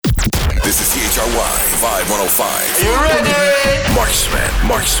KXRY Vibe 105. You ready?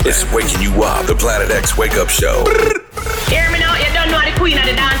 Marksman is waking you up. The Planet X Wake Up Show. Hear me now, you don't know the queen of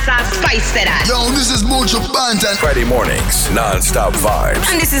the dancehall, Spice said that. Yo, this is Mojo Bantan. Friday mornings, non-stop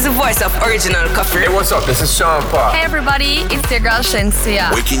vibes. And this is the voice of Original Coffee. Hey, what's up? This is Sean Paul. Hey everybody, it's your girl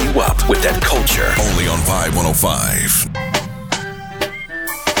Shensia. Waking you up with that culture. Only on Vibe 105.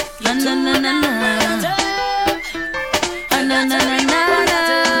 Na na na na na. Na na na na na.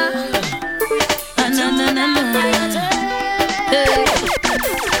 Na na na na na.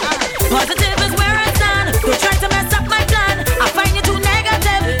 Positive is where I stand. Don't try to mess up my plan. I find you too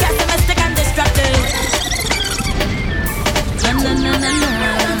negative, pessimistic and destructive. Na na na na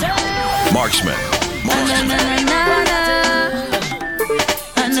na. Marksman. Na na na na na.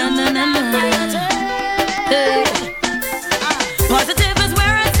 Na na na na na. Positive is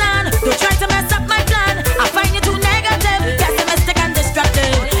where I stand. Don't try to mess up my plan. I find you too negative, pessimistic and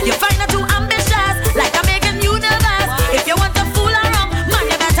destructive. You find it too ambitious, like a making universe. If you want to fool around, man,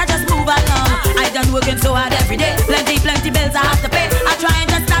 you better just move along. I done working so hard every day. Plenty bills I have to pay. I'm trying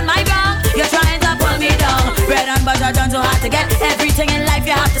to stand my ground. You're trying to pull me down. Bread and butter done so hard to get. Everything in life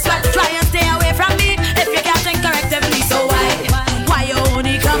you have to sweat. Try and stay away from me if you can't think correctly. So why you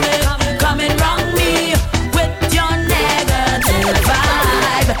only coming wrong me with your negative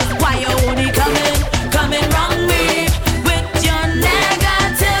vibe? Why you only coming wrong me with your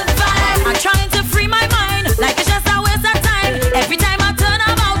negative vibe? I'm trying to free my mind, like it's just a waste of time. Every time I turn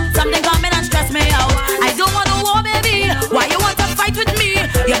about, something coming and stress me out. I don't want a war, baby. Why you want to fight with me?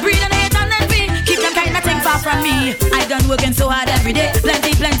 You're breathing hate and envy. Keep them kind of thing far from me. I done working so hard every day.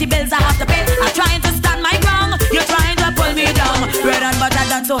 Plenty bills I have to pay. I'm trying to stand my ground. You're trying to pull me down. Bread and butter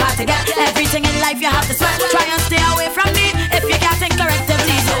done so hard to get. Everything in life you have to sweat. Try and stay away from me if you can't think correctly.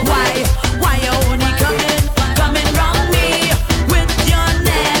 So why you only coming wrong me with your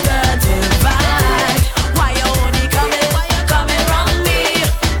negative vibe? Why you only coming wrong me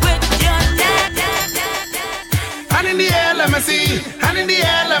with your negative? Hand in the air, let me see. Hand in the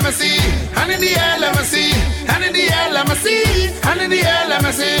air, let me see. Hand in the air, let me see. Hand in the air, let me see. Hand in the air, let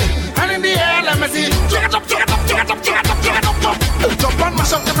me see. Hand in the air, let me see. Check it up. Jump and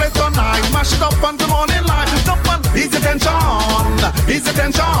mash up the place tonight. Mash it up until morning light. Jump and ease attention.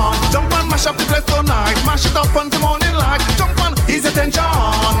 Jump and mash up the place tonight. Mash it up until morning light. Jump and ease attention.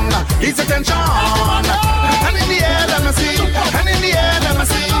 Hand in the air, let me see. Hand in the air, let me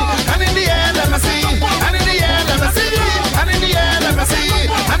see. Hand in the air, let me see. Hand in the air, let me see. Hand in the air, let me see.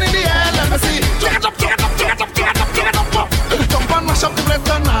 Hand in the air, let me see. Check it up. Jump and mash up the place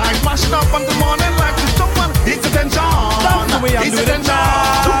tonight. Mash it up until morning light. Jump and ease attention. Ease attention.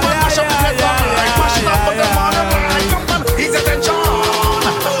 Jump and mash up the place tonight. Mash it up until morning light. Jump and ease attention.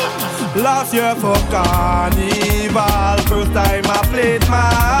 Last year for Carnival, first time I played my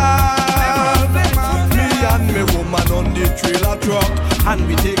me and me woman on the trailer truck, and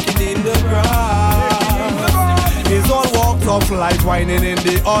we taking in the ground. It's all walks of life whining in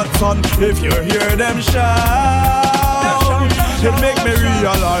the hot sun. If you hear them shout, it make me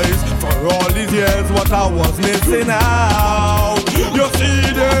realize for all these years what I was missing out. You see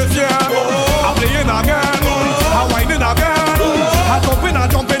this, yeah, I'm playing again, I'm whining again, I'm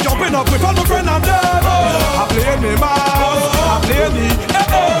jumping up with all my friends I'm dead. I'm playing me mouse, I'm playing me,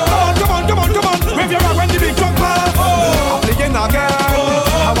 come on, wave your hand when the big truck pass. I'm playing again,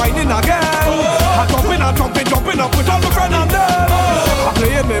 I'm whining again, I'm jumping up with all my friends I'm dead. I'm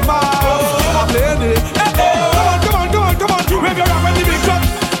playing me mouse, I'm playing me, come on, wave your hand when the big truck.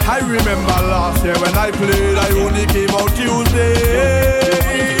 I remember last year when I played, I only came out Tuesday.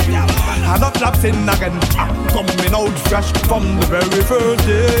 I'm not lapsing again, I'm coming out fresh from the very first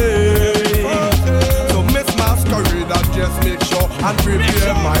day. So Miss Masquerade, I just make sure and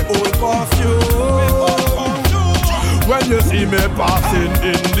prepare my old costume. When you see me passing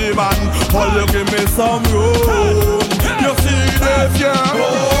in the van, all you give me some room. You see this, yeah,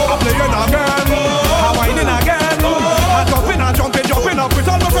 I'm playing again, I'm whining again, I'm jumping up with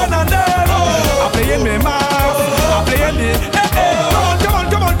all my friends and them. I'm playing me mouse, I'm playing me, come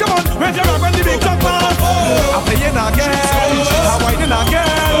on, when the big jump pass. I'm playing again, I'm whining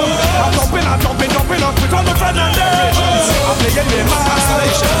again, I'm jumping up with all my friends and them. I'm playing me mouse,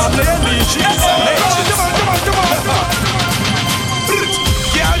 I'm playing me, come on.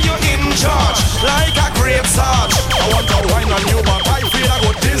 Girl, you in charge, like a grapes arch. I want to wine on you, but I feel I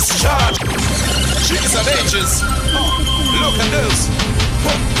go discharge. Cheeks and ages, look at this.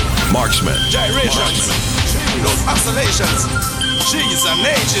 Marksman. Gyrations, those oscillations. Cheeks and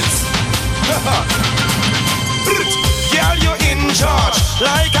ages. Girl, you in charge,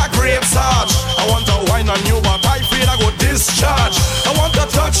 like a grapes arch. I want to wine on you, but I feel I go discharge. I want to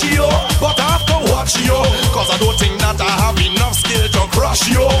touch you, but after wash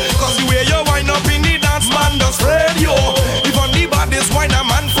yo. Cause the way you wind up in the dance man does spread yo. If on the baddest wine a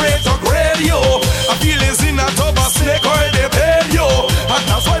man afraid to grade yo. I feel is in a tub of snake oil they paid yo. And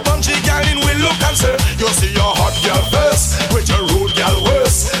that's why bunchy gal in will look and say, you see your hot girl first, with your rude gal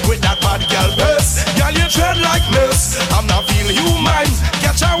worse, with that bad gal burst. Gal you tread like this, I'm not feel human.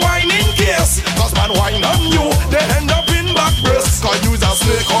 Catch a wine in case, cause man wine on you, they end up in back breast. Cause use a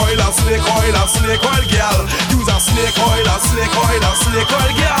snake oil, a snake oil, a snake oil gal. Use a snake oil, a snake oil, a snake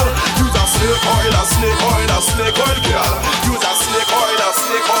oil gal. Use a snake oil, a snake oil, a snake oil gal. Use a snake oil, a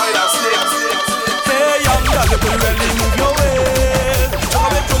snake oil, a snake. Hey young girl, you could really move your waist.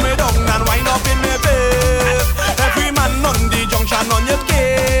 Come it to me down and wind up in me face. Every man on the junction on your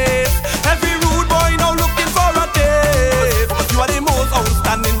case. Every rude boy now looking for a taste. You are the most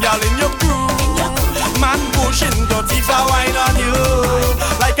outstanding girl in your crew. Man pushing your teeth a wine on you.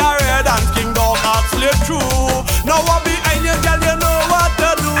 Like a red and king dog heart slip through. Now I'm behind you girl, you know what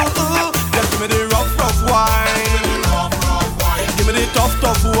to do. Just give me the rough, rough wine. Give me the tough,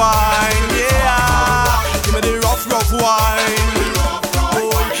 tough wine, yeah. Give me the rough, rough wine.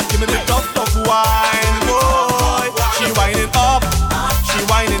 Boy, give me the tough, tough wine, boy. She winding up, she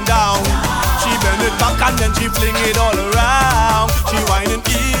winding down. She bend it back and then she fling it all around. She winding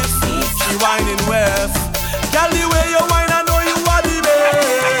east, she winding west. Girl, the way you whine, I know you are the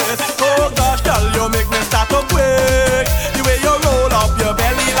best. Oh gosh, girl, you make me start to quake. The way you roll up your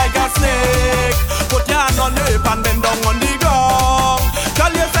belly like a snake. Put your hand on the hip and bend down on the ground.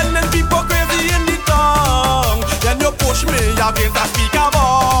 Girl, you're sending people crazy in the tongue. Then you push me against a speaker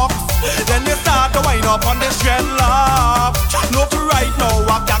box. Then you start to wind up on this dreadlock. Look right now,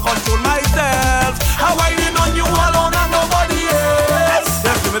 I can't control myself. I'm whining on you alone and nobody else.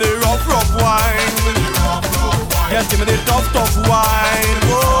 Just give me the rough, rough wine. Just give me the tough, tough wine.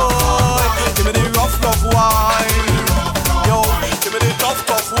 Boy, give me the rough, rough wine. Yo, give me the tough,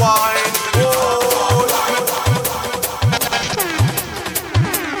 tough wine. Boy.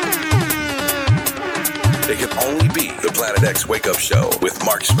 It can only be the Planet X Wake Up Show with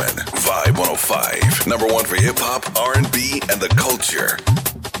Marksman, Vibe 105. Number one for hip hop, R&B, and the culture.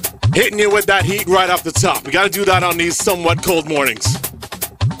 Hitting you with that heat right off the top. We got to do that on these somewhat cold mornings.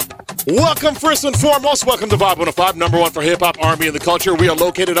 Welcome, first and foremost. Welcome to Vibe 105, number one for hip hop, R&B, and the culture. We are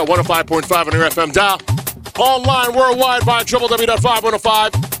located at 105.5 on your FM dial. Online, worldwide, via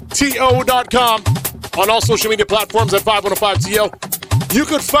www.515to.com. On all social media platforms at 515to. You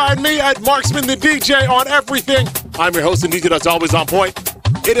could find me at Marksman the DJ on everything. I'm your host and DJ that's always on point.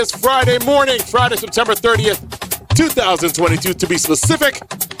 It is Friday morning, Friday, September 30th, 2022 to be specific.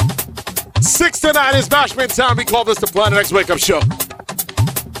 6 to 9 is Bashment time. We call this the Planet X Wake Up Show.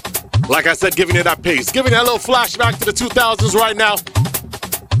 Like I said, giving you that pace, giving you a little flashback to the 2000s right now.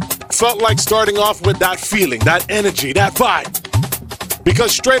 Felt like starting off with that feeling, that energy, that vibe.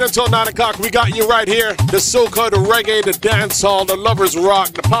 Because straight until 9 o'clock, we got you right here. The soca, the reggae, the dancehall, the lovers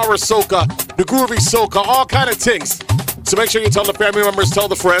rock, the power soca, the groovy soca, all kind of things. So make sure you tell the family members, tell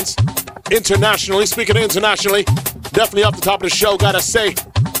the friends. Internationally, speaking of internationally, definitely off the top of the show, gotta say,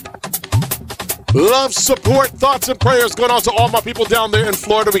 love, support, thoughts, and prayers going on to all my people down there in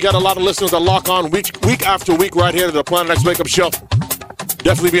Florida. We got a lot of listeners that lock on week after week right here to the Planet X Wake Up Show.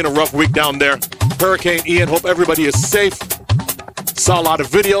 Definitely being a rough week down there. Hurricane Ian, hope everybody is safe. Saw a lot of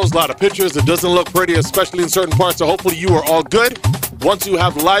videos, a lot of pictures. It doesn't look pretty, especially in certain parts, so hopefully you are all good. Once you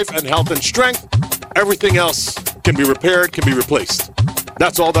have life and health and strength, everything else can be repaired, can be replaced.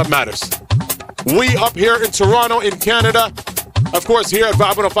 That's all that matters. We up here in Toronto, in Canada, of course, here at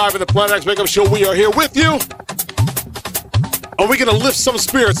Vibe 105 and the Planet X Wake Up Show, we are here with you. And we're going to lift some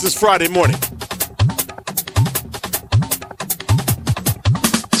spirits this Friday morning.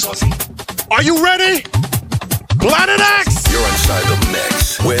 Are you ready? Planet X! You're inside the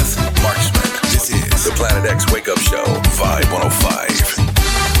mix with Marksman. This is the Planet X Wake Up Show, Vibe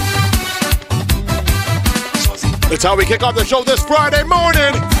 105. That's how we kick off the show this Friday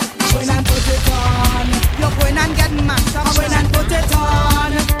morning. When I put it on, you're going and get mashed up. When I put it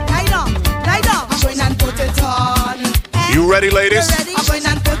on, lie down. When I put it on. You ready, ladies? When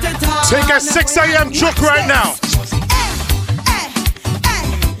I put it on. Take a 6 a.m. juke right now.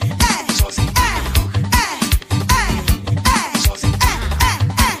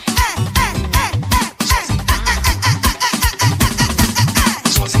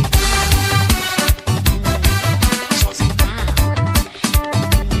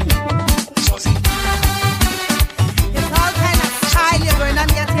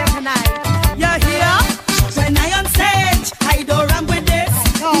 When I on stage, I don't run with this.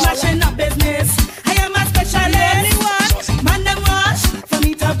 Mashing up business. I am a specialist.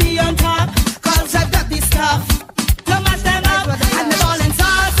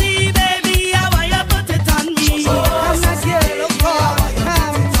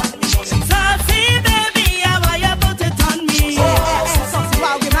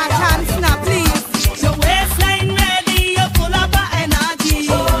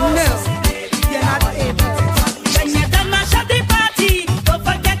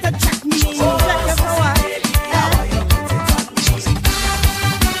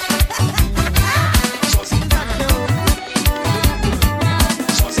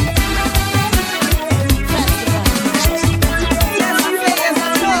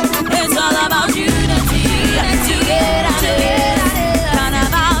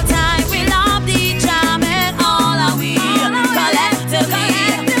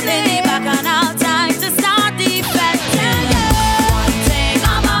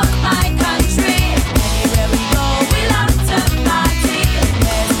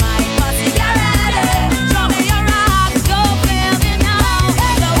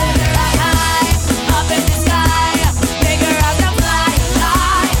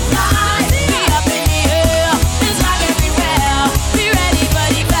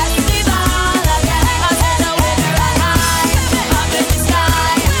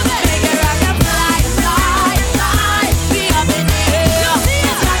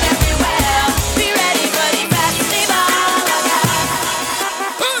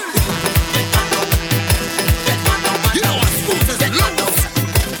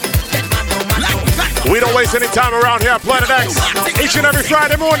 place, anytime around here at Planet X. Each and every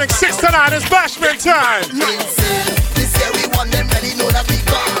Friday morning, 6 to 9 is Bashment time. This year we want them ready, know that we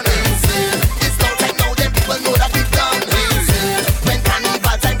gone. It's no time now, them people know that we done. When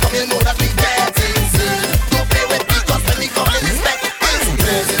carnival time come, you know that we dead. Don't play with me, cause when we come, we respect.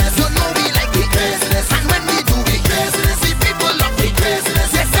 You know we like the craziness, and when we do the craziness, we people love the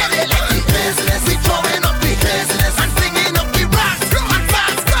craziness. They say they like the craziness, we throwing up the craziness and singing up the rocks and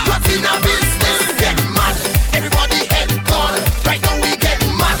fast. What's in our business? Get mad, everybody head gone. Right now we get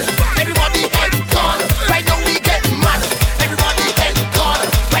mad, everybody head gone. Right now we get mad, everybody head gone.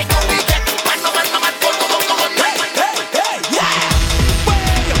 Right now we get mad, no man, come on, hey, yeah.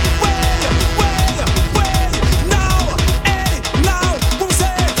 Now, who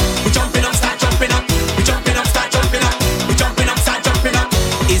say? We jumping up, start jumping up. We jumping up, start jumping up. We jumping up, start jumping up.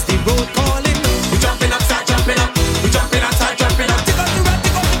 Is the road calling? We jumping up, start jumping up. We jumping up, start jumping up. Take up the red,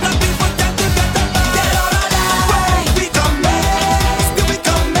 take up the black people, get together. Get out of there. We coming, still we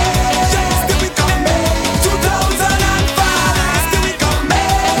coming, still we coming. 2005, still we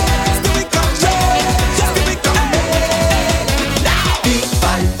coming, still we coming, still we coming. Big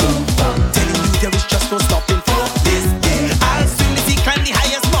five, boom, bum. Telling you there is just no stopping for this. I'll swing the peak and the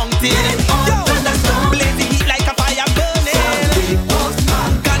highest mountain. Yo, blaze the heat like a fire burning.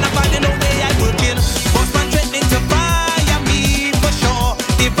 Gonna find no way I'm working. Bossman threatening to fire me for sure.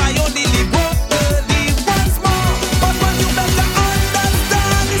 If I only live early once more. Bossman, you better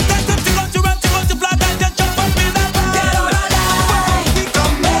understand. It's time to flag and just jump up in the bar. Get out of there. We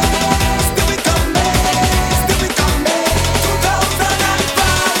coming, still we coming, still we coming. 2005,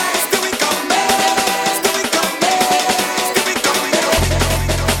 still we coming, still we coming, still we coming.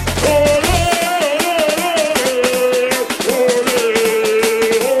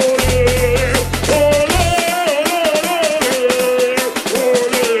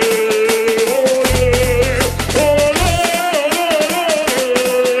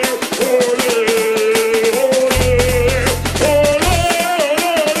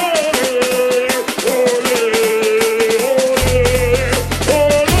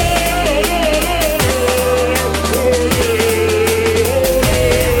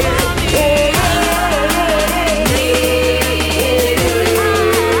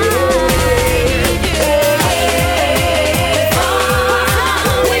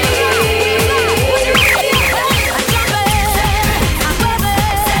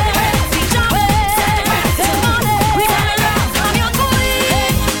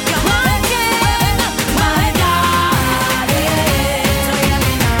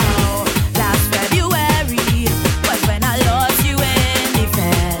 Last February was when I lost you in the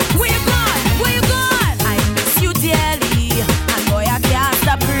fair. Where you gone? I miss you dearly, and boy I can't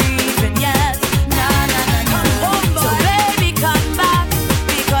stop breathing. Yes, So baby come back,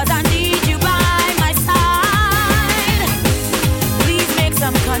 because I need you by my side. Please make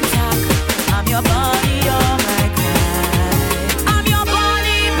some contact. I'm your bunny, you're my cry. I'm your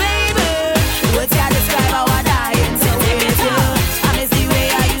bunny, baby. Words can't describe how I die into you. I miss the way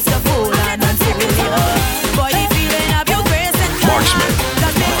I used to fool and unfool you. Boy, the feeling of your grace and Marksman.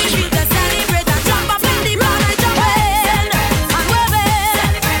 just make me feel to celebrate and jump up in the bar and jump in. I'm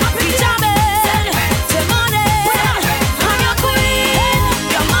waving, we jumping till morning. I'm your queen,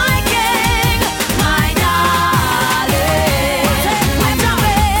 you're my king, my darling. We're jumping, I'm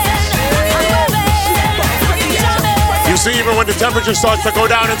waving, we jumping. You see, even when the temperature starts to go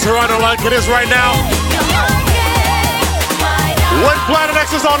down in Toronto like it is right now, when Planet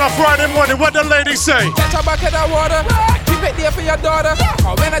X is on a Friday morning, what the ladies say? Catch a bucket of water, keep it there for your daughter.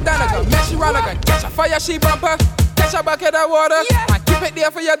 Or when I done, I can mess you around, I can catch a fire, she bumper. Catch a bucket of water, and keep it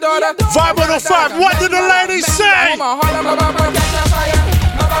there for your daughter. 505, what did the ladies say? My holler, my bumper, catch a fire,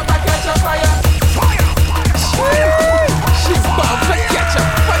 my bumper, catch a fire. She's bumper, catch a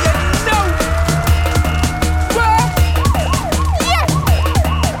fire, no.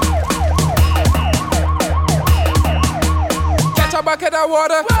 Catch a bucket of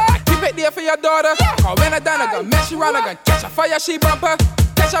water, keep it there for your daughter. Or when I done, I can mess you around, I can catch a fire, she bumper.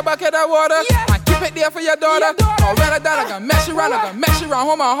 Catch a bucket of water, and keep it there for your daughter. Or when I done, I can mess you around, I can mess you around.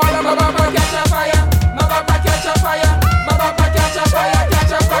 Home and holler, my bumper, catch a fire, my bumper, catch a fire, my bumper, catch a fire,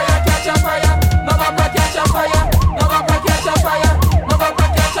 catch a fire, catch a fire, my bumper, catch a fire, my bumper, catch a fire, my bumper,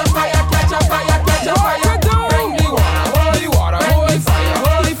 catch a fire, catch a fire, catch a fire. Bring the water, holy fire,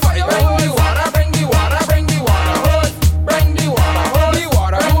 holy fire. Bring the water, bring the water, bring the water, holy. Bring the water, holy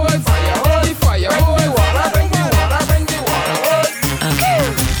fire, holy fire. Bring the water, bring the water, bring the water, holy.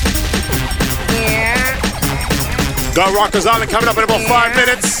 Got Rockers Island coming up in about 5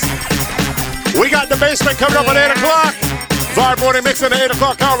 minutes. We got the basement coming up at 8 o'clock. Vibe morning mix in the 8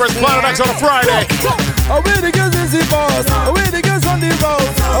 o'clock hour is Planet X on a Friday. Away the girls is the boss. Away the girls on the road.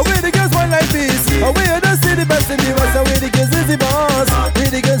 Away the girls one like this. Away the city best in the West. Away the girls is the boss. Away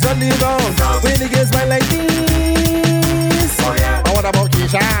the girls on the road. Away the girls one like this. I want about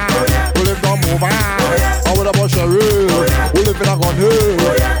Keisha. Who live down Mova. I want about Cheryl. Who live in a gun hill.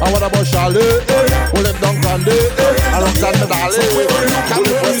 I want about Charlotte. Who live down Grande. Alongside the Dali.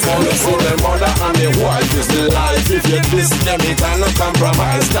 So the mother and the wife is the life. If you diss them, it cannot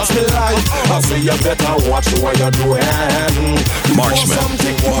compromise. That's the life. I say you better watch what you're doing. Marksman.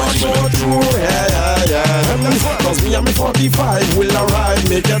 Cause me and me 45 will arrive.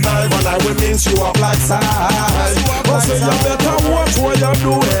 Make you dive and I will mince you up like size. I say you better watch what you're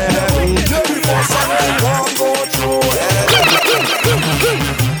doing. Before something won't go through.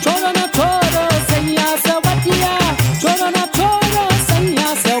 Chorona choro, sanya sawatia. Chorona choro, sanya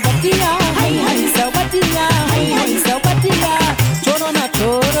sawatia. Hai hai sawatia, hai hai sawatia. Chorona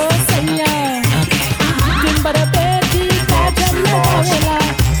choro, sanya. Timbara beti, kajan la gavela,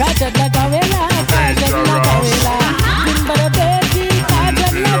 kajan la gavela, kajan la gavela. Timbara beti,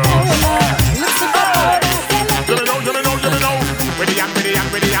 kajan la gavela. Listen to Give me now. With the young, with the young,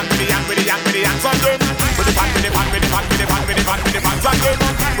 with the young, with the young, with the young, with the young, son. With the fun, with the fun, with the fun, with the fun, with the fun, with the fun, son.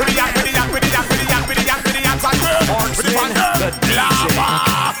 With the young, with the young, with the young, with the young, with the young, with the young, son. With the fun, lava.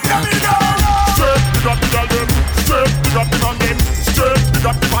 Let me go. Straight, pick up the girl them. Straight, pick up the man them. Straight, pick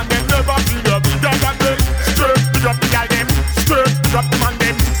up the man them. Never feel the big girl than them. Straight, pick up the girl them. Straight, pick up the man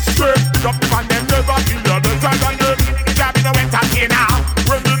them. Straight, pick up the man them. Never feel the big girl than them. Can't be no entertainer.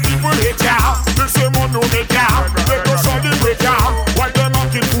 When the people hate ya, they say more no make ya. They go celebrate ya. While them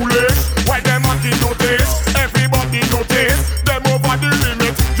acting foolish, while them acting notice, everybody notice them over the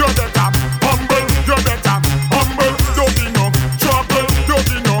limit. You better humble, you better humble. Don't be no trouble, don't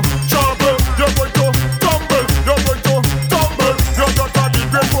be no trouble. You're going to tumble, you're going to tumble. You're not only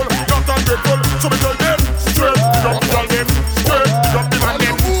grateful, not ungrateful. So we tell them straight, pick up the girl them, straight, pick up the man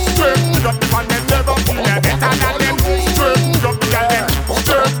them, straight, pick up the man them. Never feel better than them. Straight, pick up the girl them,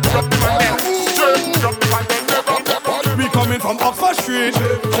 straight, pick up the man them, straight, pick up the man them. Never. We coming from Oxford Street.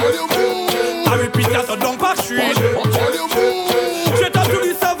 I repeat that, so don't Park Street. Straight up to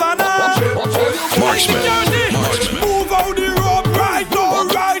the Savannah. Marksman. Move out the road right now,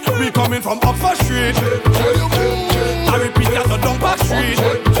 right. We coming from Oxford Street. I repeat that, so don't Park Street.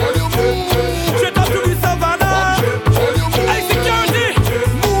 Straight up to the Savannah. Hey security,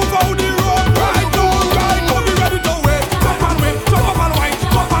 move out the road right now, right. Now we ready to wait. Jump and wait, jump up and wine,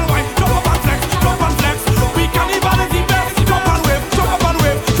 jump and wine, jump up and flex, jump and flex. We cannibalism best. Jump and wave, jump up and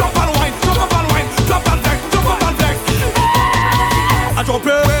wave, jump and wine, jump up and wine, jump and flex, jump up and flex. I jump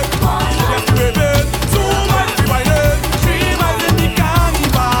it, yes we it. 2 miles we ride it, 3 miles in the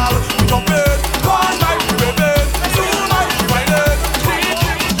carnival. We jump it, 1 mile we wave it, 2 miles we ride it.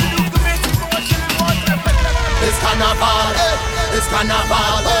 It's carnival, it's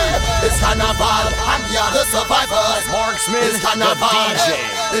carnival, it's carnival, and we are the survivors. Marksman, It's carnival,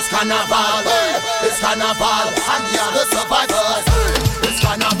 it's carnival, it's carnival, and we are the survivors. It's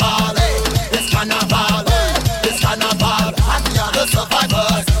carnival, it's carnival, it's carnival, and we are the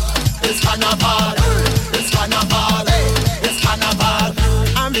survivors. It's carnival, it's carnival, it's carnival.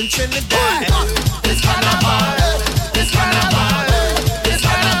 I'm in Trinidad. It's carnival, it's carnival, it's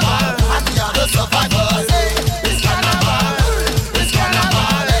carnival, and we are the survivors. It's carnival, it's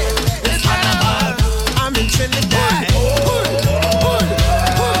carnival, it's carnival. I'm in Trinidad.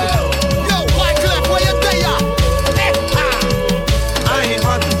 Yo, Wyclef, where you there? I ain't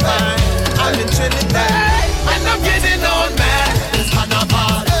hunting fine. I'm in Trinidad, and I'm getting on mad. It's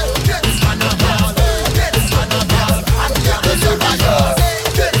carnival, it's carnival, it's carnival, and we are the survivors.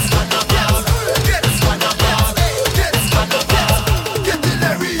 It's carnival, it's carnival, it's carnival. Get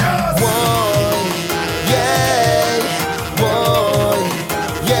delirious. Whoa,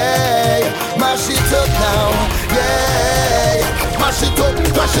 yeah, mash it up now, yeah, mash it up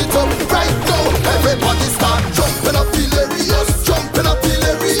right now. Everybody start jumping up delirious, jumping up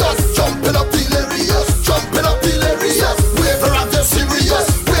delirious, jumping up delirious, jumping up delirious. Wave around the serious,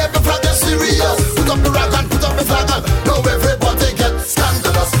 wave around the serious. Put up the rag and put up the flag and now everybody get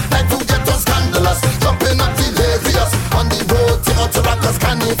scandalous, like to get us scandalous. Jumping up delirious on the road to Rockers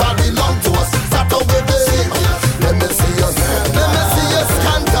Carnival belong to us. Start up with the serious. Let me see us, let me see your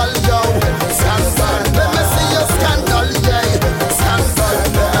scandal, yo. Scandal, let me see your scandal, yeah. Scandal,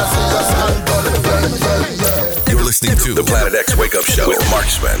 let me see your scandal, yeah. You're listening to the Planet X Wake Up Show with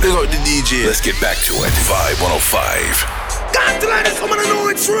Marksman. Big up the DJ. Let's get back to it. Vibe 105. Got to let it come and know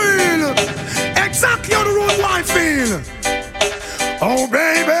it's real. Exactly how the road life feel. Oh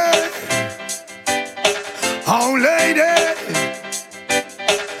baby, oh lady,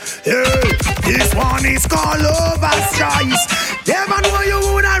 yeah, This one is called Lover's Choice. Never know you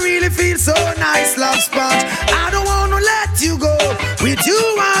woulda really feel so nice, love sponge. I don't wanna let you go. With you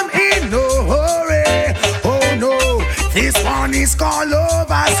I'm in no hurry. Oh no, this one is called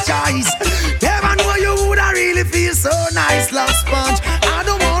Lover's Choice. Never know you woulda really feel so nice, love sponge. I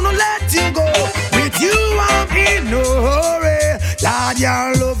don't wanna let you go. With you I'm in no hurry. Lord,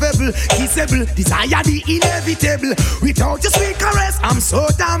 you're lovable, kissable, desire the inevitable. Without your sweet caress, I'm so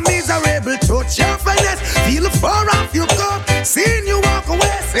damn miserable. Touch your finesse, feel the fur off your coat. Seeing you walk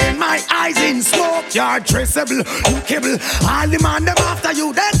away, seeing my eyes in smoke. You're traceable, lookable. All the man them after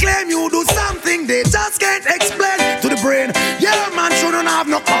you, they claim you do something they just can't explain to the brain. Yeah, man shouldn't have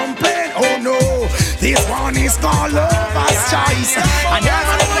no complaint. Oh no, this one is called Lover's Choice. I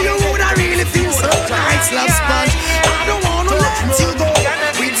never know you would I really feel so nice, love sponge. I don't wanna let you go.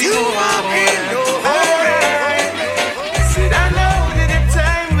 With you I'm in no hurry. Said I know that the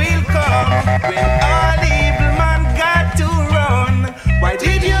time will come when all evil man got to run. Why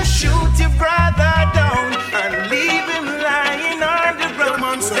did you shoot your brother down and leave him lying on the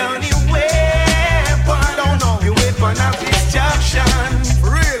ground? Down your weapon, your weapon of destruction.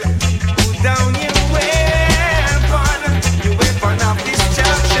 Real. Put down your weapon of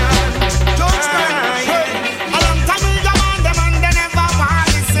destruction. Don't stand. A long time we demand them and they never want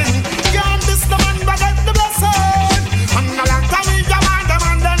to listen. Can't this the man but get the blessing. And a long time we demand them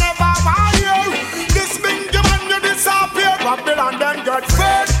and they never want you. This big man you disappear. Babylon then get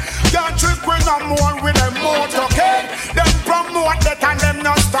fed. Can't trick with no more with them motorcade. Them promote that and them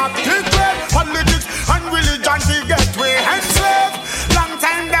not stop kick red. Politics and religion to get way enslaved. Long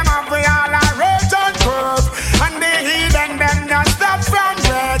time them have we all a rage and curve. And the heathen them not stop from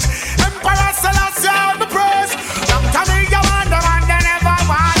rage. Emperor Selassie all the praise. Long time we go on them and they never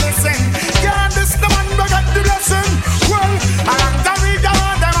want to listen. Can't this the man but get the blessing. Well, a long time we go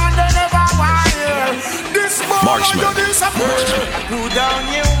on them and they never want to hear. This Marksman. you disappear. Put down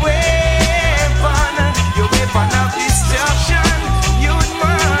your weapon of destruction. You'd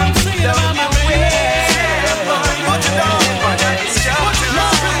man, down your weapon of destruction.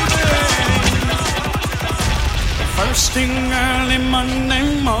 First thing early Monday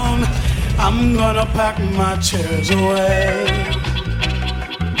morning, I'm gonna pack my chairs away.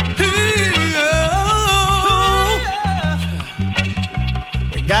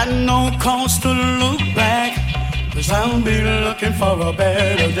 We got no cause to look back, 'cause I'll be looking for a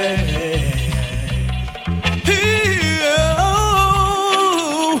better day.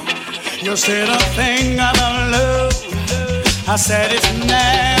 You said a thing I don't love, I said it's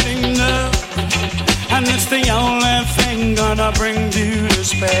not enough, and it's the only thing gonna bring you to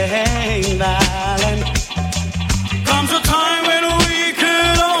Spain, darling. Comes a time when we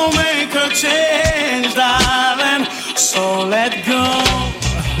could all make a change, darling. So let go,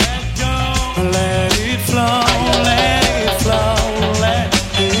 let it flow, let it flow, let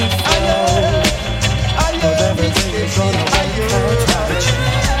it flow. But everything's gonna work out.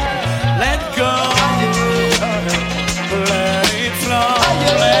 Let go, let it flow,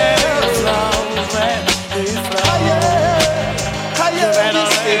 let it flow, let it flow. You better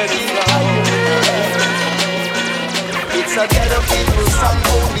let it flow. It's a ghetto people song,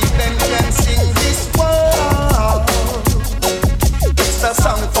 only them can sing this world. It's a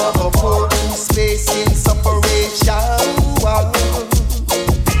song for the poor who's facing separation.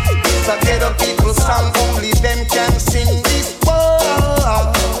 It's a ghetto people song, only them can sing this world.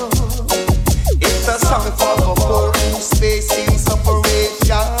 It's a song for the poor who's facing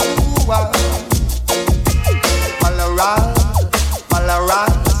separation.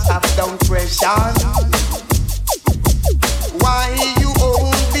 Malaras, up down pressure. Why you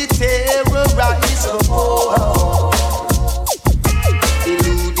only terrorize the poor?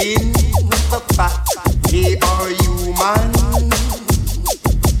 Eluding the fact they are human,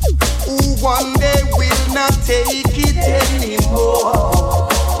 who one day will not take it anymore.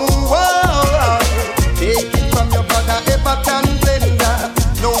 Whoa. Take it from your brother Everton Blender.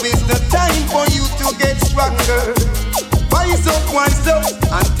 Now is the time for you to get stronger. Wise up,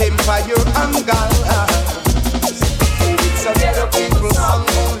 and temper your anger. It's a ghetto people song,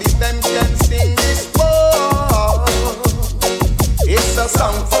 only them can sing this world. It's a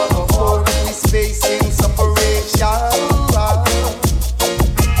song for the poor who is facing separation.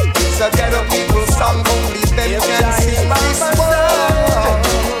 It's a ghetto people song, only them can sing this world.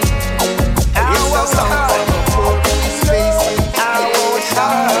 It's a song for the poor who is facing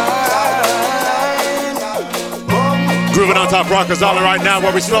separation. Grooving on Top Rockers All right now,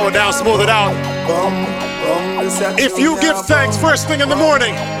 where we slow it down, smooth it out. If you give thanks first thing in the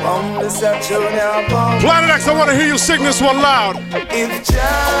morning, Planet X, I want to hear you sing this one loud. If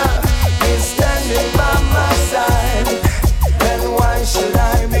Jah is standing by my side, then why should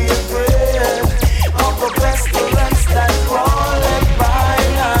I be afraid of a pestilence that crawleth by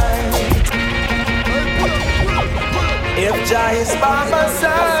night? If Jah is by my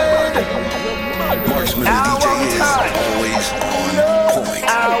side, Marksman, I won't hide. always on point.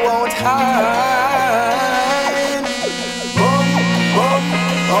 I won't hide. Bum, bum,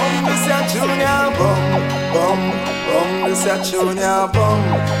 bum, this a junior bum, bum, bum, this a junior bum,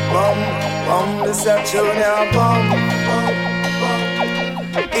 bum, bum, this a junior bum, bum, bum.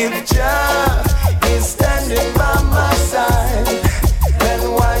 If Jah is standing by my side, then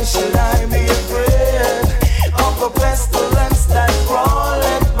why should I be afraid of a pestilence that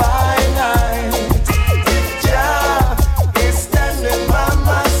crawleth by night? If Jah is standing by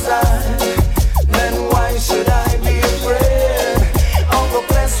my side, then why should I be afraid of a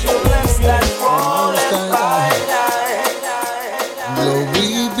pestilence that crawleth by night?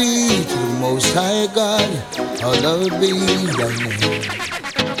 Glory be to the Most High God, hallowed be thy name.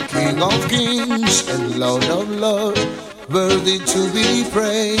 King of kings and Lord of lords, worthy to be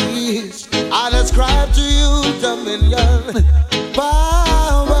praised. I ascribe to you dominion,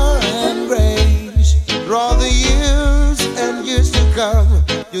 power and grace. For all the years and years to come,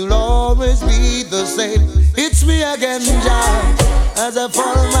 you'll always be the same. It's me again, Jah, as I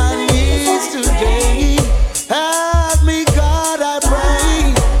fall on my knees today. Help me, God, I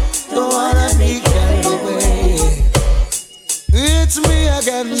pray. Don't wanna be carried away. It's me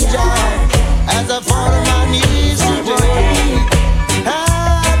again, Jah, as I fall on my knees today.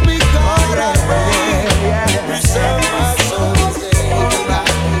 Help me, God, I pray. Preserve my soul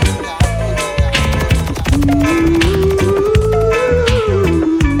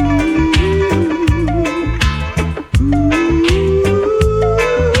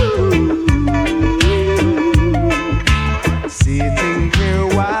Sitting here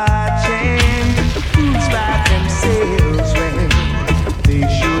watching who's back themselves when they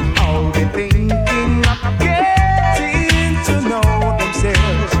should all be thinking of getting to know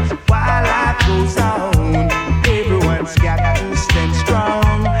themselves. While life goes on, everyone's got to stand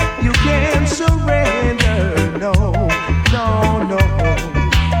strong. You can't surrender, no, no, no.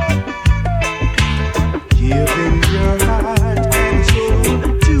 Giving your heart and soul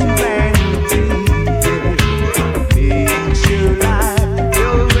to vanity makes your life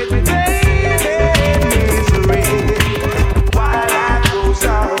filled with pain and misery. While life goes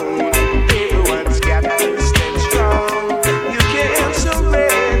on, everyone's got to stand strong. You can't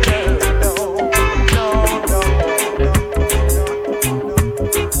surrender, no, no, no, no, no.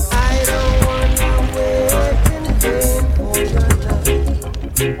 I don't wanna wait in vain for your love.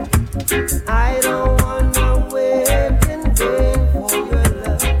 I don't wanna wait in vain for your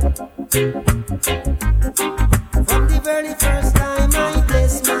love. From the very first time I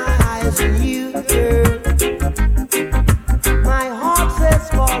placed my eyes on you, girl, my heart says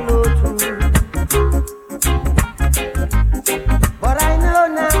follow through. But I know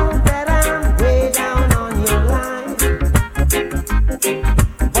now that I'm way down on your line.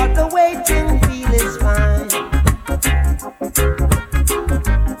 But the waiting feel is fine.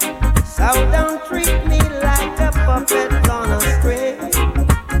 So don't treat me like a puppet on a string,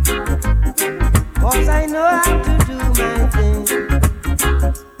 'cause I know how to do my thing.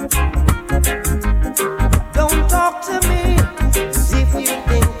 Don't talk to me as if you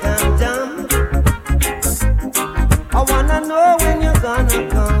think I'm dumb. I wanna know when you're gonna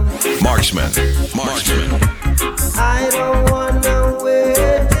come. Marksman. I don't wanna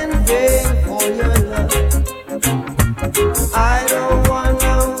wait in vain for your love. I don't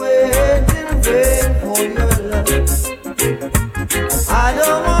wanna wait in vain for your love. I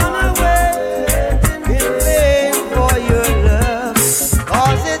don't wanna wait in vain for your love.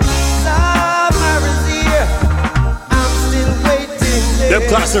 'Cause it's summer is here. I'm still waiting there. Them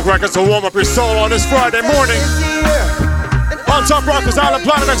classic records to warm up your soul on this Friday morning. On Top Rockers Island,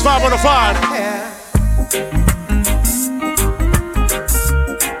 Planet X 505.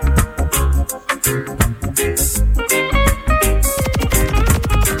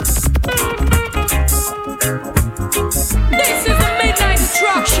 This is the midnight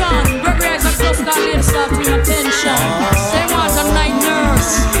destruction. Gregory Isaac Cluster ladies start to attention. They want a night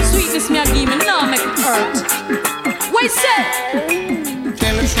nurse. Sweetness me a give me, now make it hurt. Wait, say.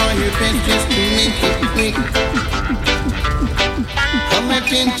 Tell us how you been just to make it quick. Come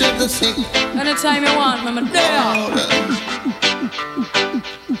into the sick. Anytime you want, mama, there.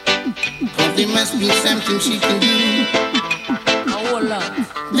 Cause there must be something she can do. Oh, love.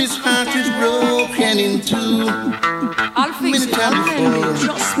 This heart is broken in two. I'll fix it, I'll mend it.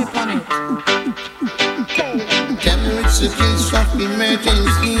 Just slip on it. Tell her it's a case of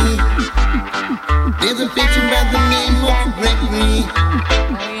emergency. There's a preacher by the name of Gregory.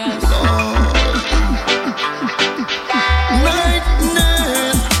 Lord. Night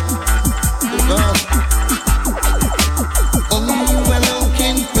nurse. God. Only you alone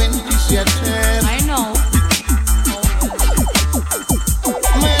can quench your thirst. I know.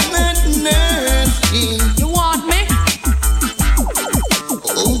 My night nurse. You want me?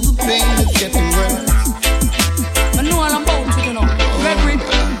 Oh, the pain is getting worse. I know all about it, you know. Gregory,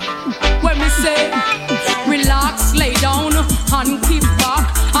 when me say, relax, lay down, and keep back.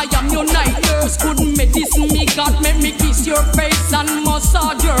 I am your night nurse, good medicine me got. Make me kiss your face and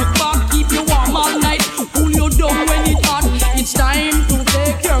massage your back. Keep you warm all night, cool you down when it hot. It's time to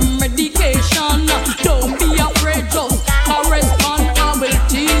take your medication. Don't be afraid, just correspond. I will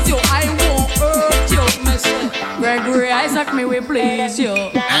tease you, I won't hurt you. Me say, Gregory Isaac, me will please you.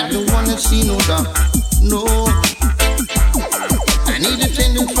 I don't wanna see no doctor, no. I need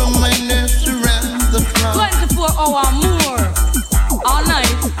attendance from my nurse around the clock. 24 hours more, all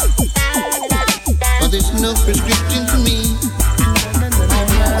night. But there's no prescription for me.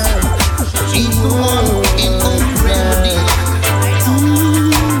 She's the one who can only remedy.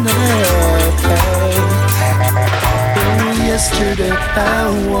 Yesterday I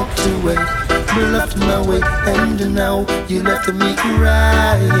walked away, you left my way, and now you left me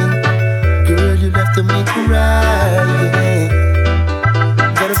crying. Girl, you left me crying.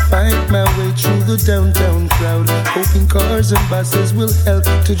 Gotta find my way through the downtown crowd, hoping cars and buses will help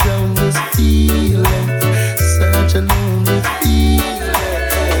to drown this feeling, such a lonely feeling.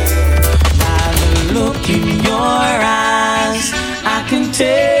 By the look in your eyes, I can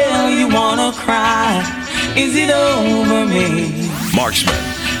tell you wanna cry. Is it over me? Marksman.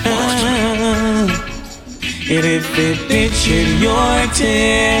 If it did shed your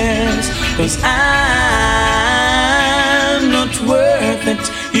tears, 'cause I'm not worth it,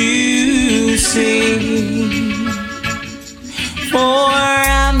 you see. For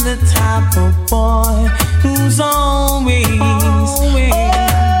I'm the type of boy who's always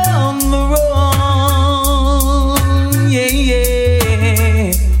on the road, yeah,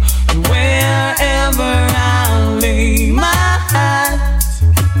 yeah. And wherever I lay my hat,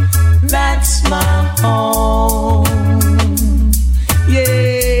 that's my home,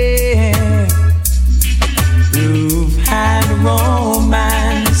 yeah. You've had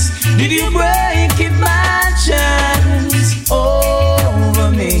romance, did you break it by chance over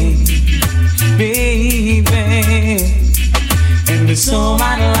me, baby? And it's so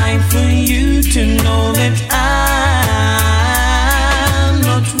I'd like for you to know that I'm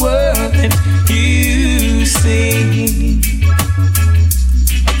not worth it, you see.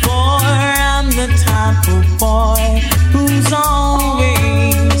 For I'm the type of boy who's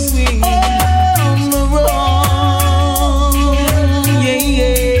always on the road, yeah,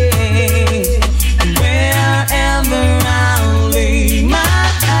 yeah. Wherever I lay my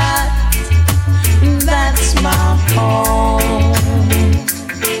hat, that's my home,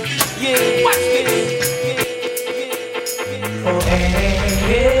 yeah.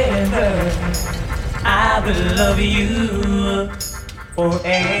 Forever I will love you.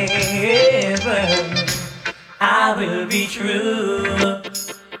 Forever, I will be true.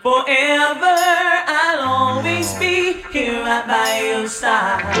 Forever, I'll always be here right by your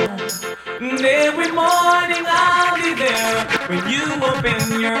side. And every morning I'll be there when you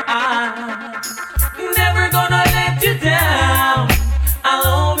open your eyes. Never gonna let you down. I'll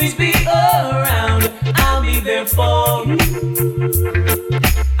always be around. I'll be there for you.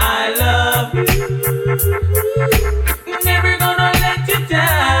 I love you. Never gonna let you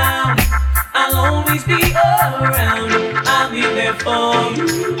down. I'll always be around. I'll be there for you.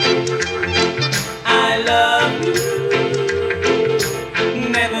 I love you.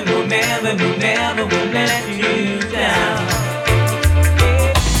 Never, no, never, no, never will let you down.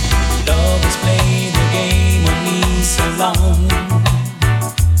 Love has played the game on me so long.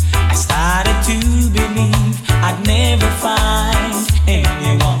 I started to believe I'd never find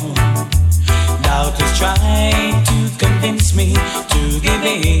anyone. Doubters tried to convince me to give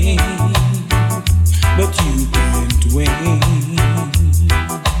in, but you didn't win.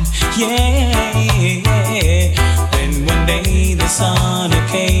 Yeah. Then one day the sun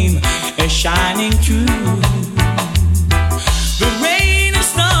came shining through. The rain has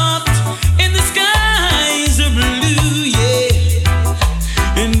stopped and the skies are blue,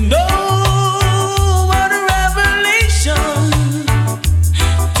 yeah. And oh, what a revelation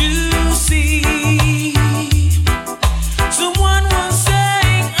to see. Someone was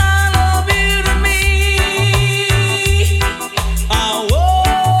saying I love you to me. I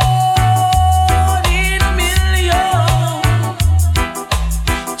wanted a million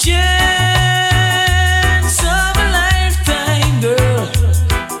just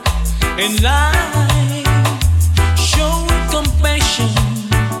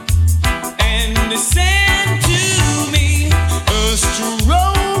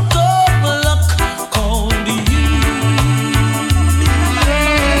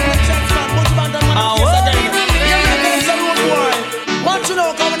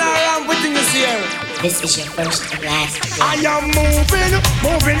man around putting this here. This is your first and last. I am moving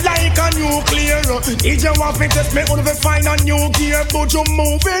like a nuclear. Did you want me to test me on to find a new gear? But you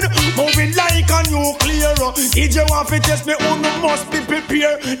moving like a nuclear. Did you want me to test me on? Must be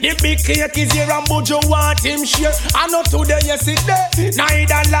prepared. The big cake is here and but you want him share. I know today, yesterday,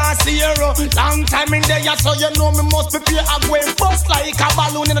 neither last year. Long time in there, so you know me must prepare. I'm going bust like a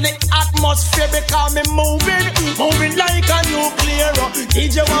balloon in the atmosphere because me moving like a nuclear.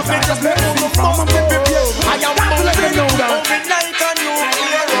 Did you want me to test me on? I am moving like a nuclear.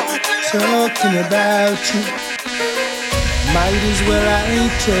 Talking about you, might as well I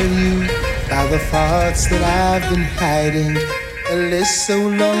tell you about the thoughts that I've been hiding. A list so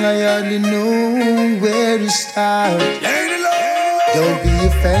long I hardly know where to start. Don't be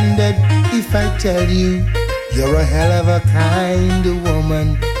offended if I tell you you're a hell of a kind of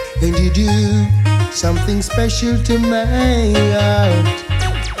woman, and you do something special to my heart.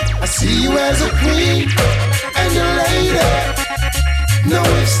 I see you as a queen and a lady. No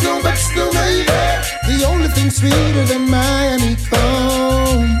ifs, no buts, no maybe. The only thing sweeter than my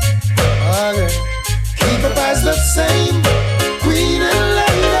honeycomb. Oh, girl. Keep up as the same, queen and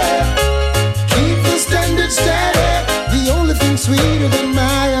lady. Keep the standard steady. The only thing sweeter than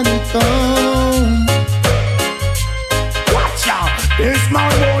my honeycomb. Watch out, this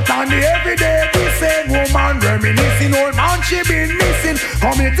man won't on the everyday. Same woman reminiscing, old man she been missing,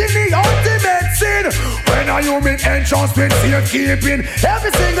 committing the ultimate sin. When I you make entrance with safekeeping,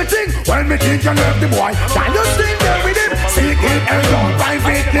 every single thing. When me think you left the boy, can you sing there with him? Seeking and don't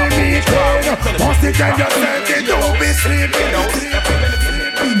privately meeting. Must you tell yourself you don't be sleeping.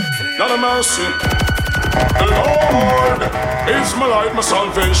 Not a mercy. The Lord is my light, my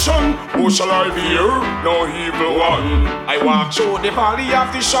salvation. Who shall I fear? No evil one. I walk through the valley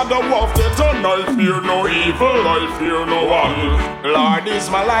of the shadow of death, and I fear no evil, I fear no one. Lord is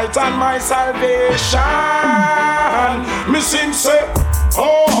my light and my salvation. Me sing say,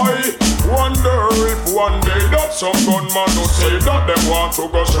 oh, I wonder if one day that some gunman will say that them want to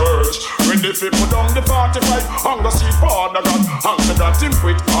go church. When they put down the 45, hunger see Father God, hunger got him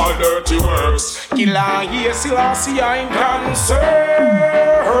quit all dirty works. Killer, yes, Selassie, I'm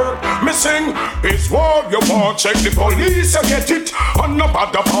concerned. Me sing, it's war you want, check the police, you get it. On no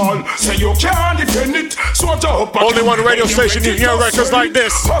bother ball, say you can't defend it. So up only one radio station you hear records like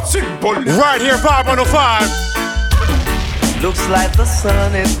this. Right here, 5105. Looks like the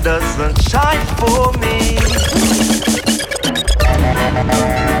sun, it doesn't shine for me.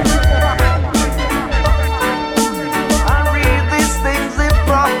 I read these things in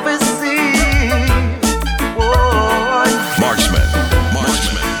prophecy. Whoa. Marksman.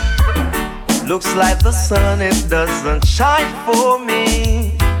 Looks like the sun, it doesn't shine for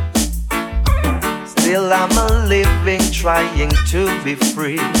me. Still I'm a living, trying to be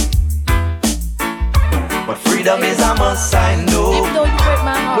free. But freedom is a must, I know. No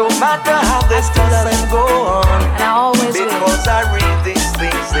matter how this doesn't go on, and I always because will. I read these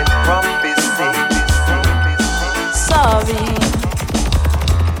things in prophecy. Sorry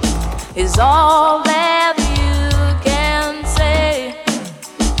is all that you can say.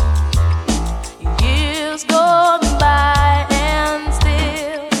 Years gone by and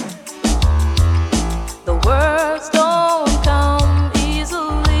still the words don't come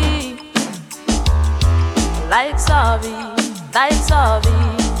easily. Like sorry, like sorry.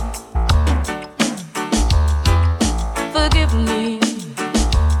 Forgive me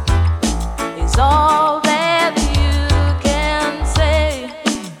is all that you can say.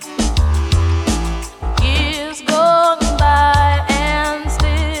 Years gone by and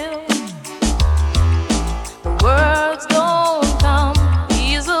still the words don't come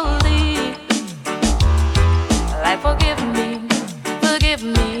easily. Like forgive me, forgive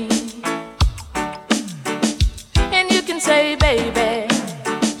me. And you can say baby,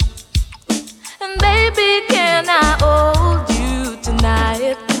 and baby can I hold you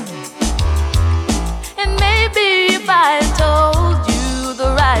tonight? And maybe if I told you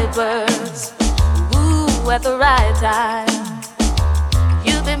the right words, ooh, at the right time,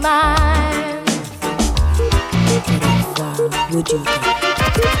 you'd be mine. Would you?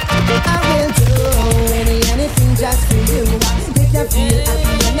 I will do anything just for you. Make you feel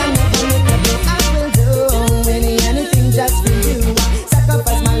happy and I never make you blue. I will do anything just for you.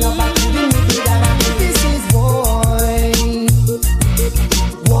 Sacrifice my love, I give you that. This is war.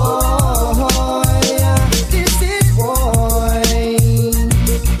 This is war.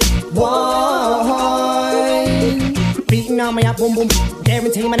 Beating on me a boom boom.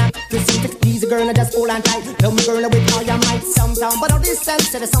 Guarantee me not to see the easy girl and just hold on tight. Love me girl with all your might. Sometime, but all this sense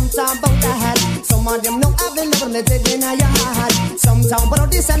said sometime about the head. Some of them know I've been loving the dead in your heart. Sometime, but all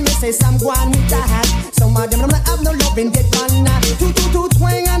this and me say some go on with the hat. Some of them know I've no loving dead man. Two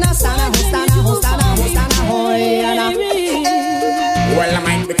twang and a stana, well, I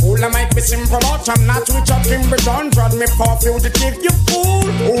might be cool, I might be simple, but I'm not rich up in Bridon. Drod me for fugitive, you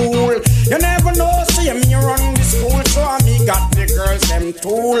fool. You never know, see me run the school, so me got the girls, them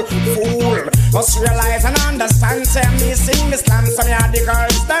tool, fool. Must realize and understand, say me sing me slam, so me had the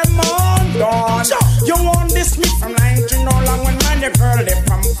girls, them on done. You want this me from 19 no long when man the girl, they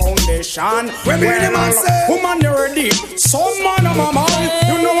from foundation. When me the man say, woman you ready, some man of my man,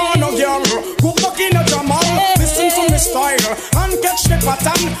 you know I no girl, go back in a Jamal, listen to me style, and catch the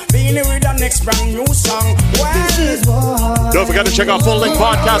pattern, being with the next brand new song. Well, don't forget to check out full-length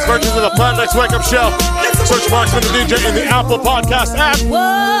podcast versions of the Planet X Wake Up Show. Search Marksman the DJ in the Apple Podcast app,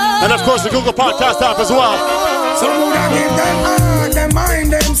 and of course the Google Podcast app as well. So would I give them heart, them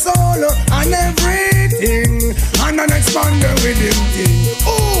mind, them soul, and everything, and an expander with him thing.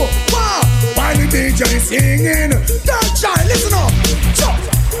 Oh, wow! While the DJ singing, that child, listen up.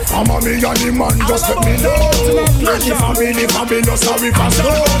 I'm a me and the man, just let me know. And the family, no sorry for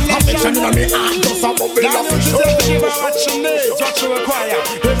slow. Affection in me heart, just a bubble of a show. Give her what she needs, what she require.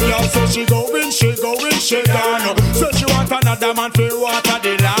 If y'all say she going, she gone. Say she want another man to water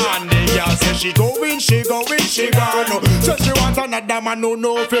the land. Y'all say she going, she gone. Say she want another man who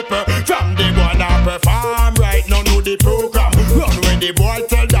know flipper. From the one I perform right now, know the program. Run when the boy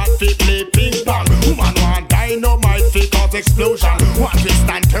tell that fi play ping pong. Woman want dynamite fi cause explosion. Want to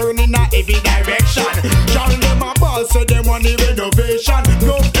stand turn in a every direction. Y'all them a ball so them want the renovation.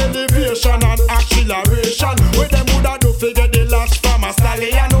 No elevation and acceleration. Where them woulda do fi get the lash from a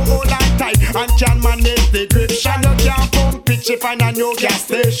stallion. No hold on tight and can manage the gription. You can't pump it, she find a new gas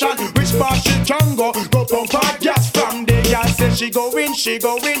station. Which part she can go pump her gas from there. Y'all say she going, she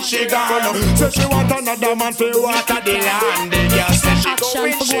gone. So she want another man fi water the land. Y'all say she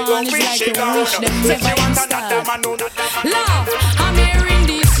going, she gone. So she want another man who not love, I'm hearing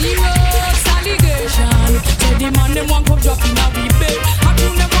this serious allegation. Say the man them want come drop in a we bed. I do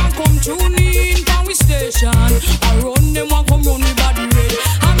them want come tune in from we station. I run them want come run we body red.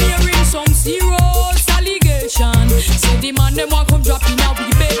 I'm hearing some serious allegation. Say the man them want come drop in a we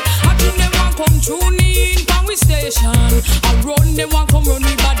bed. I do them want come tune in from we station. I run them want come run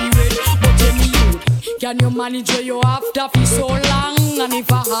we body red. But tell me you, can you manage where you after for so long? And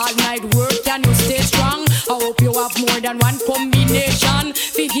if a hard night work, can you stay strong? I hope you have more than one combination.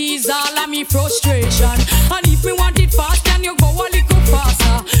 For ease all of me frustration. And if me want it fast, can you go a little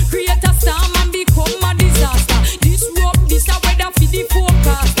faster? Create a storm and become a disaster. This rope, this a weather for the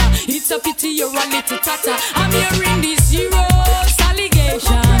forecaster. It's a pity you're a little tatter. I'm hearing this serious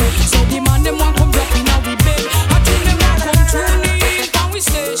allegation. So the man them want come drop in a we bed. I tune them want come tune in from we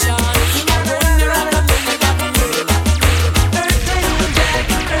station. I run them want come run them back away.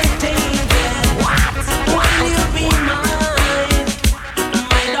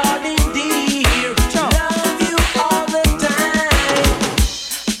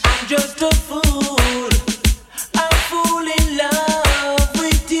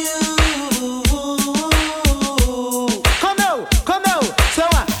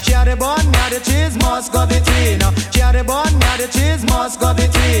 Must go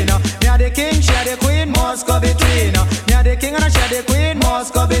between. Me a the king, she a the queen. Must go between. Me a the king and she a the queen.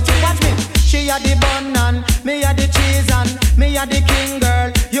 Must go between. Watch me. She a the bun and me a the cheese and me a the king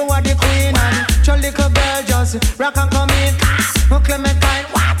girl. You are the queen and your little girl just rock and come in. Clementine,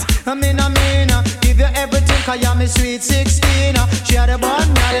 what? I mean, give you everything 'cause you're me sweet 16. She a the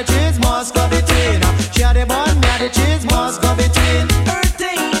bun, me a the cheese. Must go between. She a the bun, me a the cheese. Must go between. Earth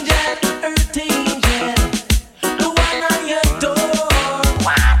angel, earth angel. The one I adore.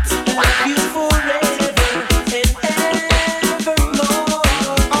 What? Love you forever and evermore.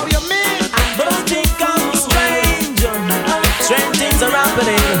 Oh, you mean? But I think I'm a stranger. Strange things are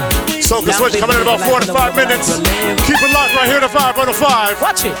happening. Soca Switch coming in about 4 to 5 minutes. Keep it locked right here to 505.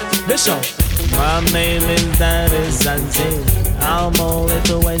 Watch it, Bishop. My name is Danny Zanzi. I'm only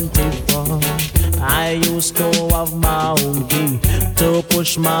 24. I used to have my own key to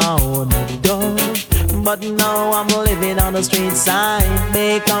push my own door. But now I'm living on the street side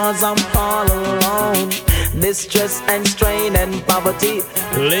because I'm all alone. Distress and strain and poverty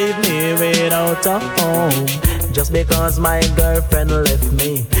leave me without a home. Just because my girlfriend left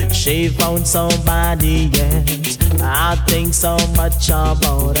me, She found somebody else. I think so much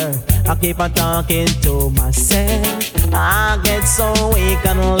about her. I keep on talking to myself. I get so weak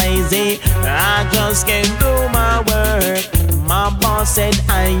and lazy, I just can't do my work. My boss said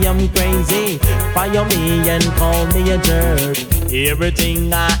I am crazy. Fire me and call me a jerk.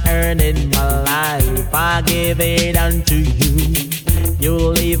 Everything I earn in my life, I give it unto you. You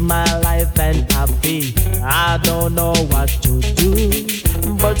live my life and happy. I don't know what to do,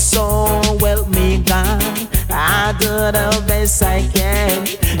 but so help me God, I do the best I can.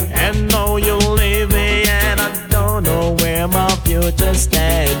 And now you leave me and I don't know where my future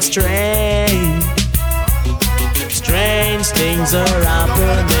stands. Strange things are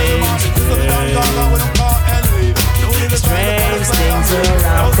happening. Strange things are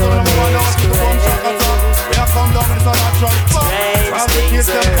happening. Strange things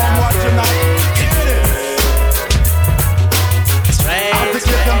are happening.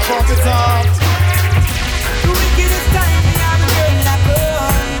 The wickedest time we have been like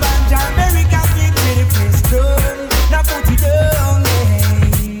gun. Band America keep with the Princeton. Now put it down,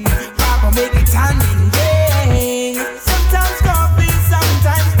 yeah. Papa make it handing, yeah. Sometimes coffee,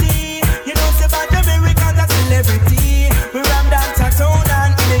 sometimes tea. You know, say Band America's a celebrity. We ram dance a town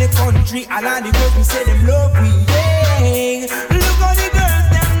and in the country. And all the girls we say them love we, yeah. Look how the girls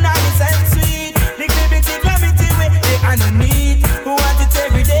them nice and sweet. The gravity with the underneath. Who want it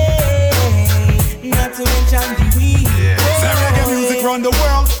every day? Not to mention the weed. Say reggae music round the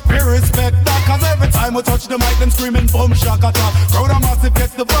world, we respect that. Cause every time we touch the mic, them screaming boom shakata. Crowd a massive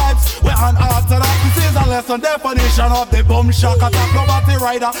gets the vibes, we're on after that. This is a lesson definition of the boom shakata. Nobody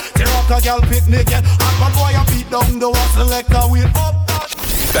rider, tear up a girl picnic, get hot bad boy and beat down the one selector, wheel up.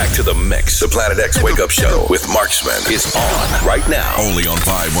 Back to the mix. The Planet X Wake Up Show with Marksman is on right now. Only on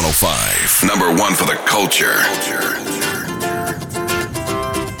 5105. Number one for the culture.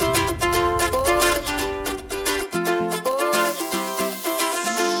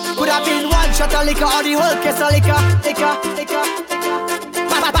 Could have been one shot of liquor or the whole case of liquor.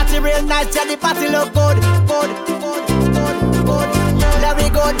 Party real nice, yeah, the party look good. Let me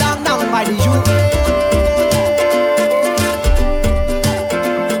go down by the UK.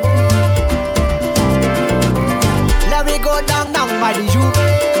 Let me go down by the UK.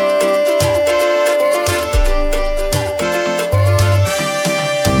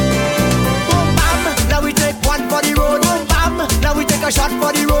 Boom bam, now we take one for the road. Boom bam, now we take a shot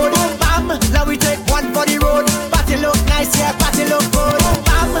for the road. Boom bam, now we take one for the road. Party look nice, yeah, party look good. Boom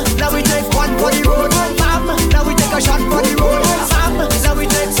bam, now we take one for the road. Boom bam, now we take a shot for the road. Boom bam, now we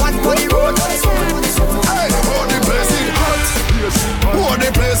take one for the road. Hey, oh, the place is hot. Oh,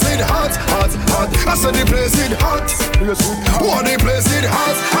 the place is hot. I said the place is hot. Oh, the place is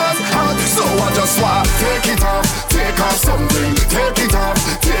hot. So I just want take it off, take off something, take it off,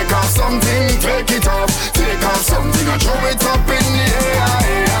 take off something, take it off, take off something, and throw it up in the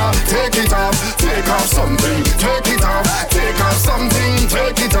air. Take it off, take off something, take it off, take off something,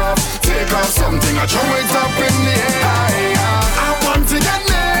 take it off, take off something, and throw it up in the air. I want to get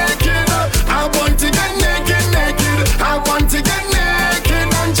naked, I want to get naked, I want to get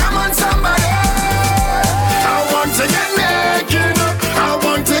naked and jam on somebody. I want to get naked, I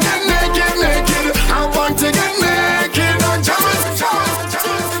want to get naked, I want to get naked and jam on somebody.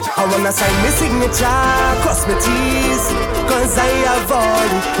 I wanna sign my signature, cross my T's, cause I have all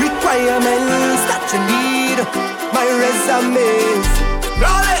the requirements that you need. My resume is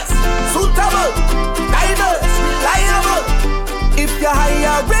flawless, suitable, diverse, reliable. If you're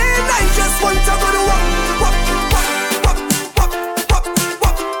hiring, I just want to go to work.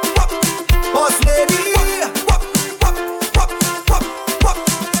 Boss lady,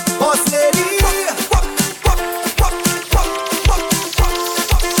 boss lady.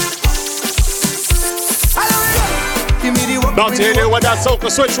 About to hit it with that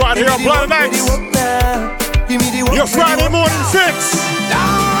soca switch right here on Planet X. Your Friday morning fix.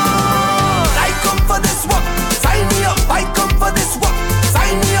 I come for this work. Sign me up. I come for this work.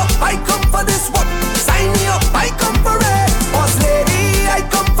 Sign me up. I come for this work. Sign me up. I come for it. Boss lady, I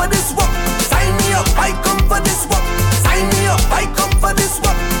come for this work. Sign me up. I come for this work. Sign me up. I come for this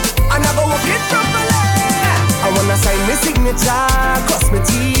work. I never work it properly. I wanna sign my signature, cross my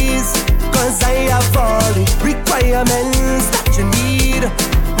T's, cause I have all the requirements that you need.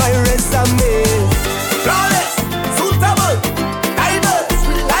 My resume is flawless, suitable, diverse,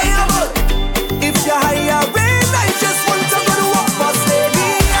 reliable. If you're hiring, I just want to go to work. Boss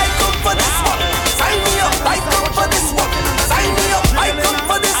lady, I come for this work. Sign me up, I come for this work. Sign me up, I come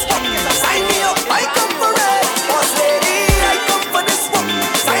for this work. Sign me up, I come for it. Boss lady, I come for this work.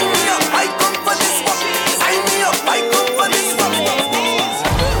 Sign me up, I come for this work. Sign me up, I come for this work.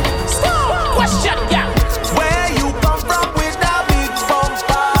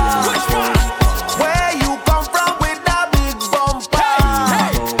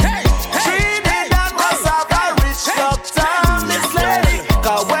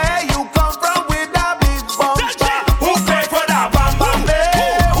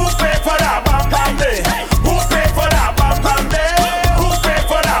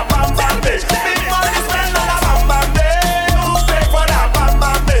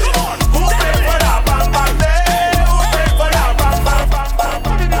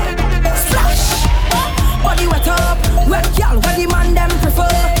 them prefer.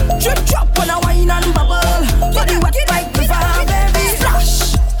 Drip drop when I wine and bubble. Body wet like the fire, baby.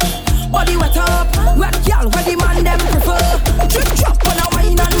 Splash. Body wet up, wet girl, where the man them prefer. Drip drop when I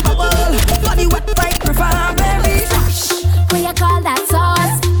wine and bubble. Body wet like the fire, baby. Splash. What you call that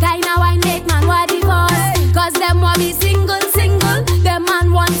sauce? Kinda wine make man want divorce. Cause them want me single, single. Them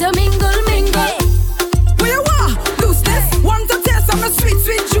man want to mingle, mingle. Where you are? Loose this. Want to taste some sweet,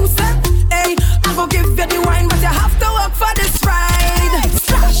 sweet juice, eh? Hey, I go give you the wine, but you have to work for this ride.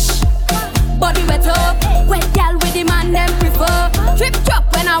 Splash. Body wet up, wet gal with the man them prefer. Trip drop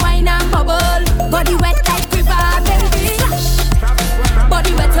when I wine and bubble. Body wet like river, baby.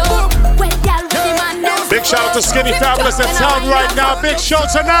 Body wet up, wet gal with the man them. Big shout out to Skinny Fabulous in town right now. Big show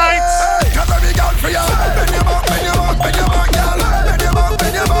tonight. Cause I be God for ya. Bend your back, bend your back, bend your back, girl. Bend your back,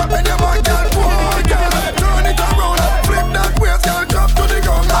 bend your back, bend your back, girl. Boy, girl, turn it around, flip that waist, girl, drop to the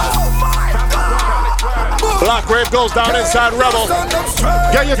ground. Oh my God. Black Rave goes down inside Rebel.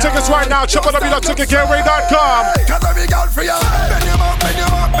 Get your tickets right now. www.ticketgateway.com. Cause I be God for ya. Bend your back, bend your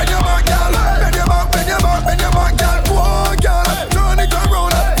back, bend your back, girl. Bend your back, bend your back, bend your back, girl. Boy, girl, turn it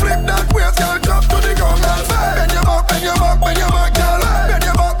around, flip that waist, girl, drop to the ground. Bend your back, bend your back, bend your back, girl. Bend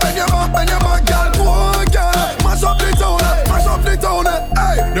your back, bend your back, bend your back, girl. Boy, girl, mash up the town, mash up the town.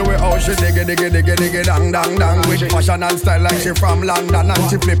 Hey, the way how she diggy, dang, dang, dang. With fashion and style like she from London, and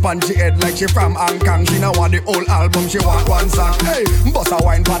she flip on she head like she from Hong Kong. She now want the whole album, she want one song. Hey, bust a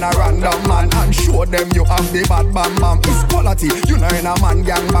wine pan a random man and show them you have the bad bam bam. It's quality, you know in a man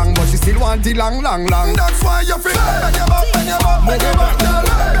gang bang, but she still want it long, long, long. That's why you feel bend your back, bend your back, bend your back, girl.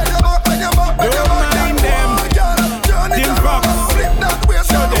 Bend your back, bend your back, bend your back, girl. Turn it around, flip that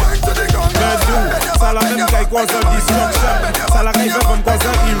waist, girl. Wine to the ground. Salah them guy cause of destruction. Salah guy from cause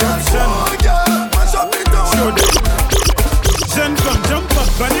of eruption. Show them. Jen come, jump up,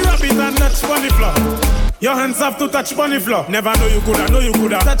 bunny rabbit and touch bunny floor. Your hands have to touch bunny floor. Never know you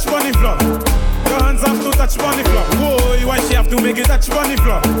coulda touch bunny floor. Your hands have to touch bunny floor. Whoa, why she have to make it touch bunny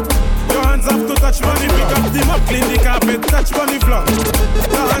floor? Your hands have to touch bunny. Pick up the mop, clean the carpet, touch bunny floor.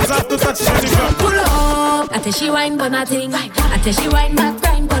 Your hands have to touch bunny floor. Pull up, I tell she wine but nothing. I tell she wine back,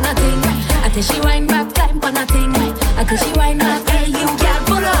 climb but nothing. I tell she wine back, climb but nothing. I tell she wine back, hey you can't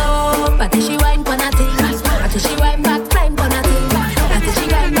pull up. I tell she wine but nothing. I tell she wine back, climb but nothing. I tell she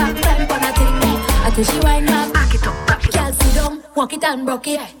wine back, climb but nothing. I tell she wine back, back it up, back it up. Girl sit down, walk it and broke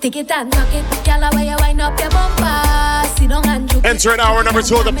it, take it and tuck it. Girl away you wind up your bumper, sit down and juke it. Entering hour number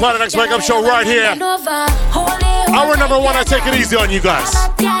 2 of the Planet X Wake Up Show right here. Hour number 1, I take it easy on you guys.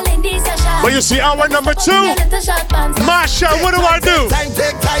 But you see, hour number 2, Masha, what do I do?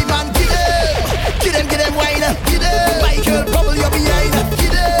 Take time and get them wine, get them. Michael, bubble your behind,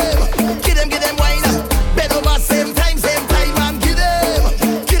 get them wine. Bend over same time and get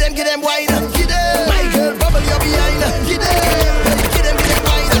them wine, get them. Michael, bubble your behind, get them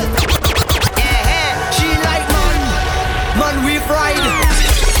wine. She like man we fried.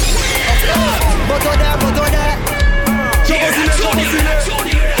 But on there.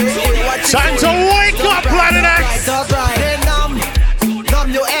 Time to wake up, Planet X!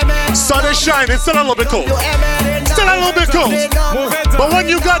 Sun is shining, still a little bit cold. But when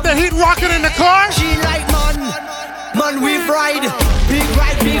you got the heat rocking in the car, she like man we fried. Big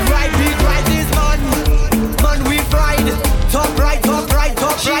ride this man we fried. Top right.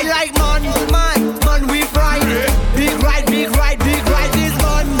 She like man we fried. Big ride this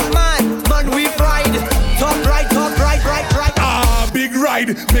man we fried. Top right. Big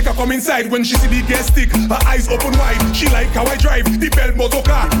ride, make her come inside when she see the gas stick. Her eyes open wide, she like how I drive the bell motor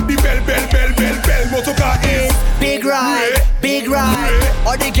car. The bell motor car is big ride.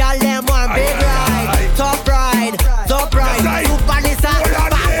 All the gal them want big ride. Top ride. Super Nissan,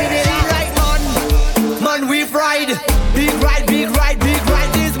 passing it in like man we fried. Big ride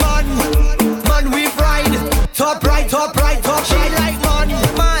this man we fried. Top right. She like man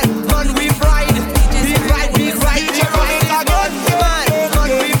we fried. Big ride.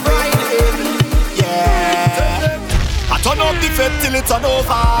 Turn up the fed till it's on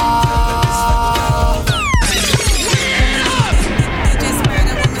over.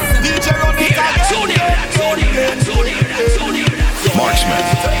 DJ run it again. Marksman.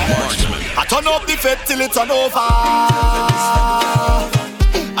 I turn up the fed till it's on over.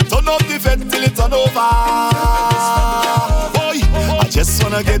 I turn up the fed till it's on over. Boy, I just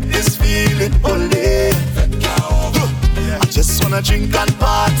wanna get this feeling all day. I just wanna drink and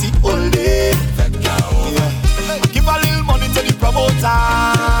party all day. Give a little money to the promoter.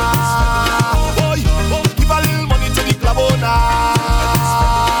 Boy, give a little money to the club owner.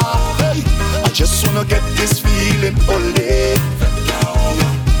 Hey, I just wanna get this feeling all day.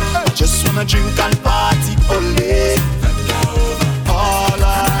 I just wanna drink and party all day.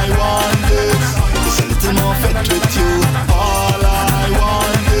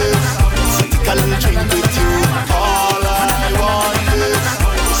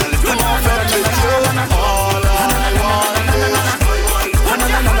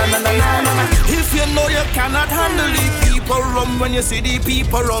 when you see the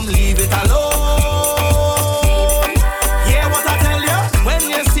people leave it alone. Yeah, what I tell you? When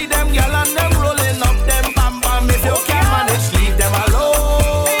you see them gyal and them rolling up them bam bam, if you can't manage, leave them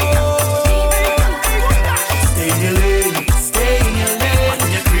alone. Stay in your lane, on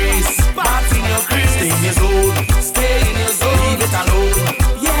your crease, back in your crease. Stay in your zone, leave it alone.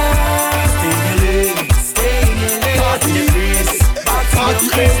 Yeah, stay in your lane, back in your crease, back in your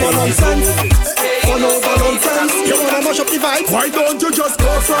crease. Stay in your zone. You wanna mash up the vibe? Why don't you just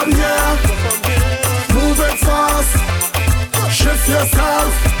go from here? Move it fast, shift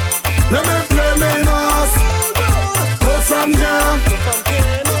yourself. Let me play me mass. Go from here,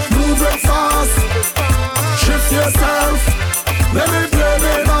 move it fast, shift yourself. Let me play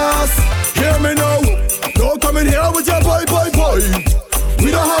me mass. Hear me now. Don't come in here with your boy.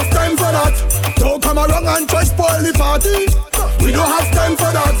 We don't have time for that. Don't come around and try spoil the party. We don't have time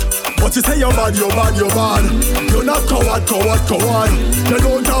for that. But you say you're bad. You're not coward. You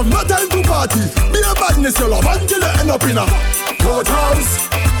don't have no time to party. Be a badness you love until you end up in a courthouse,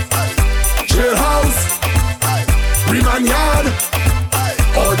 jailhouse, remand yard,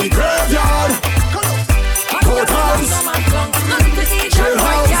 or the graveyard. Courthouse,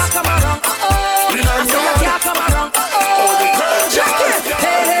 jailhouse, remand yard, or the graveyard.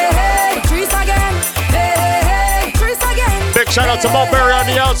 Hey, Trees again. Hey, Trees again. Big shout out to Mulberry on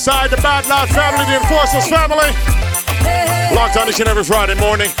the outside, the Bad Lot family, the Enforcers family. Locked on each and every Friday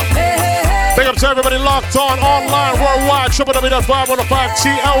morning. Big up to everybody locked on online worldwide.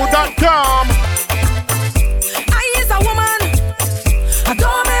 www.505to.com. I is a woman. I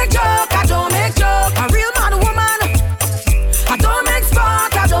don't make joke. A real mad woman. I don't make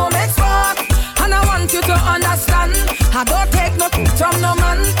sport. And I want you to understand. I don't take nothing from no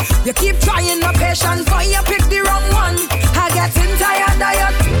man. You keep trying, no patience, but you pick the wrong one. I getting tired of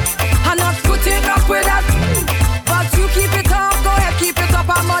it. I'm not putting up with that. But you keep it up, go ahead, keep it up.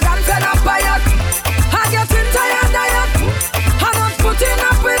 I'm more than fed up by it. I getting tired of it. I'm not putting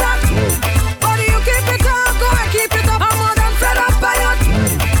up with that. But you keep it up, go ahead, keep it up. I'm more than fed up by it.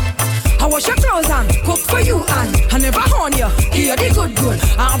 I wash your clothes and cook for you and I never horn you. Hear the good.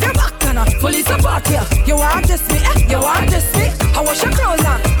 I have your back and I fully support you. You want this me, you want this me. I wash your clothes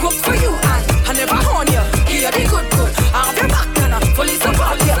and cook for you and I never horn you. Hear the good. I have your back and I fully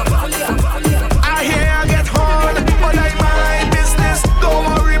support you. I hear I get hard, but I mind business. Don't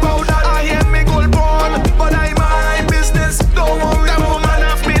worry about that. I hear me gold born, but I mind business. Don't worry about man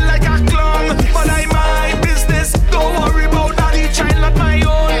have me like a clown, but I mind business. Don't worry about that. The child not my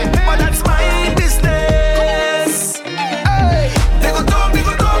own, but that's my business. Hey, they go talk, they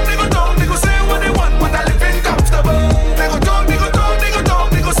go say what they want, but I live in comfortable. They go talk, they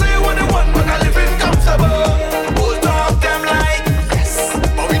go say what they want, but I live in comfortable. Who'll talk them like yes,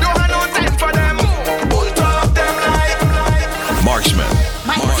 but we don't have no time for them. Who'll talk them like Marksman.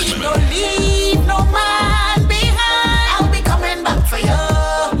 My team don't leave no man behind. I'll be coming back for you.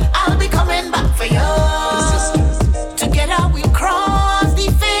 Together we cross the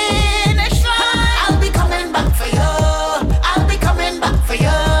finish line. I'll be coming back for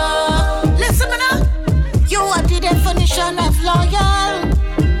you. Listen me now. You are the definition of loyal.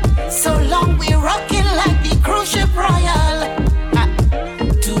 So long we rocking like the cruise ship royal.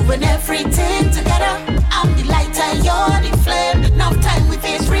 Doing everything together. I'm the lighter, you're the flame. Enough time we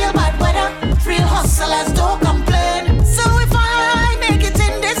face real bad weather. Real hustlers don't complain. So if I make it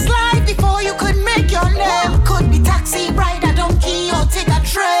in this life before you could make your name, could be taxi, rider, donkey, or take a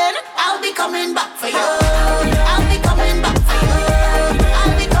train. I'll be coming back for you. I'll be coming back for you.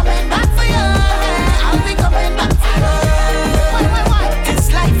 I'll be coming back for you. I'll be coming back for you. Why?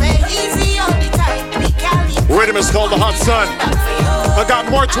 This life ain't easy all the time. We can't leave. Rhythm is called the Hot Sun. I got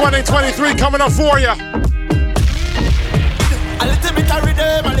more 2023 coming up for you. A little bit of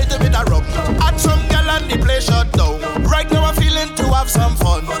rhythm, a little bit of rum. Add some girl and the place shut down. Right now I'm feeling to have some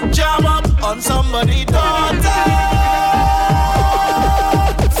fun. Jam up on somebody's daughter.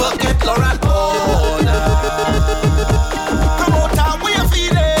 Forget Laura Bona. Come out and we are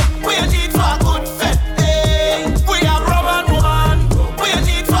feeling. We are need for a good fete day. We are rum and woman. We are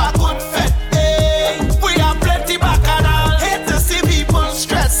need for a good fete day. We are plenty bacchanal. Hate to see people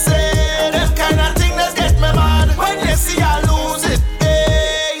stressing. Them kind of thing that get me mad. When you see I lose it,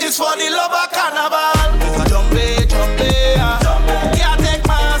 it's for the love of carnival. It's a jumbe, can't take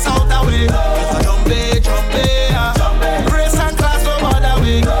my ass out the way. It's a jumbe, race and class no other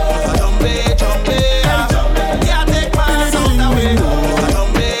way. It's a jumbe, can't take my ass out the way. It's a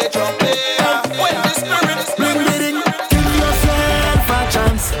jumbe, when the spirit is Bling, give yourself a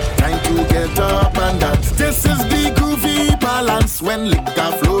chance. Time to get up and dance. This is the groovy balance when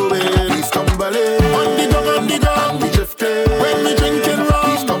liquor flowing. We stumbling on the ground, and we drifting. When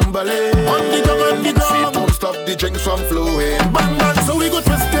momentum flowing. Bang bang, so we go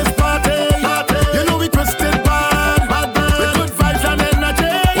twist this party. You know we twist it bad, bad, bad. With good vibes and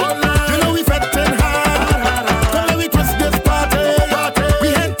energy. You know we fetting hard. Come let we twist this party. We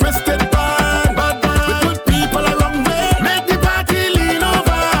ain't twisted bad, bad, bad. With good people around me, make the party lean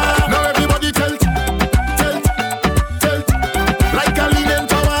over. Now everybody tilt, tilt, tilt, like a leaning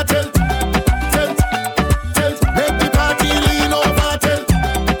tower. Tilt, tilt, tilt, make the party lean over. Tilt,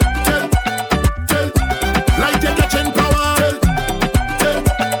 tilt, tilt, like you're catching power. Tilt,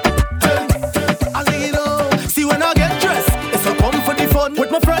 tilt, tilt. I say you know, see when I get dressed, it's a come for the fun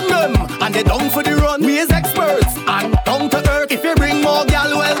with my friend them, and they down for the run. We is experts and down to earth. If you bring more gal,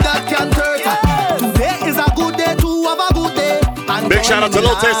 well that can hurt. Today is a good day to have a good day. And Big shout out to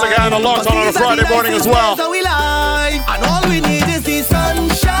Lil Taste again and Locked On a Friday morning as well. So we live, and all we need is the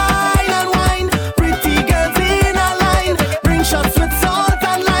sunshine and wine. Pretty girls in a line, bring shots with salt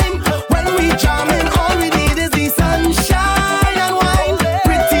and lime. When we jam in, all we need is the sunshine and wine.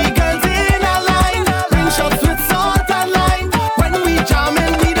 Pretty girls in a line, bring shots with salt and lime. When we jam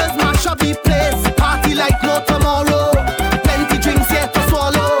in, we just mash up the place. Party like no tomorrow. Plenty drinks yet to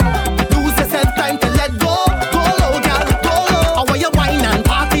swallow. Lose yourself, time to let go. Go low, girl, go low. I want you wine and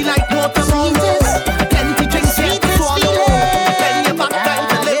party like no tomorrow. Plenty drinks yet to swallow. Then you back, time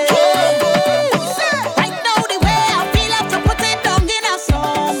to let go. Right now the way I feel, have to put it down in a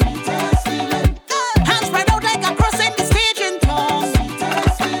song. Hands spread out like a cross in the staging tongue.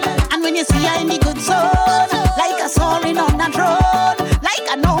 And when you see I in the good zone, like a soaring on a drone, like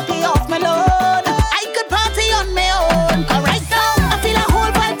a no pay off my loan, I could party on my own. Right now I feel a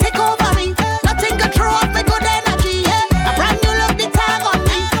whole vibe take over me. Nothing could throw off my good energy. Yeah. A brand new look the tag on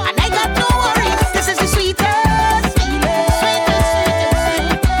me, and I got no worries. This is the sweetest feeling.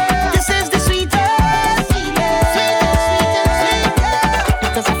 This is the sweetest feeling.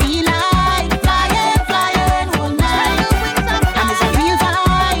 Cause I feel like flying, flying all night. And it's a real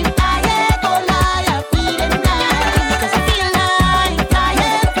vibe. I ain't gonna lie, I'm feeling nice. Cause I feel like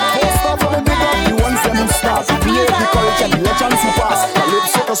flying, flying Stop for the big up, the ones them stars. Create the culture, the legends who pass.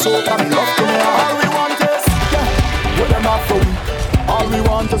 Calypso to soca, me love to me. All we want is, yeah, what them have for we. All we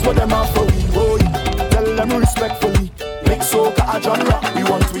want is what them have for we. Oh, yeah. Tell them respectfully. Make soca a genre, we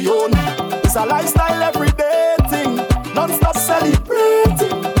want we own. It's a lifestyle everyday thing, non-stop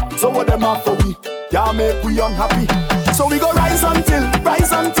celebrating. So what them have for we, yeah, make we unhappy. So we go rise until,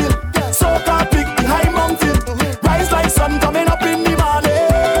 soca pick the high mountain. Rise like sun coming up in the morning.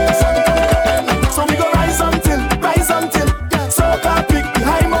 So we go rise until, soca pick the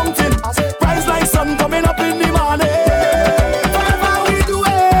high mountain. Rise like sun coming up in the morning. Forever we do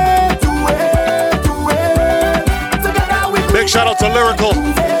it. Together we Big shout out to Lyrical.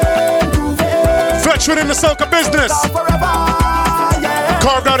 Veteran in the soca business.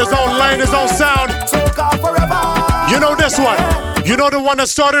 Carved out his own lane, his own sound. You know this one. You know the one that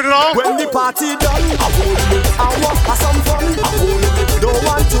started it all? When the party done, I hold it, I walk for some fun. I hold it, don't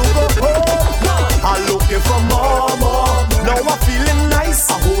want to go home. I'm looking for more. Now I'm feeling nice.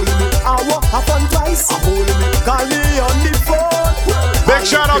 I hold it, I walk for fun twice. I hold it, call me on the phone. Big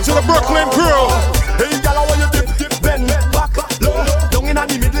shout out to the Brooklyn crew. Hey, girl, I want you dip, bend back low. Down in the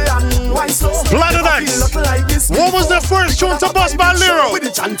middle and wine slow. Planet X. What was the first tune to bust by Lyro? With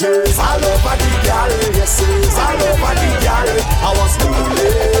the chanters all over the girl, yes, all over the girl. I was cooling,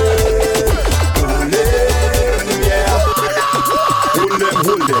 yeah.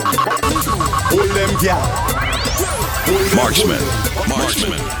 Hold them, girl. Marksman.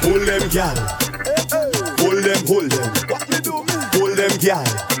 Hold them, girl. Hold them. Hold them, girl.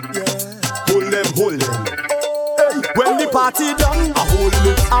 Hold them. When the party done, I hold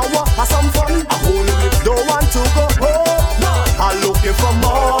it. I want for some fun. I hold it. Don't want to go home. I'm looking for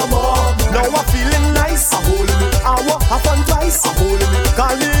more. Now I'm feeling nice. I hold it. I want for fun twice. I hold it.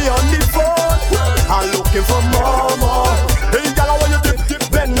 Call me on the phone. I'm looking for more. Hey, girl, I want you dip,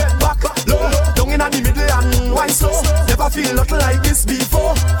 bend back low. Down in the middle and wine slow. Never feel nothing like this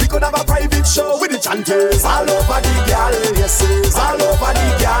before. We could have a private show with the chanters all over the girl. Yes, all over the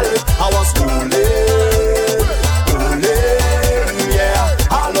girl. I was cooling, yeah.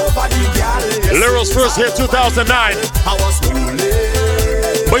 All over the girl. Yes, Lyro's first hit 2009. I was cooling.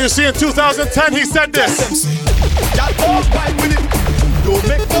 But you see, in 2010, he said this. Y'all don't fight with it. Don't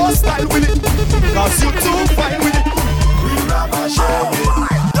make no style with it. Cause you too fine with it. We rather share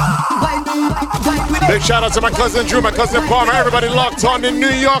it. Big shout out to my cousin Drew, my cousin Palmer, everybody locked on in New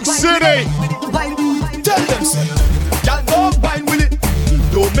York City. Tell them, say, y'all don't fight with it.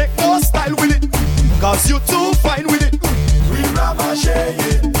 Don't make no style with it. Cause you too fine with it. We rather share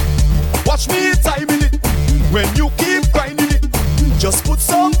it. Watch me timing it. When you keep grinding it, just put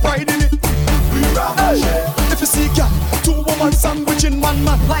some pride in it. We rather share. If you see girl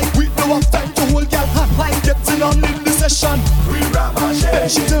getting on in the session. We ravage. Then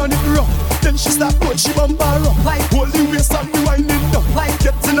she turn it rough. Then she start put she bumper up. Hold the waist and the winding up.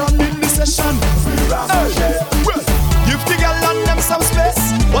 Getting on in the session. We ravage. Well, give the girl and them some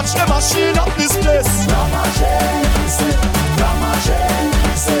space. Watch the machine up this place. Ravage.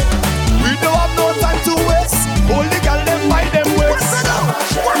 We don't have no time to waste. Hold the girl them by them waist.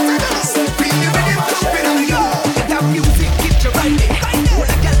 Music, get you right there. Hold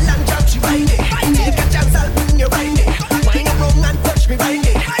a girl and drop you right there. Take a chance, I'll bring you right there. Wind around and touch me right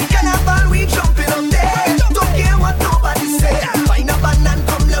there. Carnival, we jumping up there. Don't care what nobody say. Find a band and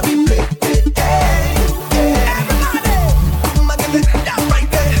come let me play. Everybody, come and give me that right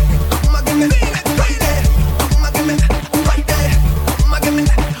there. Come and give me right there. Come and give me right there. Come and give me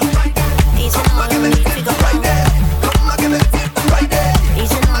right there. Come and give me right there. Come and give me right there.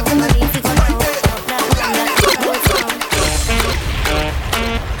 Come and give me right there.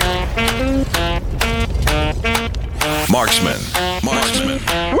 Marksman.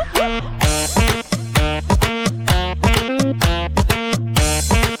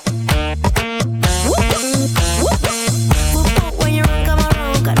 When you run, come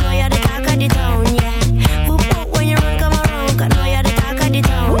around, 'cause know you're the talk of the town, yeah. When you run, come around, 'cause know you're the talk of the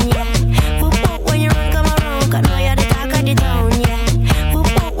town, yeah. When you run, come around, 'cause know you're the talk of the town, yeah.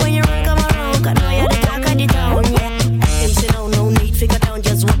 When you run, come around, 'cause know you're the talk of the town, yeah. Hey, so no need figure down,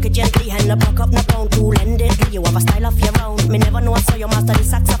 just walk it gently, hand the buck up, no pound, two-handedly. You have a style of your own. Me never know I saw you master the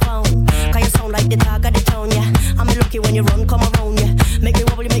saxophone. 'Cause you sound like the talk of the town, yeah. I'm lucky when you run, come around, yeah. Make me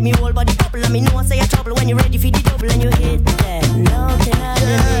wobble, make me whole body bubble. And me know I say you're trouble when you're ready for the double and you hit that. Nothing I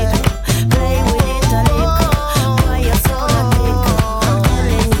did. Play with it a little. Why you so radical? I'm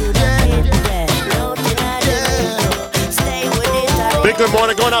telling you to hit that. Nothing I did. Stay with it a little. Big good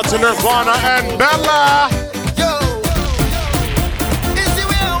morning going out to Nirvana and Bella.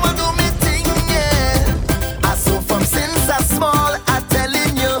 Small, I'm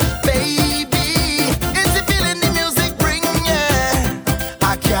telling you, baby, is the feeling the music bring, yeah.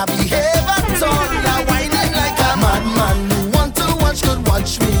 I can't behave at all, now whining like a madman. You want to watch, could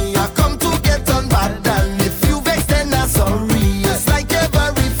watch me. I come to get on bad, and if you vex, then I'm sorry. It's like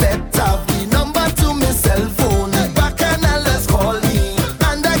every fet have the number to my cell phone. Back and I'll just call me,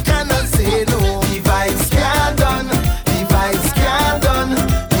 and I cannot say no. The vibes can't done, the vibes can't done,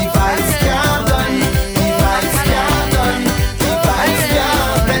 the vibes can't done, the vibes can't done.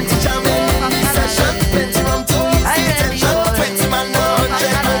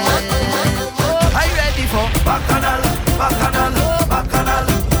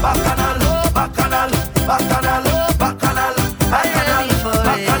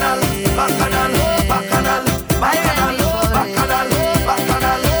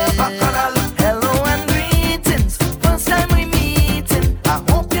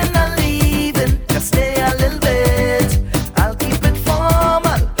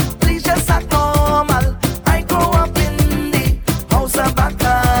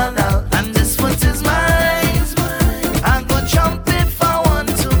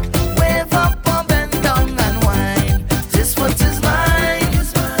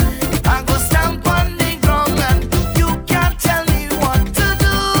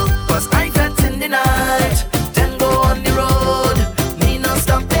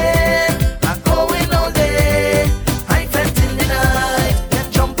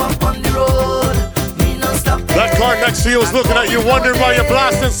 He was looking at you, wondering why you're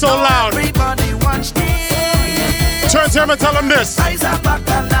blasting so loud. Turn to him and tell him this. Eyes are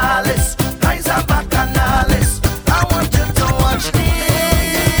bacchanales, eyes are bacchanales. I want you to watch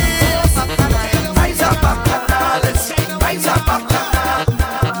this. Eyes are bacchanales, eyes are bacchanales.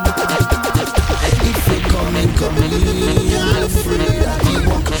 If you come in, I'm afraid that you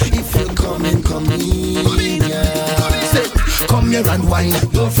walk. If you come in, yeah. Say, come here and wine,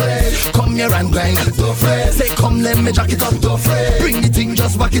 don't fret. Come here and grind, don't fret. Say, come let me jack it up, don't fret. Bring the thing,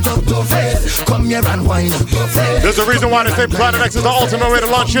 just back it up, don't fret. Come here and wine, don't fret. There's a reason why they say Planet X is the ultimate way to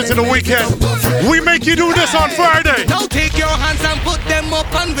launch into the weekend. We make you do this on Friday. Now take your hands and put them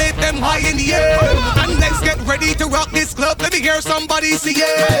up and wave them high in the air. And let's get ready to rock this club. Let me hear somebody say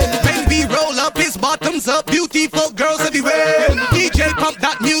yeah. When we roll up, his bottoms up, beautiful girls everywhere. DJ pump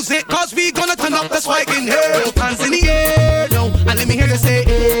that music, cause we gonna turn up the swag in here. Both hands in the air, no, and let me hear you say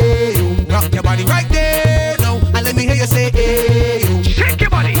hey. Rock your body right there, no, and let me hear you say hey. Shake your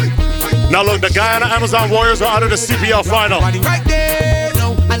body. Now look, the Guyana Amazon Warriors are out of the CPL final. Right there,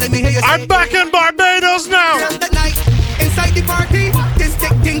 no, and let me hear you say I'm back in Barbados now. The night inside the party, this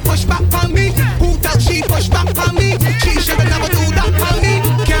thick thing push back on me. Who tell she push back on me? She should never do that on me.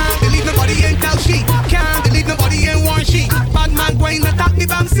 Can't believe nobody ain't tell she. Can't believe nobody ain't warn she. Bad man going attack the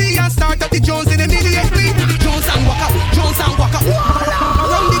Bamsi and start up the Jones in immediately.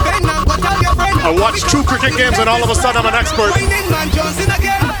 I watch 2 cricket games and all of a sudden I'm an expert. Whining man Johnson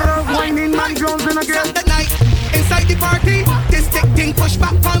again. Whining man Johnson again. Saturday night inside the party. This thick thing push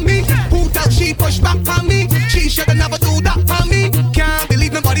back on me. Who tell she push back on me? She shoulda never do that on me. Can't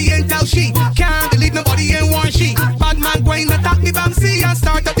believe nobody ain't tell she. Can't believe nobody ain't warn she. Bad man going attack me Bamsi and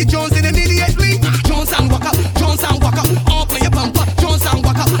start up the Jones in immediately. Jones and walk up, Jones and walk up. Open your bumper, Jones and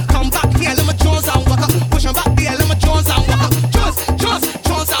walk up. Come back here, let me Jones and walk up. Push her back there, let me Jones and walk up.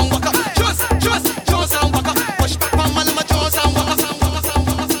 Jones and walk up. Jones and walk up. Push back on my let me Jones and walk up.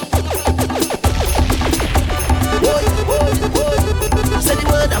 Say the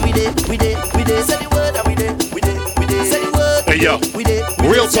word and we did. Say the word and we did. Say the word. Hey yo,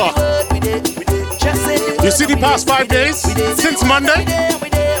 real talk. You see the past 5 days since Monday?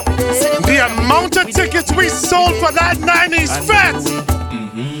 The amount of tickets we sold for that 90s fest.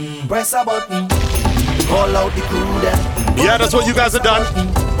 Press a button. Call out the crew them. Yeah, that's what you guys have done.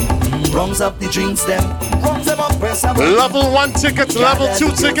 Rungs up the drinks them. Rungs them up, press a button. Level 1 tickets, level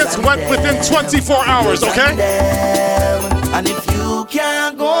 2 tickets went within 24 hours, okay? And if you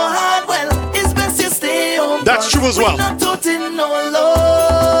can't go hard, well, it's best you stay home. That's true as well.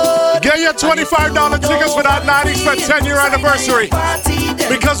 Get your $25 tickets for that 90s for 10-year anniversary.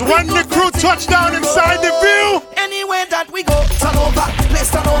 Because when the crew touched down inside the view, anywhere that we go, turn over, place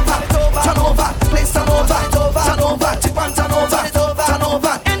turn over, turn over, place turn over, turn over, tip and turn over, turn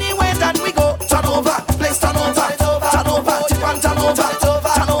over. Anywhere that we go, turn over, place turn over, turn over, tip and turn over,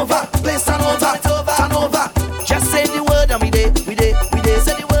 turn over, place turn over, turn over. Just say the word and we did.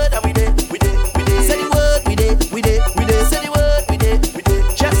 Say the word and we did. Say the word, we did. Say the word, we did.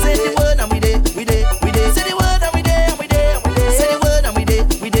 Just say the word and we did. Say the word and we did. Say the word and we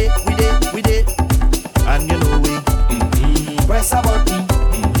did. And you know we press a button.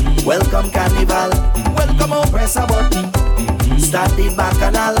 Welcome carnival. Welcome on, press a button. Start the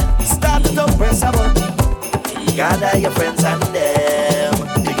bacchanal. Start it up, press a button. Gather your friends and them,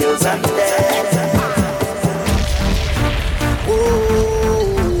 the girls and them.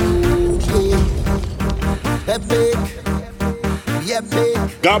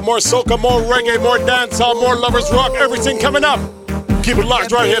 got more soca, more reggae, more dancehall, more lovers rock, everything coming up. Keep it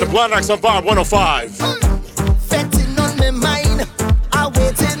locked right here to Planet X on Vibe 105. Fetting on my mind, I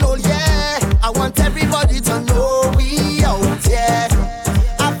waiting all year. I want everybody to know we out here.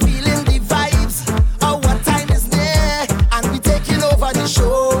 I'm feeling the vibes of what time is near, and we taking over the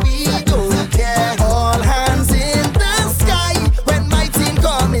show. We don't care. All hands in the sky when my team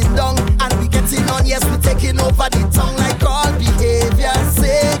coming down, and we getting on. Yes, we taking over the town like all behavior.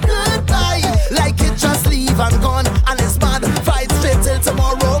 Say goodbye, like it just leave and gone, and it's mad. Fight straight till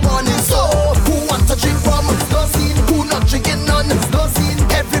tomorrow morning. So who want to drink from? No scene. Who not drinking none? No scene.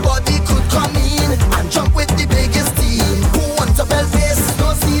 Everybody could come in and jump with the biggest team. Who want to bell face?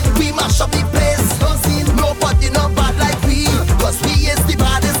 No scene. We mash up the place. No scene. Nobody not bad like we, cause we is the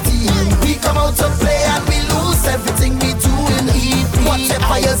baddest team. We come out to play and we lose everything we do in EP.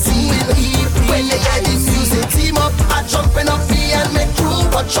 Whatever you see in EP. When you hear the music, team up and jumping up me and make crew.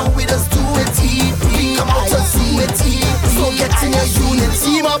 Watch out with us do it EP. We come out to see it EP. So get in your unit,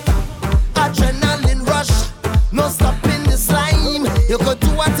 team up. Adrenaline rush, no stopping the slime. You could do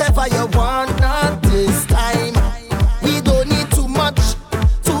whatever you want, not this time. We don't need too much,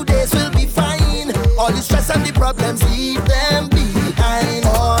 2 days will be fine. All the stress and the problems, leave them behind.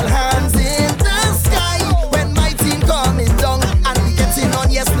 All hands in the sky when my team coming down, and we getting on.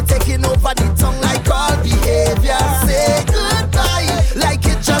 Yes, we taking over the tongue like all behavior. Say goodbye, like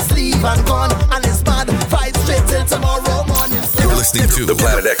it just leave and gone, and it's mad. Fight straight till tomorrow morning. You're listening to the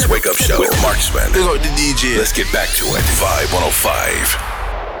Planet X Wake Up Show with Marksman. Big up the DJ. Let's get back to it. Vibe 105.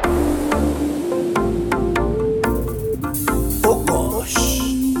 Oh gosh,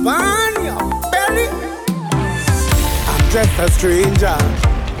 burn your belly. I'm just a stranger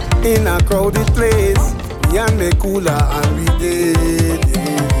in a crowded place. Me and me cooler and we did.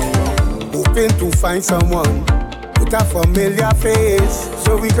 Hoping to find someone with a familiar face,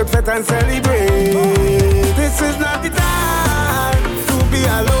 so we could fit and celebrate. This is not the time to be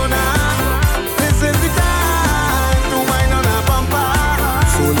alone. This is the time to wind on a bumper.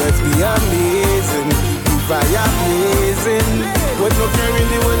 So let's be amazing, be fire blazing. With no care in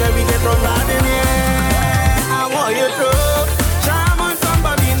the world that we get from bad in here. I want you to charm on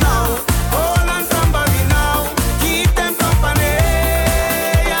somebody now, hold on somebody now, keep them company.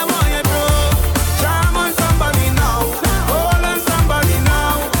 I want you to charm on somebody now, hold on somebody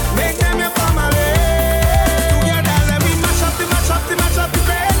now, make them your family. Together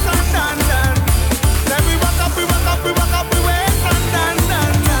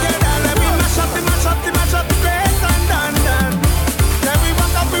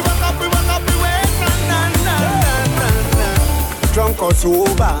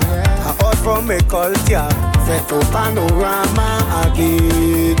sober. I out from a culture, set up panorama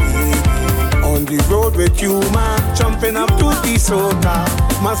again. On the road with you, man, jumping up to the soca.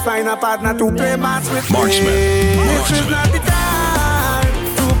 Must find a partner to play match with Marksman. This is not the time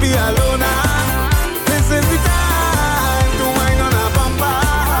to be alone. This is the time to wine on a bumper.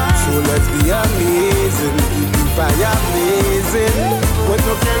 So let's be amazing, keep the fire blazing. With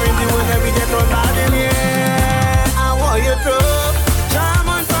no caring the one that we get on bad in here. I want you to jam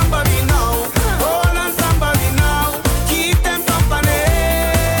on somebody now, hold on somebody now, keep them company.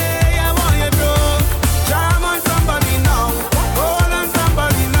 I want you to jam on somebody now, hold on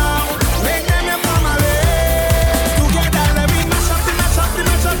somebody now, make them your family. Together let me mash up the bass and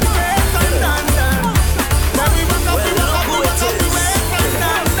dance. Let me rock up the bass and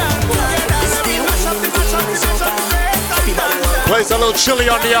dance. Together let me mash up the bass and dance. Plays a little chilly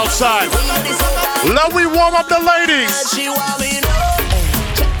on the outside. Let me warm up the ladies. She want me now.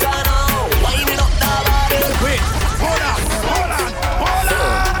 Check on out, winding up the body. Wait, hold on.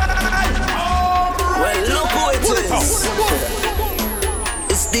 Well, look who it is.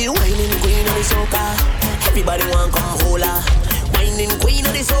 It's the whining queen of the soca. Everybody want come hold her. Whining queen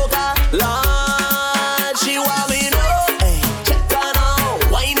of the soca. Lord, she want me now. Check on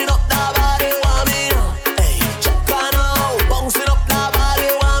out, winding up the body. Want me now. Check on out, bouncing up the body.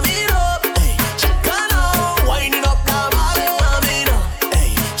 Want me now. Check on out, winding up the body. Want me now.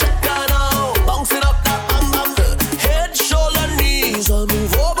 Check on out, bouncing up the bam. Head, shoulder, knees.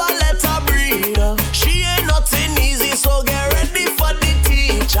 Move over, let her breathe. She ain't nothing easy, so get ready for the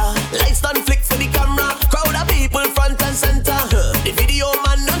teacher. Lights done flick for the camera. Crowd of people front and center. The video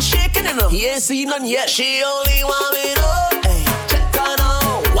man not shaking enough. He ain't seen none yet. She only want me now. Check on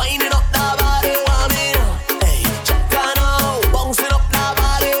out, winding up the body. Want me now. Check on out, bouncing up the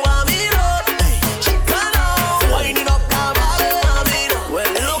body. Want me now. Check on out, winding up the body. Want me now.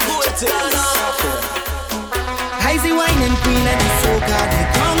 Well, look who it is. I's the whining queen of the soca. They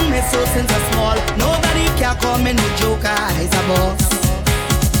call me so since I'm small. Nobody can call me no joker. I's a boss.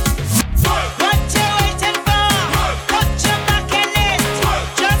 What you waiting for? Put your back in it.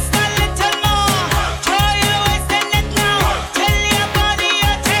 Just a little more. Throw your waist in it now. Tell your body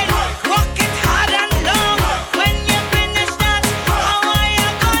you're 10. Walk it hard and long. When you finish that, I want you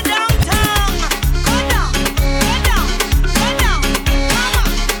go downtown. Go down, go down, go down. Come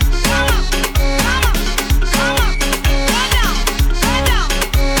on, come on, go down, go down, go down,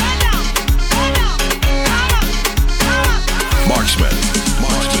 go down. Come on. Marksman.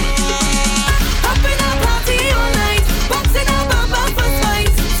 Up in a party all night, boxing a bamba for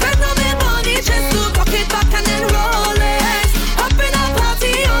fight. Spend all my money just to rock it back and then roll it. Up in a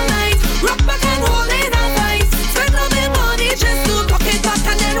party all night, rock back and roll it all night. Spend all my money just to rock it back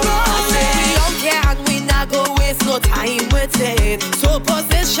and then roll it. We don't care and we not go waste no time with it. So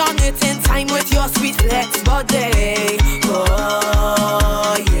position it in time with your sweet flex body.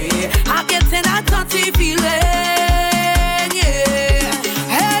 Oh yeah, I'm getting that touchy feeling.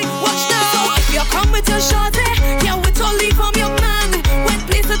 Come with your shorty, yeah, we totally from your man. When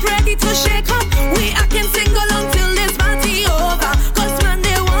place is ready to shake up, we acting single until this party over. Cause when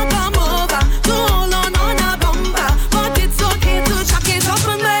they want come over, to hold on a bumper. But it's okay to chuck it up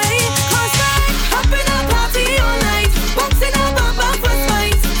on me. Cause I up in a party all night, bouncing a bumper for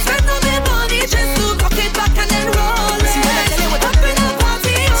fight. Spend all my money just to rock it back and then roll it. Up in a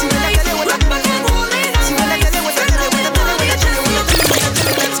party all night, rock back and roll it. Spend all my money just to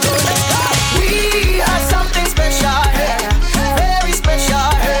let's go. We have something special here, very special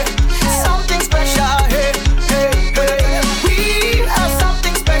here, something special here, hey, hey. We have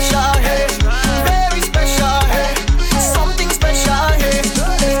something special here, very special here, something special here.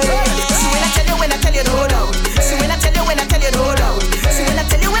 See when I tell you no doubt. See when I tell you no doubt. See when I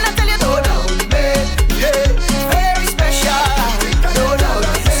tell you no doubt. Hey, hey, very special, no doubt.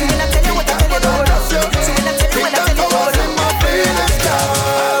 See when I tell you no doubt. See when I tell you no doubt.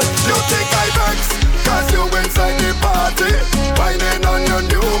 You think I vex, cause you inside the party, whining on your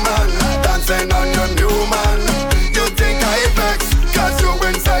new man, dancing on your new man. You think I vex, cause you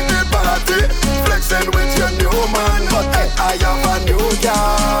inside the party, flexing with your new man. But I have a new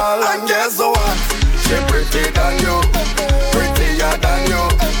girl, and guess what? She prettier than you, prettier than you,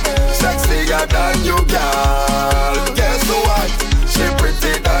 sexier than you, girl. Guess what? She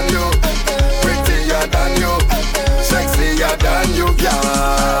prettier than you, prettier than you, sexier than you,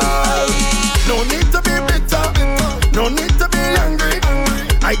 girl. No need to be bitter, no need to be angry.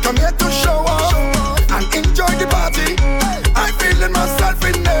 I come here to show up and enjoy the party. I'm feeling myself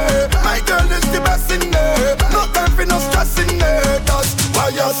in there. My girl is the best in there. No time for no stress in there. That's why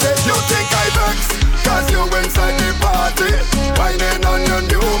you say you think I vex, cause you inside the party, whining on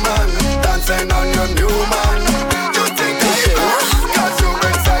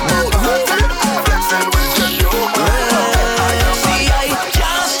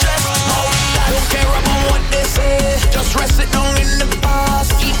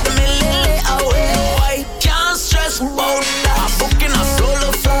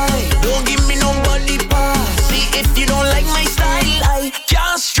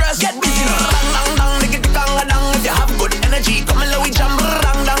get busy now. Dang, dang, dang, nigga, dang, dang. If you have good energy, come and let we jam.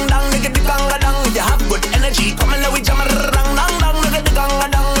 Dang, dang, dang, nigga, dang, dang. If you have good energy, come and let we jam. Dang, dang, dang, nigga, dang,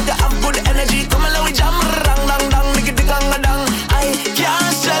 dang. If you have good energy, come and let we jam. Dang, dang, dang, nigga, dang, dang. I can't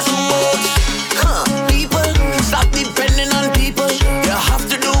stress about people. Stop depending on people. You have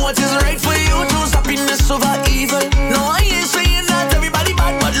to do what is right for you. Choose happiness over evil. No, I ain't saying that everybody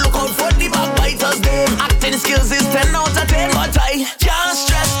bad, but look out for the backbiters. Them acting skills is 10 out of 10, but I can't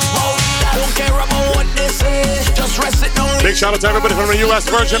stress about that. Don't care about what they say. Just rest it down. Big shout out to everybody from the U.S.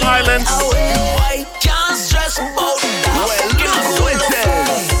 Virgin Islands. I can't stress about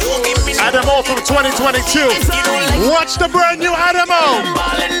Adamo from 2022. Watch the brand new Adamo.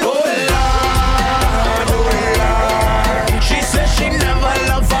 She says she never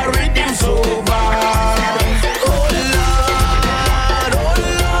loved her rhythm so bad.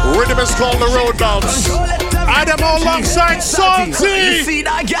 Rhythm is called the Road Bounce. Adamo alongside Sonzy. You see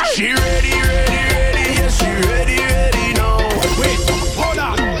that girl? She ready, ready, ready. Yes, she ready, ready now. Wait, hold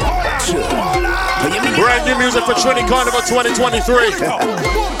on. Brand new music for Trinity Carnival 2023.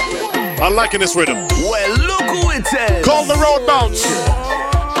 I'm liking this rhythm. Well, look who it is. Call the Road Bounce.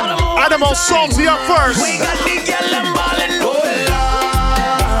 Adamo Sonzy up first. We got the girl and ballin'. Oh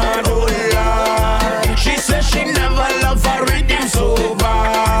Lord. She says she never loved her rhythm so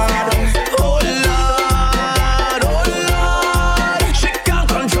bad. Oh Lord. She can't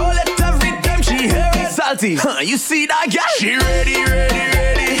control it every time she hears it. Salty. You see that girl? She ready, ready,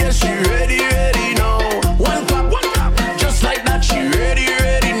 ready. Yes, she ready, ready now. One clap, just like that. She ready,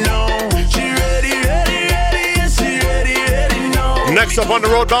 ready now. She ready, ready, ready. Yes, she ready, ready now. Next up on the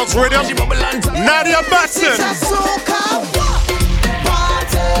Road Bounce rhythm, Nadia Batson.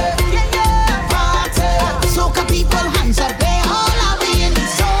 Soca people, hands up there, all are we in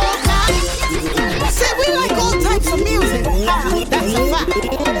soca. Say we like all types of music. That's a fact.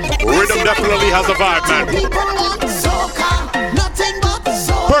 Rhythm definitely has a vibe, man. People want soca, nothing but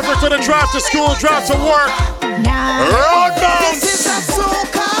soca. Perfect for the drive to school, drive to work. Road Bounce. This is a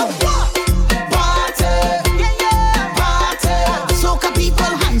soca party. Party. Soca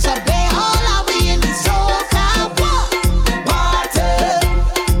people, hands up there, all are we in soca party.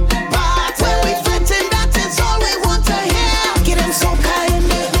 When we fitting, that is all we want to hear. Get them soca in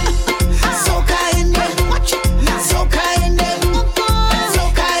there, soca in there, soca in there,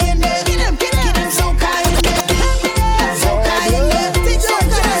 soca in there. Get them soca in there, soca in there,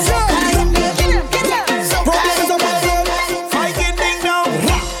 soca in there, get them soca in there. Fighting thing now.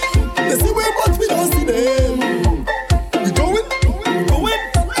 They see we but we don't see them. We going.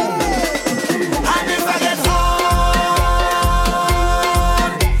 And if I get on,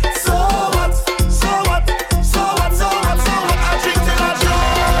 so what? I drink till I drunk.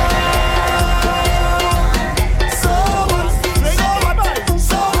 So what?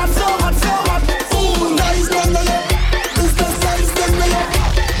 Ooh, nice done, it's the size thing,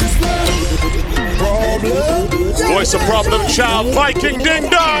 problem. Voice of Problem Child, Viking Ding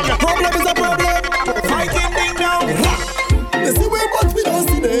Dong. Problem is a problem. Fighting ding dong. They see we but we don't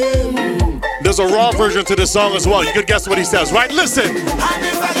see them. There's a raw version to this song as well. You could guess what he says, right? Listen. And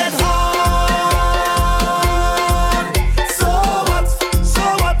if I get on, so what?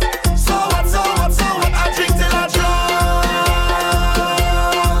 I drink till I drunk.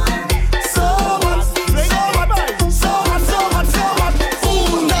 So what?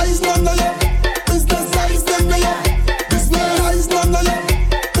 Ooh, nice done, it's the size thing, this nice done,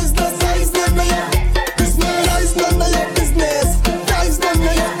 it's the size thing, this nice done, business, nice done,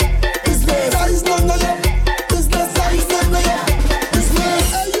 this nice done, it's the size thing, this man.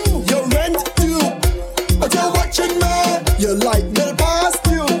 You rent too, but you're watching me. You like me past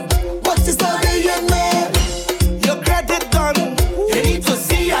you, what is the million man? Your credit done. You need to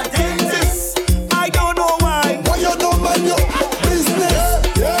see a dentist. I don't know why. Why you don't mind your business?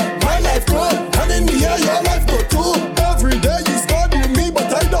 Yeah, my life good, and in the air your life good too. Every day you study me,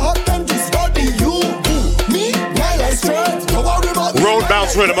 but I don't have time to study you. Me, my life straight. Don't worry about Road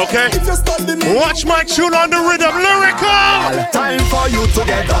Bounce rhythm, okay? If you study me, Watch my tune on the rhythm, lyrical. Time for you to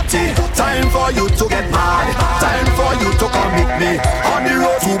get dirty. Time for you to get mad. Time for you to come meet me on the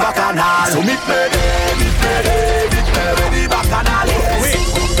road to Bacchanal. So meet me there, the Bacchanal. Wait,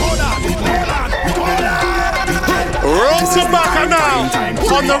 hold on. Roll to Bacchanal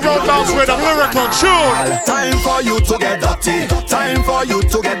on the Road Bounce rhythm, lyrical tune. Time for you to get dirty. Time for you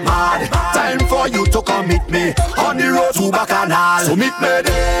to get mad. Time for you to come meet me on the road to Bacchanal. So meet me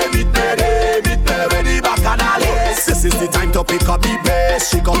there, the Bacchanal. This is the time to pick up the bass.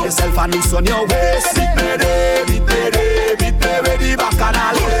 Shake up yourself and loosen your waist. Meet me there, with the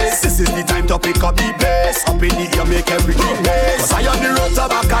bacchanal. This is the time to pick up the pace. Up in the air, make everything race. 'Cause I on the road to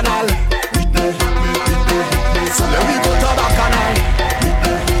bacchanal. So let me go to bacchanal.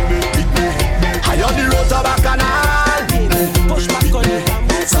 I on the road to bacchanal. Push back on it.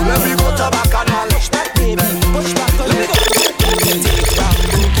 So let me go to bacchanal. Push back, baby. Push back on it. Take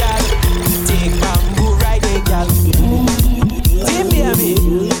bamboo, girl. Take bamboo, ride it, girl. Team baby.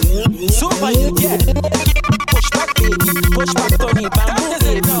 Super, yeah. Push back, baby. Push back on it, bamboo,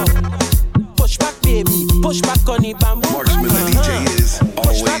 baby. Push back, baby. Push back on it, bamboo. Marksman the DJ is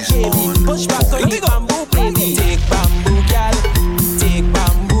always on. Push back on it, bamboo, baby. Take bamboo, girl. Take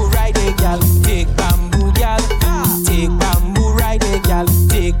bamboo, ride it, girl. Take bamboo, girl. Take bamboo, ride it, girl.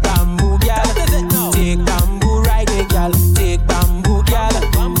 Take bamboo, girl. Take bamboo, ride it, girl. Take bamboo, girl.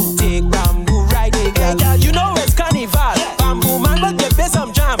 Take bamboo, ride it, girl. Hey, girl, you know it's carnival. Bamboo man, but give me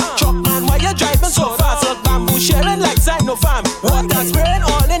some jam. Truck man, why you driving so fast? Look, bamboo sharing like Sinopharm. Water spraying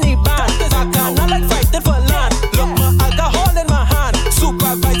all in the band. Bacchanal like fighting for land. Look, my alcohol in my hand.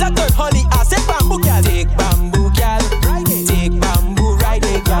 Supervisor good honey, I say bamboo, girl. Take bamboo, girl. Take bamboo, ride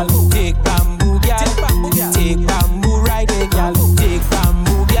it, girl. Take bamboo, girl. Take bamboo, ride it, girl. Take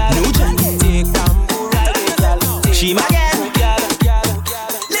bamboo, girl. Take bamboo, ride it, girl. She my girl.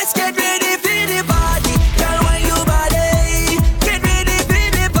 Let's get ready for the party, girl. Why you body? Get ready for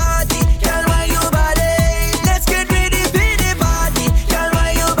the party, girl. Why you body? Let's get ready for the party, girl.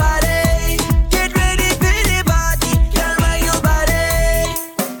 Why you body? Get ready for the party, girl. Why you body?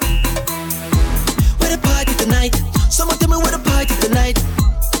 Where the party tonight? Someone tell me where the party tonight.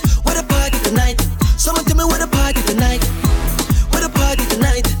 Where the party tonight? Someone tell me where the party tonight. Where the party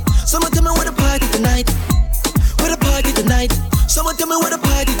tonight? Someone tell me where the party tonight. Where the party tonight? Someone tell me where the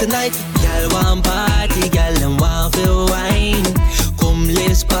party tonight. Y'all want party, y'all and want feel wine. Come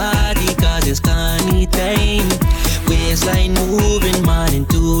let's party, 'cause it's carny time. Waistline moving morning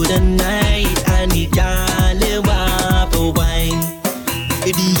to the night. I need y'all and want for wine.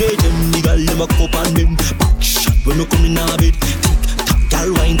 The DJ them, the girl them a cup and them back shot when you come in a bit. Tick tock,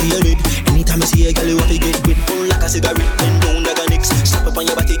 girl wine to your head. Anytime I see a girl, you want to get with. Pull like a cigarette, bend down like a nicks. Slap up on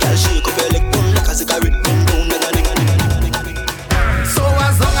your body, girl, shake up your leg. Pull like a cigarette, bend down like a nick. So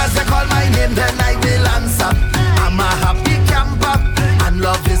as long as they call my name, then I will answer. I'm a happy camper, and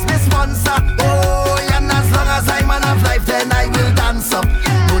love is my sponsor. Oh, and as long as I'm man of life, then I will dance up.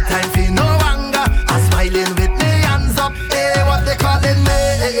 No time for no anger, I'm smiling with me hands up. Hey, what they calling me?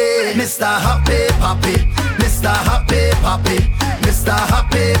 Mr. Happy Papi, Mr. Happy Papi, Mr.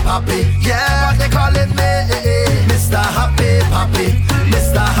 Happy Papi. Yeah, what they calling me? Mr. Happy Papi,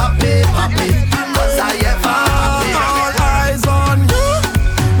 Mr. Happy Papi. 'Cause I ever happy. All eyes on you.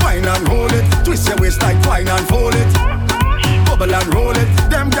 Wine and hold it. Twist your waist like wine and fold it. Bubble and roll it.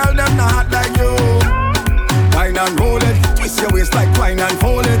 Them girl, them not like you. Wine and roll it. Twist your waist like wine and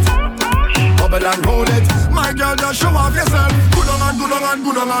fold it. Bubble and roll it. My girl, just show off yourself. Good on and good on and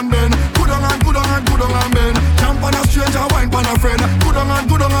good on and bend. Good on and good on and good on and bend. Jump on a stranger, wine on a friend. Good on and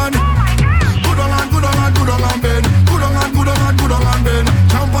good on and good on and good on and good on and bend. Good on and good on and good on and bend.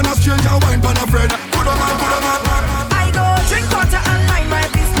 Jump on a stranger, wine on a friend. Good on and good on and. I go drink water and mind my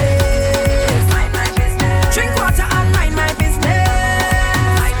business. Drink water and mind my business.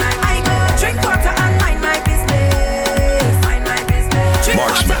 I go drink water and mind my business. Drink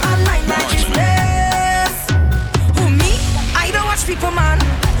water and mind my business. Who me? I don't watch people, man.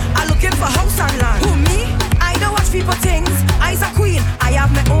 I'm looking for house and land. Who me? I don't watch people things. I's a queen. I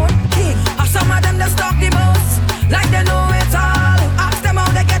have my own king. Some of them just talk the most, like they know it all. Ask them how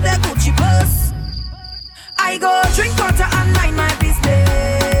they get their Gucci purse. I go drink water and mind my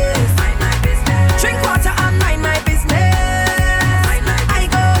business. Drink water and mind my business. I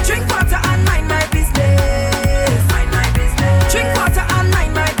go drink water and mind my business. Drink water and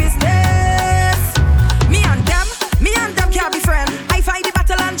mind my business. Me and them can't be friends. I fight the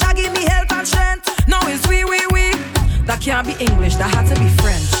battle and Jah give me help and strength. Now it's we. That can't be English, that had to be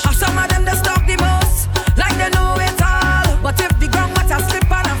French. Some of them just talk the most, like they know it all. But if the ground water slip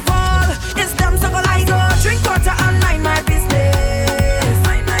and I fall, it's them so I go drink water and mind my business.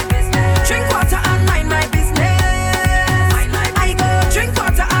 Drink water and mind my business. I go drink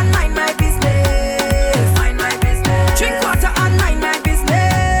water and mind my business. Drink water and mind my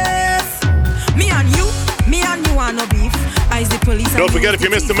business. Me and you are no beef. I's the police. Don't forget, if you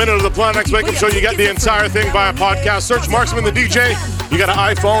missed a minute of the Planet X Wake Up Show, you get the entire thing via podcast. Search Marksman the DJ. You got an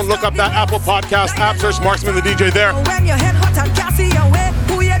iPhone, look up that Apple Podcast app, search Marksman the DJ there.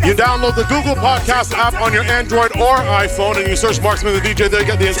 You download the Google Podcast app on your Android or iPhone, and you search Marksman the DJ there. You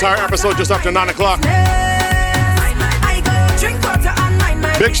get the entire episode just after 9 o'clock.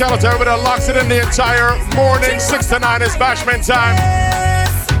 Big shout out to everybody that locks it in the entire morning. 6 to 9 is Bashman time.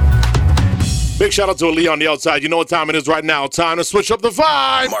 Big shout out to Ali on the outside. You know what time it is right now. Time to switch up the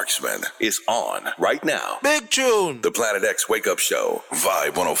vibe. Marksman is on right now. Big tune. The Planet X Wake Up Show,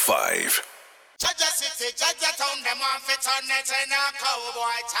 Vibe 105. Jaja City, Jaja Town, them want fit on it in a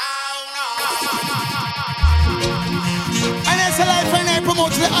cowboy town. And it's a life and I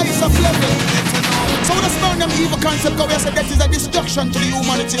promote the ice of level. So when I burn them evil concept, go we say that is a destruction to the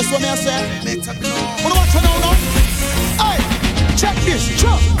humanity. So when I say, what do you want to know now? Hey, check this,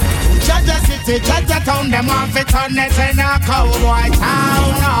 chop. Jaja City, Jaja Town, them want fit on it in a cowboy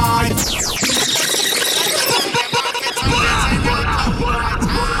town.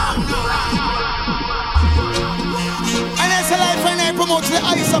 Promote the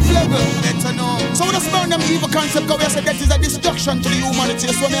ice of level. So when I burn them evil concept, go we say that is a destruction to the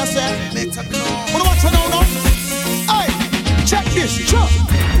humanity. So when I say, what do you want to know now? Hey, check this, chop.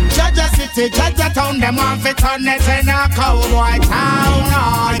 Jaja City, Jaja Town, them want fit on it in a cowboy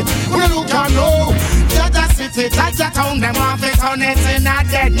town. When you look and know, Jaja City, Jaja Town, them want fit on it in a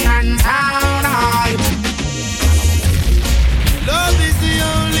dead man town. Love is the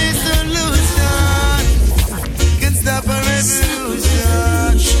only solution. Can stop a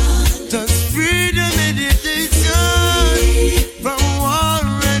revolution. Just freedom meditation from war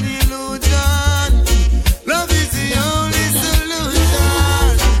and illusion. Love is the only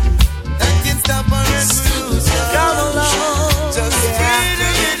solution that can stop a revolution. Come along, just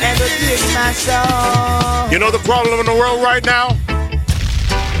freedom and dig my soul. You know the problem in the world right now?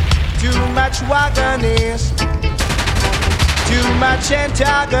 Too much wagonist, too much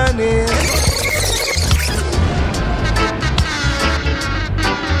antagonist.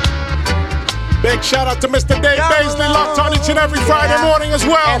 Big shout out to Mr. Dave Baisley, locked on each and every Friday morning as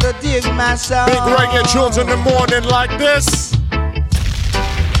well. Big reggae tunes in the morning like this.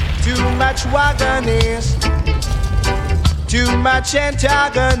 Too much wagonist, too much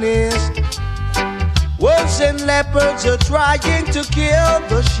antagonist. Wolves and leopards are trying to kill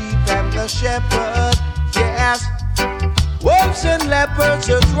the sheep and the shepherd. Yes, wolves and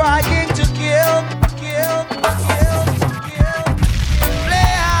leopards are trying to kill.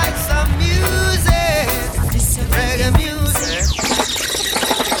 Reggae music.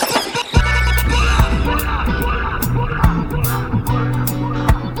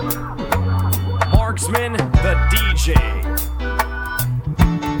 Marksman, the DJ.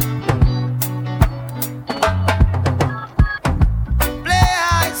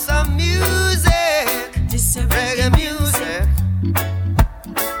 Play some music. Reggae music.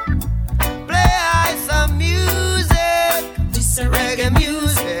 Play some music. Reggae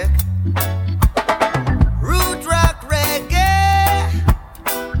music.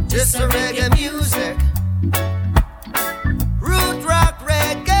 Just a reggae music. Root rock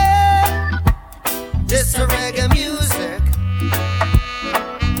reggae. Just a reggae music.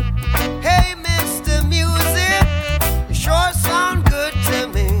 Hey, Mr. Music, you sure sound good to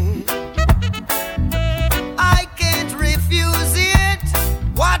me. I can't refuse it.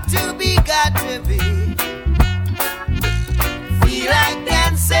 What to be, got to be. Feel like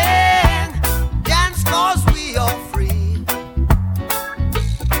dancing. Dance 'cause we are free.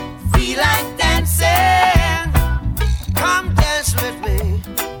 Like dancing, come dance with me.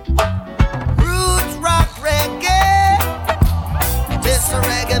 Roots rock reggae, this a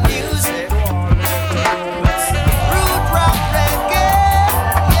reggae music. Root rock reggae,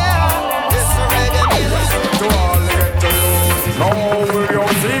 yeah, this a reggae music. To all get to you. How will you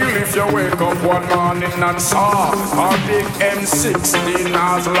feel if you wake up one morning and saw a big M16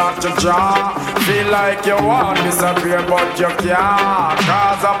 has locked your jaw? Feel like you want to disappear but you can't.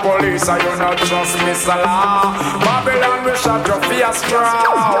 Cause the police are you not trust me, Salah. Babylon will shut your face crowd.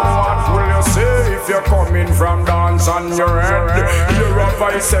 What will you say if you're coming from dance on your head? You're a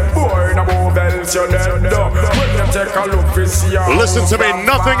voice and boy, no move else you're dead. When you take a look, we see you. Listen to me,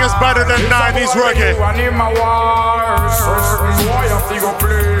 nothing is better than 90s reggae. Why have to go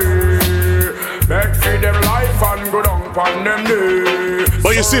play? Beg for them life and go down upon them day.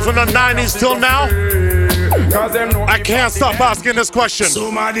 But you see, from the 90s till now, I can't stop asking this question.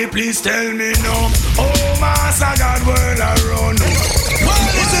 Somebody please tell me no. Oh, Master God, world around.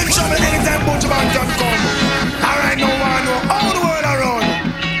 World is in trouble anytime Bunchman can come. Alright, no one know all the world around.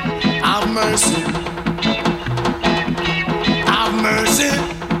 Have mercy. Have mercy.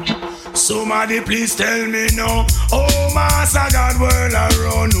 Somebody please tell me no. Oh, Master God, world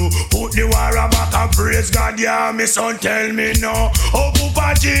around. Put the war back and praise God, yeah, me son, tell me no. Oh,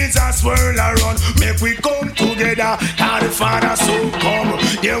 Papa Jesus, world around. make we come together. God the Father so come.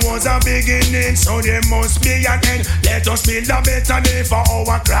 There was a beginning, so there must be an end. Let us build a better day for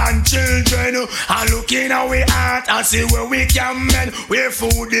our grandchildren. And look in our heart and see where we can mend. Where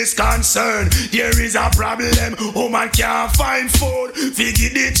food is concerned, there is a problem. Woman can't find food, feed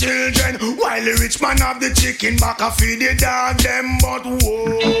the children, while the rich man have the chicken back and feed the dog them. But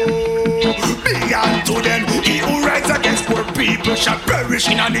whoa, be unto them. He who rides against poor people shall perish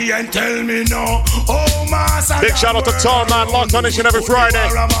in the end. Tell me no. Oh, master. Big shout out to Tall Man, locked on Nation every Friday.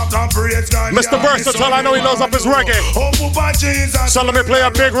 Mr. Versatile, I know he knows up his reggae. So let me play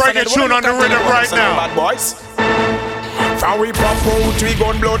a big reggae tune on the rhythm right now. Bad boys. From we pop out, we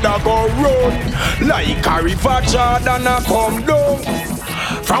gun blood a go round. Like a river Jordan a come down.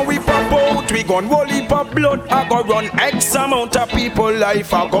 From we pop out, we gun wally pop blood a go run. X amount of people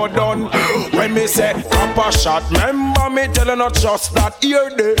life a go done. When me say copper shot, remember me telling not just that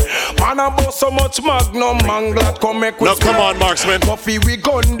here day. Man a bust so much magnum, man glad come make we. Now come on, Marksman. Coffee we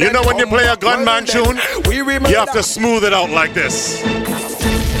gun. You know when you play a gunman tune, you have to smooth it out like this.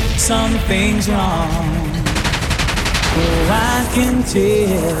 Something's wrong. Oh, I can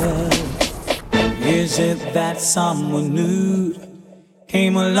tell. Is it that someone new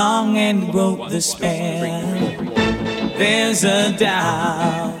came along and broke the spell? There's a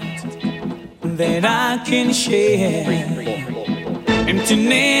doubt that I can share.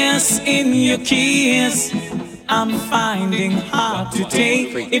 Emptiness in your kiss I'm finding hard to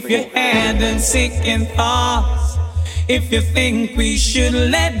take. If you hadn't second thoughts, if you think we should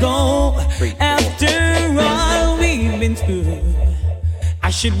let go after all we've been through, I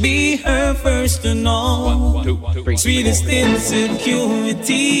should be her first to know. Sweetest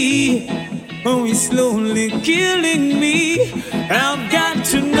insecurity, oh, it's slowly killing me. I've got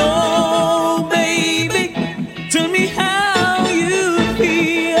to know, baby, tell me how you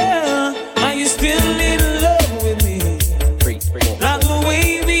feel. Are you still in love with me? Like the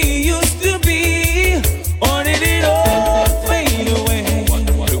way we used to be, or did it all fade away?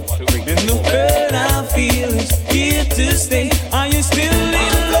 And the hurt I feel is here to stay. Are you still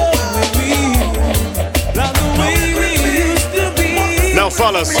now,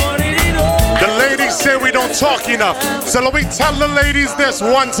 fellas, the ladies say we don't talk enough. So let me tell the ladies this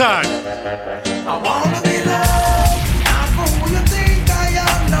one time. I wanna be loved, not for who you think I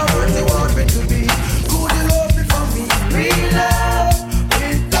am, not what you want me to be. Could you love me for me? Real love,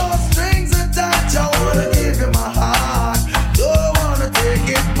 with those strings attached. I wanna give you my heart, don't wanna take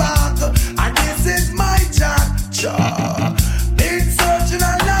it back. And this is my chapter. Been searching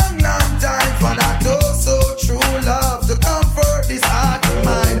a long, long time for that oh so true love to comfort this heart of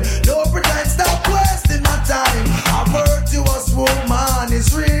mine. No pretend, stop wasting my time. A virtuous woman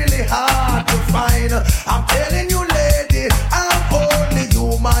is really hard to find. I'm telling you, lady, I'm only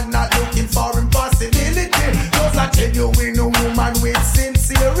human, not looking for impossibility. Just a genuine woman with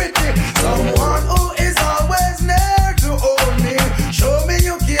sincerity, someone who is always there to hold me. Show me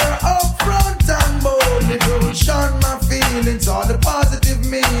you care up front and boldly. Don't shun my feelings or the positive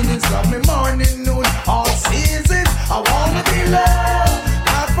meanings of me morning, noon, all seasons. I wanna be loved,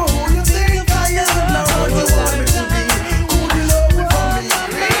 not for who you think I am, not what you want me to be. Could you love me for me?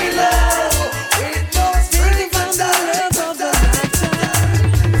 Real love, with no strings attached.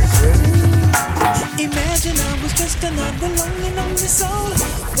 Imagine I was just another lonely soul,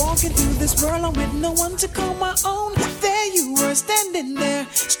 walking through this world with no one to call my own. There you were standing there,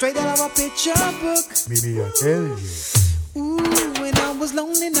 straight out of a picture book. Maybe I tell you. Ooh, when I was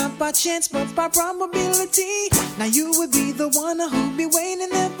lonely, not by chance, but by probability. Now you would be the one who'd be waiting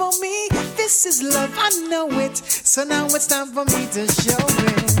there for me. This is love, I know it. So now it's time for me to show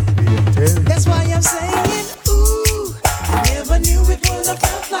it. That's why I'm saying, ooh, I never knew it would have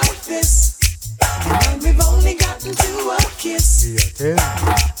felt like this. And we've only gotten to a kiss.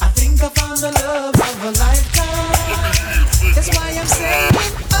 I think I found the love of a lifetime. That's why I'm saying,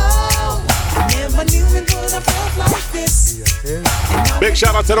 oh, I never knew it would have felt like this. Big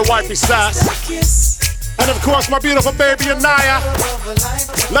shout out to the wifey Sass. And of course my beautiful baby Anaya.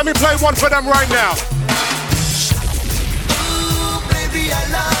 Let me play one for them right now. Ooh, baby, I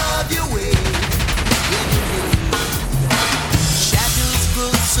love your way. Shadows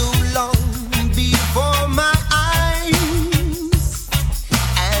grow so long before my eyes,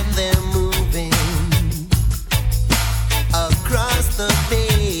 and they're moving across the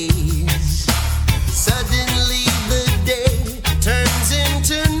page. Suddenly the day turns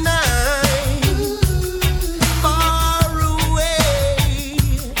into night, far away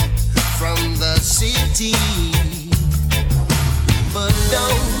from the city. But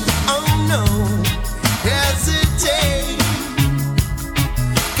don't, oh no, hesitate,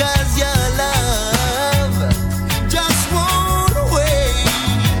 'cause your love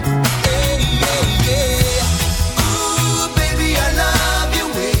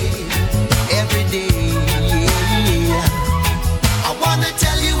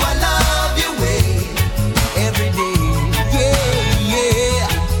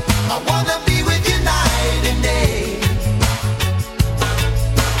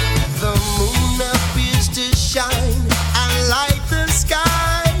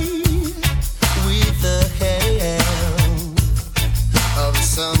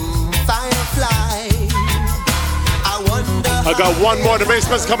I got one more. The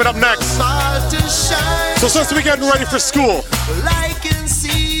basement's coming up next. So since we're getting ready for school,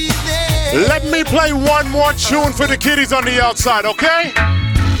 let me play one more tune for the kiddies on the outside, okay?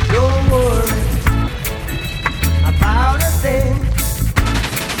 Don't worry about a thing.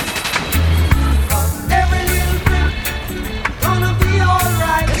 'Cause every little thing gonna be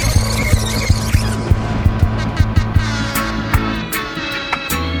alright.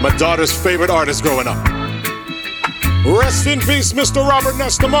 My daughter's favorite artist growing up. Rest in peace, Mr. Robert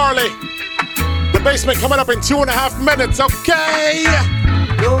Nesta Marley. The basement coming up in 2.5 minutes, okay?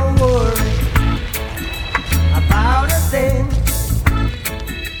 Don't worry about a thing.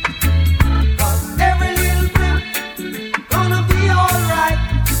 'Cause every little thing gonna be alright.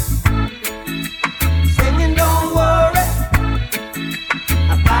 Singing, don't worry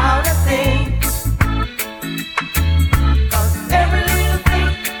about a thing. 'Cause every little thing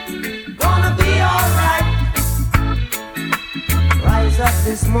gonna be alright. Rise up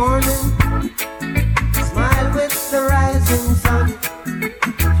this morning, smile with the rising sun.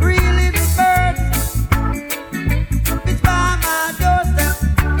 Three little birds, it's by my doorstep,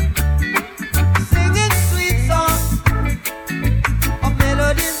 singing sweet songs of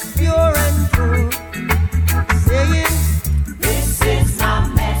melodies pure and true, saying, this is my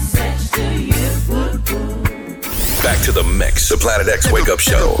message to you. Back to the mix. The Planet X Wake Up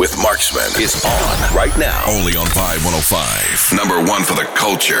Show with Marksman is on right now. Only on Vibe 105. Number one for the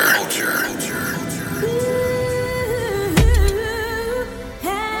culture.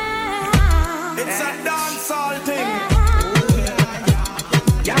 It's a dancehall thing.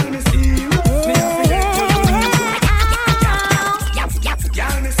 Y'all me see you. Me have to get to you.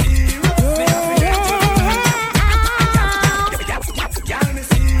 Y'all me see you. Me have to get to you. Y'all me see you. Me have to get to you.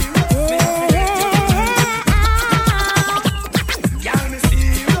 Y'all me see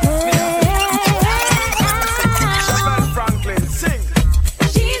you. Me have to get to you. Shabelle Franklin, sing.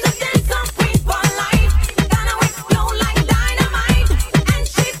 She's a dancer queen for life. Gonna explode like dynamite. And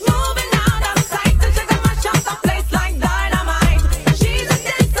she's moving out of sight. So she's gonna mash up the place like dynamite. She's a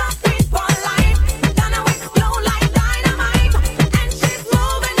dancer queen for life. Gonna explode like dynamite. And she's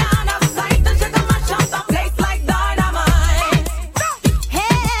moving out of sight. So she's gonna mash up the place like dynamite.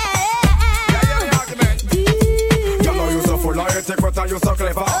 You know you so full of ethic, but you so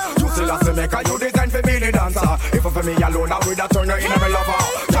clever. You still have to make a you design for me the dancer. If for me alone, I would have turned you in a me lover.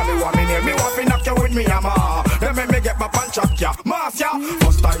 Tell me what me name, me want to knock you with me hammer. Then me get my punch up ya, mass ya.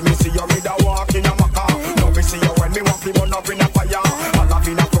 First time me see you, me da walk in a maca. Now me see you when me want to burn up in a fire. All up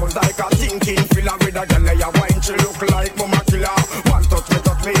in a front like a thinking filler with a girl ya wine. She look like mama killer. One touch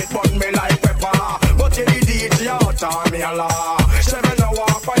me, it burn me like pepper. But you the DJ out on me a la. She me no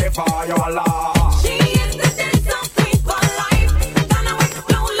walk forever, you a la. She is the dancer queen for life. Gonna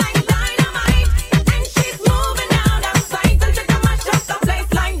explode like dynamite. And she's moving out of sight. So she's gonna mash up the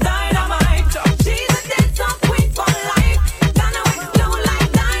place like dynamite. She's a dancer queen for life. Gonna explode like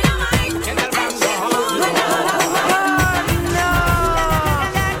dynamite. And she's moving out of sight.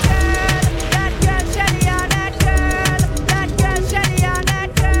 That girl, Shelly on that girl. That girl, Shelly on that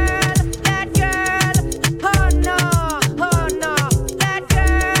girl. That girl, oh no, oh no. That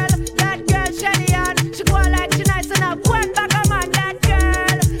girl, Shelly on. She go like she nice enough. One back a man.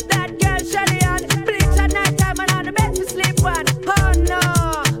 That girl, Shelly on. Bleach at night time and on the bed to sleep one. Oh no,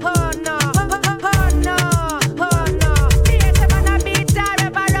 oh no, oh no, oh no. Me a seven a beat her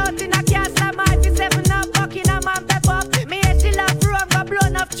ever out in a castle. Marty 7 up, Buckingham and pep up. Me a she love rum, go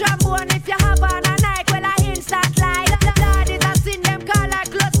blown up trombone. If you have on a night, well I instant like. Lord is a sin, them call like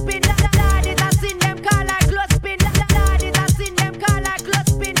close spin. Lord is a sin, them call like close spin. Lord is a sin, them call like close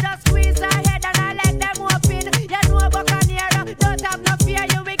spin. Just squeeze her head and I let them open. You know Buccaneer, don't have no fear.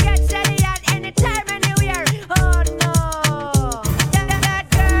 You will get steady at anytime, anywhere. Oh no, that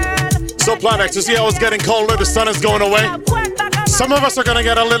girl. So Planet X, you see how it's getting colder, the sun is going away? Some of us are gonna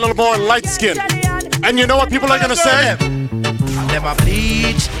get a little more light skin. And you know what people are gonna say? Them a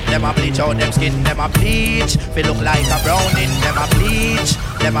bleach out them skin, them a bleach. Feel look like a browning, them a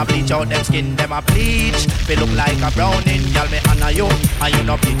bleach out them skin, them a bleach. Feel look like a browning, y'all me honor you, and you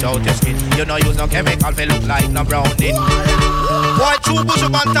no bleach out your skin. You no use no chemical, feel look like no browning. Boy, true bush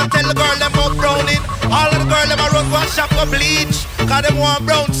up and tell the girl them about browning. All of the girl them a run go and shop for bleach, cause them want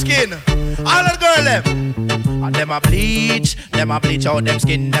brown skin. All of the girl them. And them a bleach out them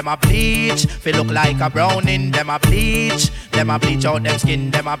skin, them a bleach. Feel look like a browning, them a bleach out them skin,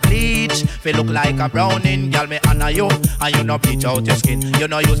 them a bleach. Feel look like a browning, y'all me honor you, and you no bleach out your skin. You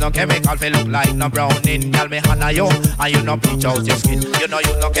no use no chemical, feel look like no browning, y'all me honor you, and you no bleach out your skin. You no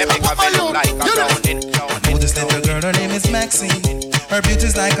use no chemical, feel look like a browning. Oh, this little girl, her name is Maxine. Her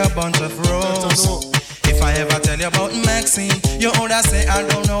beauty's like a bunch of roses. If If I ever tell you about Maxine, you woulda say I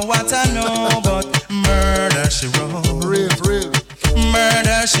don't know what I know, but murder she wrote. Real.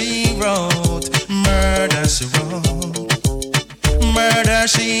 Murder she wrote. Murder she wrote. Murder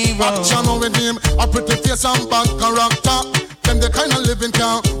she wrote. Action with him, a pretty face and bad character. Them the kind of living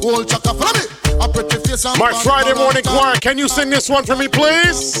can hold chaka. Follow me. A pretty face and My bad Friday morning character. choir, can you sing this one for me,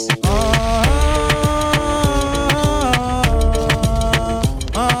 please?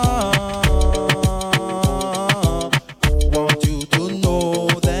 Want you to know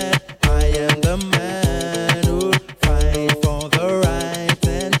that I am the man who fight for the right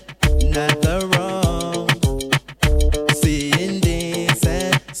and not the wrong. Seeing this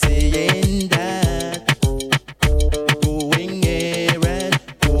and seeing that, going here and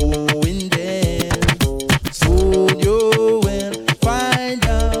going there. Soon you will find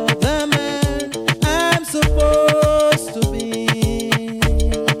out the man I'm supposed to be.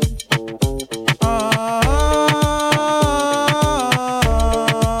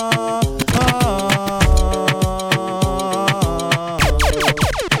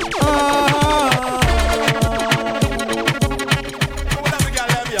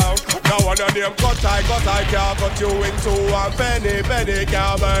 Now one of them cut I can't cut you into a penny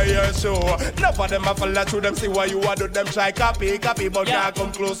can't buy your show. Enough of them I follow through them, see what you are do them try copy, but can't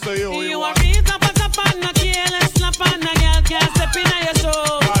come close to you. You are beat up as a pan, a kill and slap on a girl can't step in your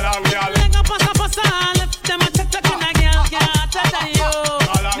show. Leg up as a passa, left them a check in a girl can't touch you.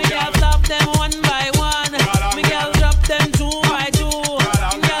 Me girl flop them one by one, me girl drop them 2 by 2,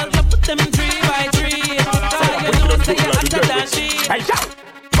 me girl drop them 3 by 3. So you know say you're hotter than she.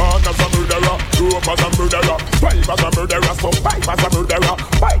 As a murderer, dope as a murderer, wife as a murderer, so wife as a murderer,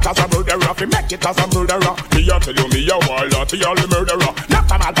 bike as a murderer, fi make it as a murderer. Me a tell you, me a warlord, the only murderer.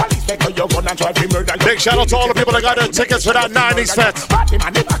 Not a man police make you gun and try to murder. Big shout out to all the people that got their tickets for that 90s fest.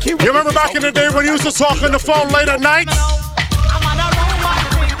 You remember back in the day when you used to talk on the phone late at night? I'm on a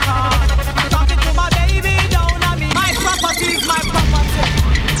romantic car, talking to my baby down on me. My property is my property.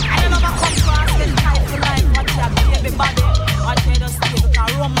 I don't know about come fast, get tight for life, watch that baby body. Watch me just stay with a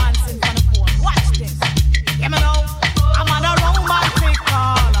romance in front of phone. Watch this. Yeah, me know. I'm on a romantic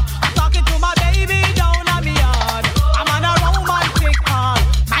call. I'm talking to my baby down on me yard. I'm on a romantic call.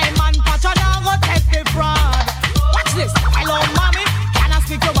 My man Pacha now go take the fraud. Watch this. Hello, mommy. Can I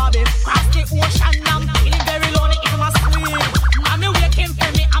speak to Bobby? Cross the ocean. I'm feeling very lonely in my sleep. Mommy waking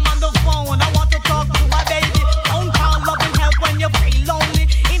for me. I'm on the phone. I want to talk to my baby. Don't call love and help when you feel lonely.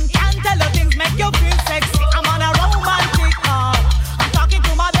 Him can't tell you things make you feel sexy. I'm on a romantic call. I'm talking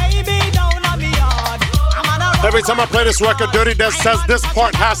to my baby down on me yard. I'm on a Every time I play this record, Dirty Des says this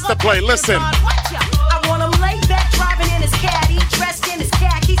part has to play. Listen. I want him laid back, driving in his caddy, dressed in his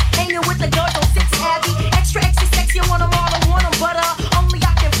khakis, hanging with the doors on 6 Abbey. Extra sexy, I want him all, I want him, but only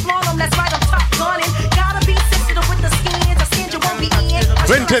I can flaunt him. That's right, I'm top gunning. Gotta be sensitive with the skins, a skin you won't be in.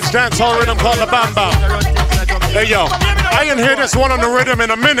 Vintage dancehall rhythm called the Bam Bam. Hey yo, I ain't hear this one on the rhythm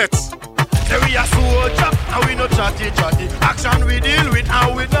in a minute. Say we a soldier, and we no chatty. Action we deal with,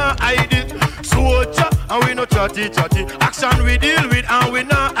 and we not hide it. Soldier, and we no chatty. Action we deal with, and we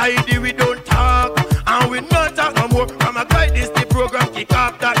not hide it. We don't talk, and we not talk no more. From a guide this the program, kick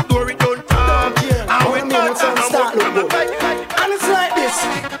off that door. We don't talk, and we not talk no more. And it's like this.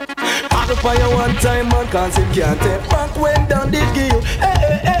 Paddle for you one time, man, cause it can't take back when down did give you.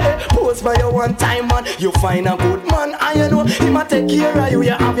 Hey. Pose for you one time, man. You find a good man, and you know he might take care of you.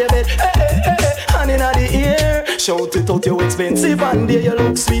 You have your bed. Hey. Hand in the air. Shout it out, you expensive, and there you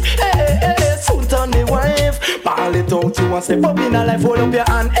look sweet. Hey. Soon turn the wife. Ball it out, you want step up in a life. Hold up your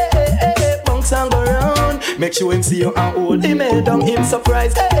hand. Hey. Bounce and go round. Make sure him see you and hold him head down. Him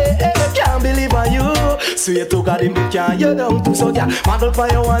surprise. Hey. Can't believe on you. Swear to God, him can't you down too. So yeah, model for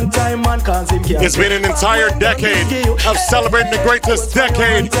you one time, man, cause him can't. It's been an entire decade of celebrating the greatest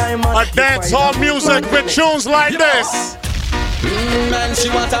decade of dancehall music with tunes like this. Man, she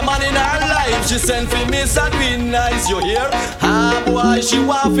want a man in her life. She sent for Miss a Tweet nice, you hear? Ah boy, she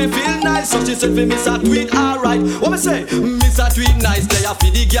want to feel nice, so she sent for Miss a Tweet, alright. What me say? Miss a Tweet nice, they a for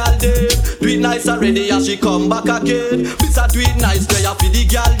the girl dead. Tweet nice already, and she come back again. Miss a Tweet nice, they a for the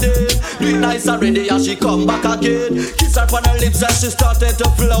girl dead. Tweet nice already, and she come back again. Kiss her on her lips and she started to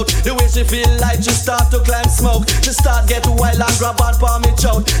float. The way she feel like she start to climb smoke. She start get wild and grab her palm me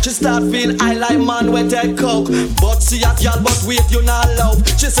choke. She start feel I like man with that coke. But she a girl, but wait, you not love.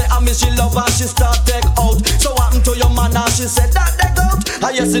 She say I miss she love and she start take out. So what happened to your man and she said that they go.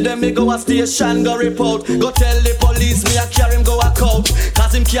 I yesterday me go a station go report. Go tell the police me I carry him go a coat.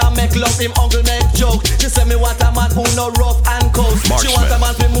 Cause him can't make love, him uncle make joke. She say me want a man who no rough and coast. She want a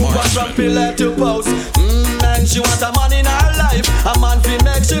man to move on from pillar to post. Man, she want a man in her life. A man fi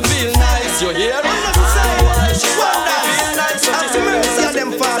make she feel nice. You hear?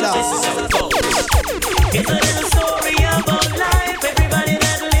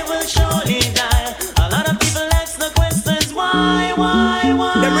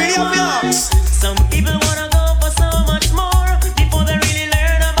 Them really have the ox. Some people wanna go for so much more before they really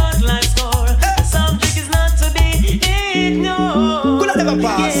learn about life's core. The subject is not to be ignored. Could I never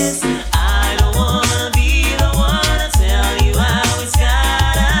pass? Yes, I don't wanna be the one to tell you how it's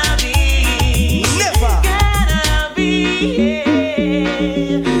gotta be. Never. Gotta be. Yeah.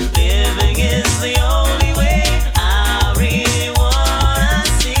 Living is the only way. I really wanna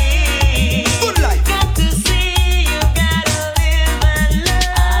see. Good life. Got to see you gotta live and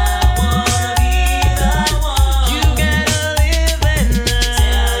love. I wanna be the one. You gotta live and love.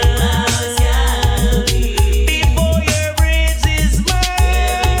 Tell you how it's gotta be. Before your bridge is burned.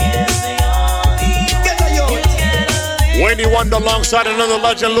 Living is the only way. You gotta live. Wendy Wonder alongside another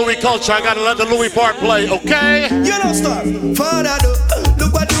legend, Louis Culture. I gotta let the Louis part play, okay? You know stuff. Father,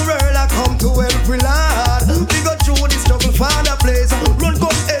 look what the world I come to help we lad. We go through this struggle, Father, please. Run,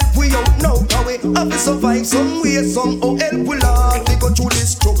 come help we out now. How we have to survive some way, somehow help we lad. We go through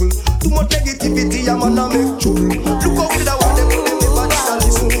this struggle. Too much negativity, I'm gonna make trouble. Look how we da want them, never did a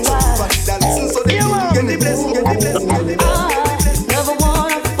listen. Never did a listen, so they get the blessing, get the blessing, get the blessing. Never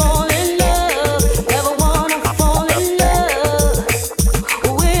wanna fall in love. Never wanna fall in love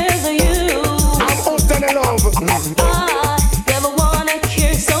with you. I'm out to the love. I never wanna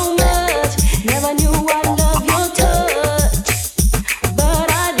care so much. Never knew I love your touch, but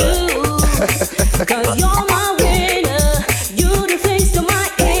I do. 'Cause you're my winner. You do things to my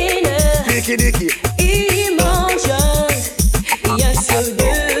inner Dicky, dicky, emotions. Yes, you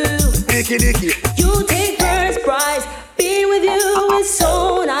do. dicky, dicky. You take first prize. Being with you is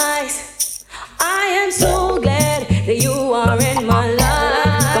so nice. I am so glad that you are in my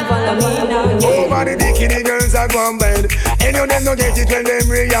life. Come follow me now, yeah. Over the dicky, the girls are gone bad. Any of them no get it when them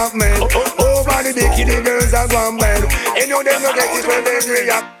react, man. Over the dicky, the girls are gone bad. Any of them no get it when them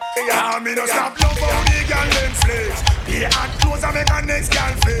react. Me no stop love how the girl them flex. Be hot clothes and make a next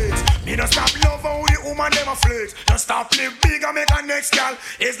girl flex. Me no stop love how the woman them a flex. No stop live big and make a next girl.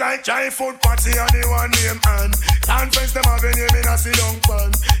 It's like giant food party and the one name and conference them have a name in a sit down pan.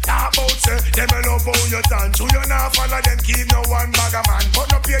 Talk about say them a love how you dance. Who you not follow them keep no one bag a man. But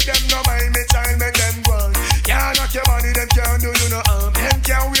no pay them no mind me child make them run. Can't knock your body them can't do you no harm. Them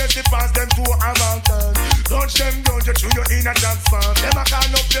can't wait to pass them to a mountain. Touch them down you through your inner job farm. Them a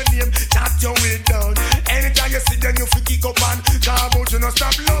call up your name, chat your way down. Anytime you see them you fi kick up and talk about you no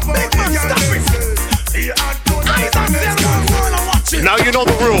stop love how the girl them says. Be hot clothes and make a next girl. Now you know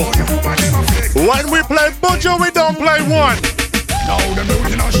the rule. When we play Buju, we don't play one. Now them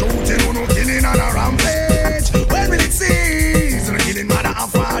looting and shooting, who no killing and a rampage. When will it cease? No killing mother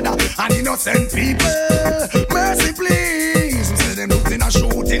and father and innocent people. Mercy please. Say them looting and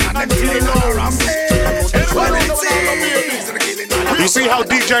shooting and them killing and a rampage. When will it cease? No killing mother. You see how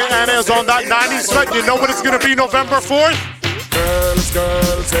DJ Anna is on that 90s set? You know what it's gonna be November 4th?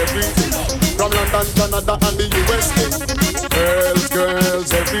 Girls, everything. From London, Canada, and the USA.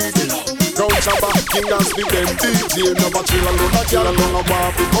 Girls, everything. Crown Shabba, King and Speed, them DJ. Never chill and load a girl along a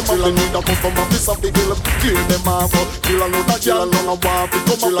waffle. Come chill and load a customer, piece of the hill. Clear them off. Chill and load a girl along a waffle.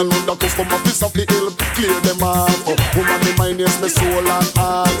 Come chill and load a customer, piece of the hill. Clear them off. Woman, the mind is my soul and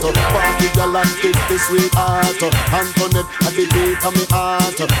heart. Party girl and take the sweetheart. Antoinette, at the beat of me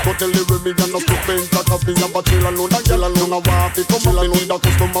heart. But tell the women you're not stupid. Cause me have a chill and load a girl along a waffle. Come chill and load a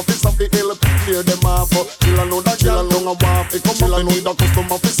customer, piece of the hill. Clear them off. Chill and load a girl along a waffle. Come chill and load a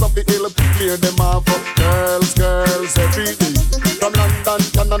customer, piece of the hill. Clear them off. Girls, every day. From London,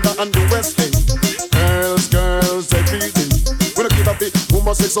 Canada, and the West End. Girls, every day. When I get up it,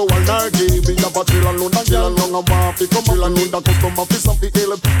 woman say so I'll not give me up a chill and load a girl along a waffle. Come chill and load a customer, piece of the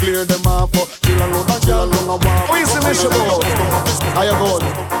hill. Clear them off. Chill and load a girl along a waffle. Who is the mission, bro? How you good?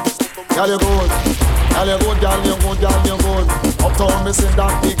 Girl, you good. Girl, you good, girl, you good, girl, you good. Uptown, me sing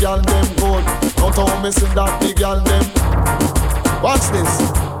that big girl, them good. Downtown, me sing that big girl, them. Watch this.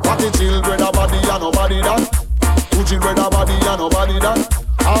 What the children a body and nobody that. Two children a body and nobody that.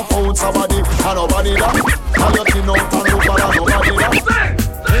 Half ounce a body and nobody that. And you clean out and look at nobody that.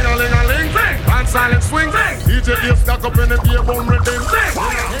 Ling-a-ling-a-ling, and silent swing. DJ Dave stuck up in the beer bone rhythm.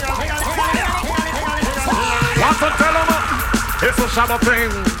 What to tell 'em? It's a Shabba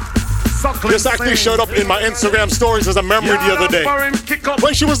thing. This actually showed up in my Instagram stories as a memory the other day.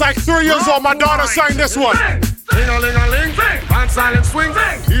 When she was like 3 years old, my daughter sang this one. Ling-a-ling-a-ling, and silent swing.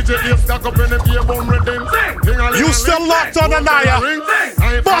 DJ Dave stuck up in the beer bone rhythm. You still locked on Anaya.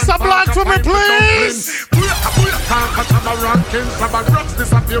 Boss a block for me, please. Can't catch a ranking, Shabba rocks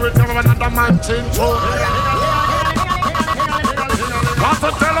disappear with another man change.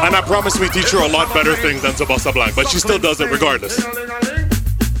 And I promise we teach her a lot better things than Tabasa Blanc, but she still does it regardless.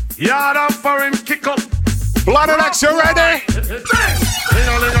 Yard up for him, kick up. Planet X, you ready?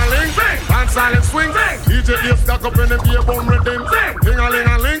 Ding-a-ling-a-ling, and silent swing. DJ Ace stuck up in the beer bum rhythm.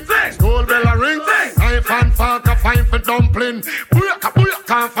 Ding-a-ling-a-ling, school bell a ring. Knife and fork a fine for dumpling.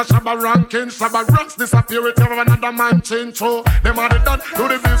 Booyaka for Shabba ranking. Shabba rocks disappear with another man change. So them are the done. To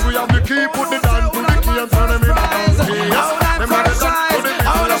the biz we have the key. Put the down to the key and turn them in the donkey. Them are the done. To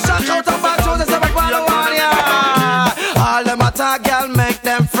the biz we have the key. Put the down to the key. All them attack, girl, make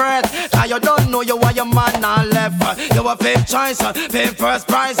them fret. Now you don't know you are your man and left. You a fifth choice, fifth first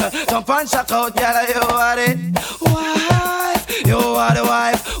prize. Jump and shout out, girl, you are it. Wife, you are the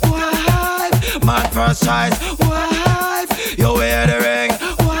wife. Wife, man first choice. Wife, you wear the ring.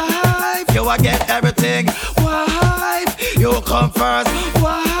 Wife, you a get everything. Wife, you come first.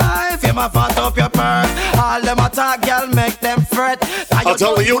 Wife, you ma fat up your purse. All them attack, girl, make them fret. I'll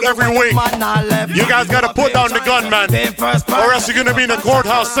tell the youth every week, you guys gotta put down the gun, man, or else you're gonna be in the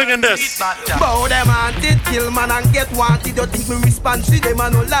courthouse singing this. Bow them haunted, kill man and get wanted. You think me respond to them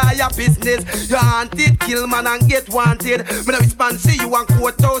and no lie business. You haunted, kill man and get wanted. Me no respond to you and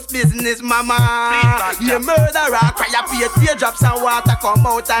courthouse business, mama. You murderer, cry up your teardrops and water come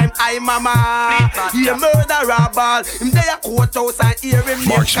out time, I mama. You murderer, ball. Him there courthouse and hear him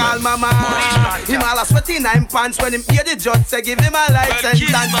name call mama. Him all a sweaty 9 pants when him hear the judge say give him a life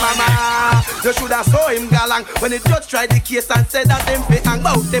sentence, mama. You shoulda saw him galang when the judge tried the case and said that them fit and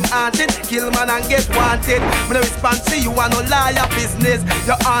bout them haunted, kill man and get wanted. Me no respond to you and no liar business.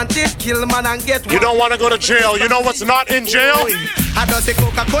 You haunted, kill man and get wanted. You don't wanna go to jail. You know what's not in jail? I don't say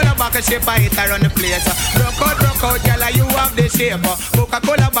Coca-Cola back a shape, I hit her on the place. Rock out, girl, you have the shape.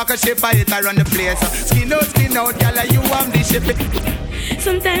 Coca-Cola back a shape, I hit her on the place. Skin out, girl, you have the shape.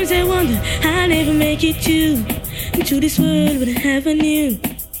 Sometimes I wonder I'll never make it to this world without having you.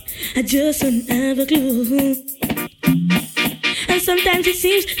 I just don't have a clue. And sometimes it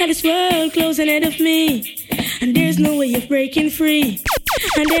seems that this world closing ahead of me, and there's no way of breaking free.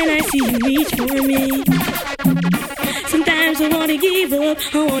 And then I see you reach for me. Sometimes I wanna give up,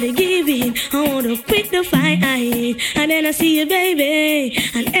 I wanna give in, I wanna quit the fight. And then I see you, baby,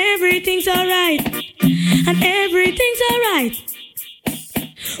 and everything's alright. And everything's alright.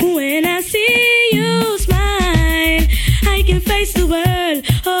 When I see you smile, I can face the world.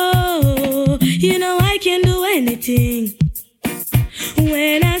 Oh, you know I can do anything.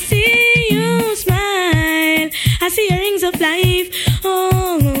 When I see you smile, I see your rings of life.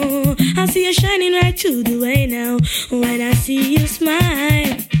 Oh, I see you shining right through the way now. When I see you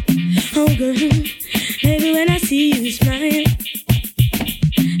smile, oh girl, baby, when I see you smile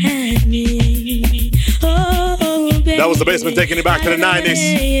at me, oh baby. That was the basement taking it back to the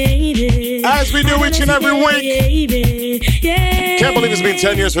 90s. As we do each and every week. Can't believe it's been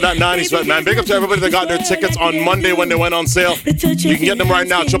 10 years for that 90s sweat, man. Big up to everybody that got their tickets on Monday when they went on sale. You can get them right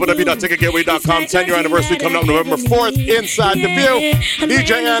now, www.ticketgateway.com. 10-year anniversary coming up November 4th. Inside the View.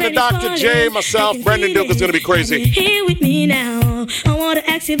 DJ Anna, Dr. J, myself, Brendan Duke is going to be crazy. Here with me now. I want to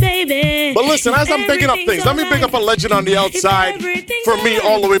ask you, baby. But listen, as I'm bigging up things, let me big up a legend on the outside for me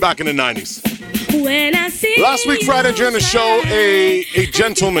all the way back in the 90s. When I see last week, Friday, during the show, a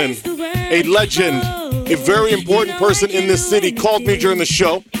gentleman, a legend, a very important person in this city called me during the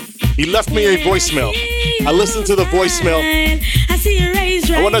show. He left me a voicemail. I listened to the voicemail.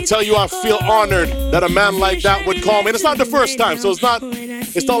 I want to tell you I feel honored that a man like that would call me. And it's not the first time, so it's not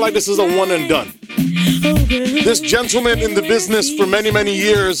like this is a one and done. This gentleman in the business for many, many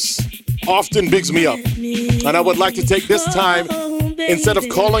years often bigs me up. And I would like to take this time, instead of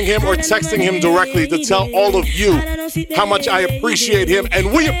calling him or texting him directly, to tell all of you how much I appreciate him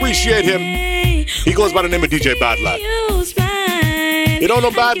and we appreciate him. He goes by the name of DJ Bad Lad. You don't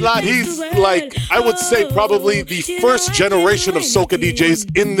know Bad Lad? He's like, I would say probably the first generation of soca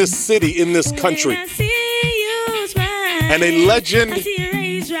DJs in this city, in this country. And a legend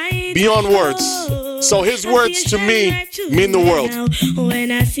beyond words. So his words to me mean the world.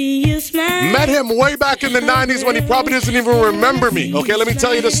 Met him way back in the 90s when he probably doesn't even remember me. Okay, let me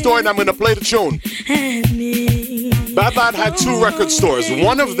tell you the story and I'm going to play the tune. Bad Lad had 2 record stores.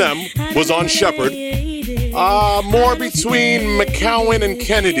 One of them was on Shepherd, more between McCowan and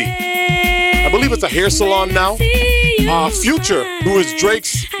Kennedy. I believe it's a hair salon now. Future, who is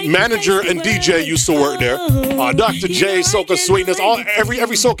Drake's manager and DJ, used to work there. Dr. J, Soca Sweetness, every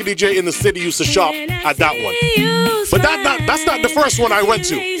Soca DJ in the city used to shop at that one. But that's not the first one I went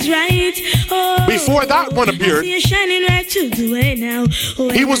to. Before that one appeared,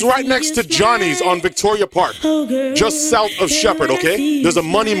 he was right next to Johnny's on Victoria Park, just south of Shepherd, okay? There's a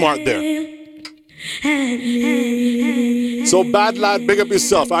Money Mart there. So Bad Lad, big up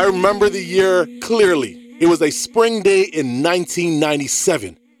yourself. I remember the year clearly. It was a spring day in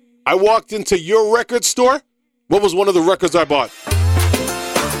 1997. I walked into your record store What was one of the records I bought?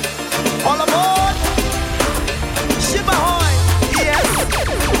 All aboard! Shibahoy! Yes!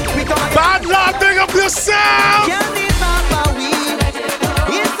 We come Bad Lad, big up yourself! Candy Papa weed,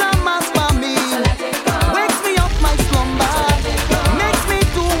 it's a must for me. Wakes me up my slumber, makes me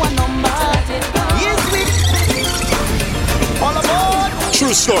do a number. Yes, we all aboard.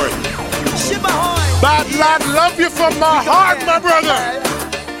 True story. Shibahoy! Bad Lad, love you from my heart, my brother.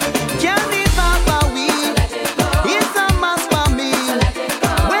 Candy Papa weed, it's a must for me.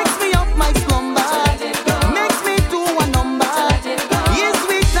 Wakes me up my slumber, makes me do a number. Yes,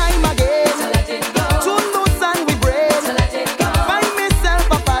 we time again. Too loose and we break. Find myself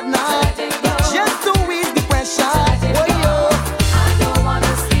a partner, just to ease the pressure. Oh yo, I don't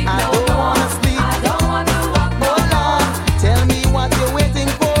wanna sleep. I don't wanna sleep. I don't wanna walk. Hold on, tell me what you're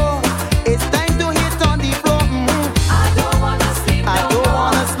waiting for. It's time to hit on the floor. I don't wanna sleep. I don't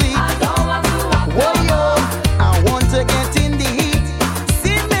wanna sleep. I don't want to walk. Oh yo, I want to get in the heat.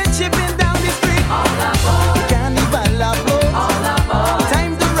 See me chipping down the street. All aboard. The carnival afloat. All aboard.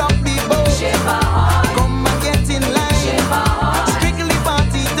 Time to rock the boat. Come and get in line. Strictly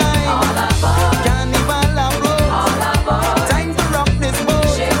party time. All aboard. Carnival afloat. All aboard. Time to rock this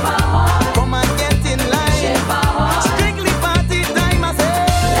boat. Come and get in line. Strictly party time, I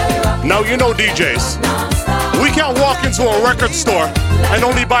say. Now you know DJs. We can't walk into a record store and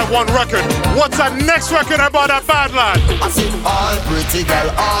only buy one record. What's that next record I bought at Bad Lad? I said, all pretty girl,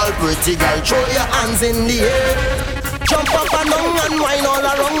 throw your hands in the air. Jump up and down and whine all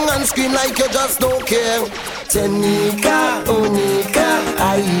around and scream like you just don't care. Tenika, Onika,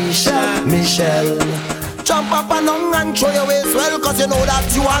 Aisha, Michelle. Jump up and down and throw your waist well, cause you know that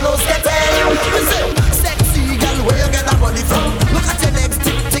you are no skater. Listen, sexy girl, where you get that body from? Look at your legs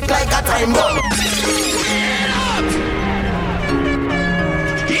tick, tick like a time bomb.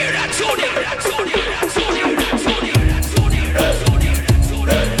 Hear that, Tony?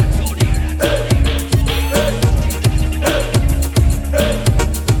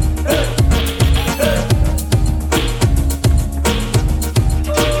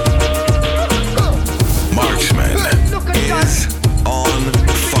 Marksman is on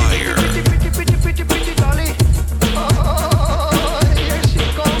fire. Pretty dolly. Oh, here she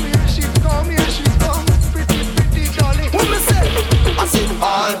come, pretty dolly. What me say? I said,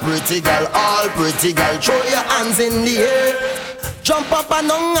 all pretty girl, throw your hands in the air. Jump up and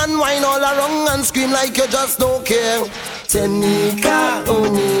down and whine all around and scream like you just don't care. Tenika,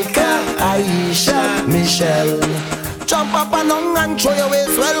 Onika, Aisha, Michelle. Jump up and down and throw your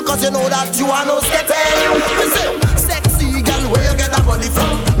waist well, cause you know that you are no skater. Listen, sexy girl, where you get that body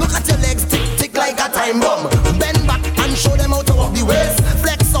from? Look at your legs tick, tick like a time bomb. Bend back and show them how to walk the waist.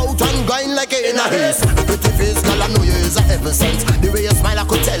 Flex out and grind like you're in a haze. Pretty face, girl, I know you is a heaven sent. The way you smile, I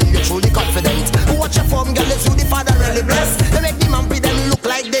could tell you're truly confident. Watch your form, girl, it's you the father really blessed. They make the man be them look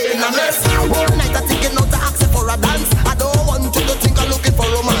like they in a mess. All night I thinking out to ask you for a dance. I don't want you to think I'm looking for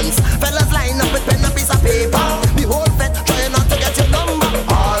romance. Fellas line up with pen and piece of paper. The whole fet trying not to get your number.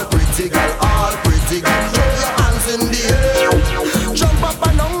 All pretty girl, throw your hands in the air. Jump up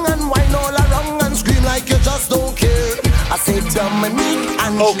and down and whine all around and scream like you just don't care. I say Dominique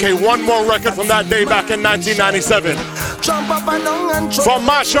and Okay, one more record from that day back in 1997. jump up and down and From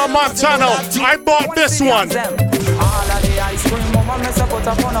Masha Montano, I bought this one. All of the ice cream woman, me say put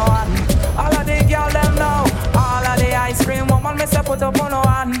up on one. All of the girl them now. All of the ice cream woman, me say put up on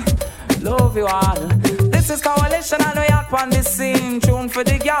one. Love you all. This is Coalition and we out on the scene. Tune for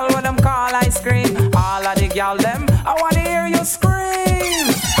the girl what them call ice cream. All of the girl them, I wanna hear you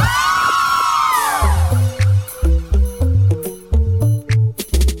scream.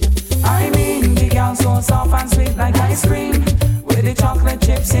 I mean the girl so soft and sweet like ice cream, with the chocolate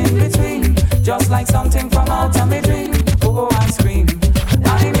chips in between, just like something from out of my dream. Oh, ice cream.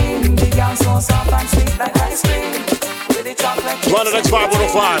 I mean the girl so soft and sweet like ice cream, with the chocolate chips Planet X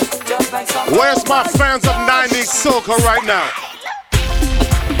 505. just like something. Where's my fans of 90s soca right now?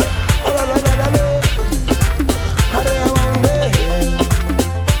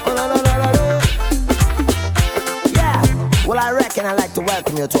 Yeah, well I reckon I'd like to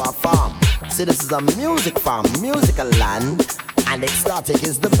welcome you to our farm. See, this is a music farm, musical land, and Exotic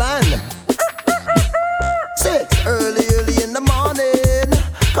is the band. 6 early in the morning,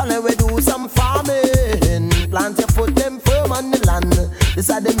 gonna we do some farming. Plant your foot them firm on the land. This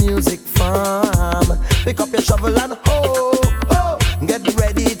is the music farm. Pick up your shovel and hoe, get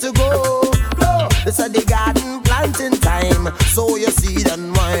ready to go. This is the garden planting time. Sow your seed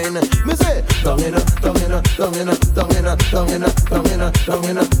and wine. Me say, down in a, down in a, down in a, down in a, down in a, down in a, down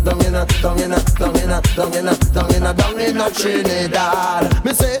in a, down in a, down in a, down in a, down in a, down in a, down in a Trinidad.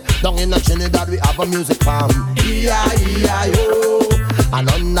 Me say, down in a Trinidad we have a music farm. E-I-E-I-O. And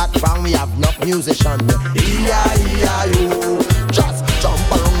on that farm we have enough musician. E-I-E-I-O. Just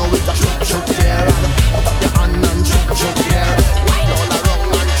jump around with a shook shook here. Put up your hand and shook shook here. Wind all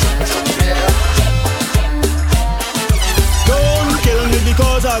around and shook shook here. Don't kill me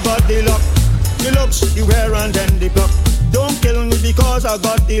because I got the luck. The looks, the wear and then the pluck. Don't kill me because I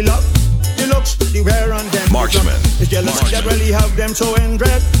got the luck. The looks, the wear and then Marksman. the pluck. It's jealousy that really have them so in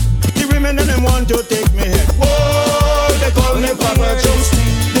dread. The women and them want to take me head. Whoa, they call me Papa Jones.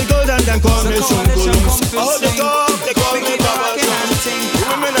 The girls and them call me Sunkulums. Oh, they call me Papa Jones. The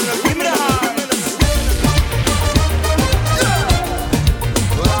women and them give me the heart.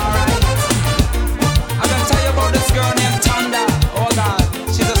 I'm gonna tell you about this girl named Tonda. Oh God,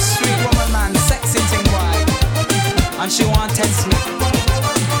 she's a sweet woman, man, sexy thing, boy. And she want test me.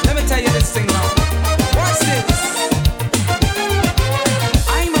 Let me tell you this thing now. What's this?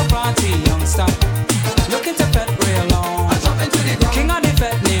 I'm a party youngster, looking to pet real long. King of the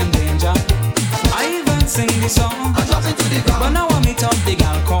pet named Danger. I even sing the song. But now I meet up the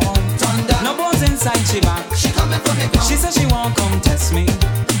gal come. No bones inside she back. She said she won't come test me.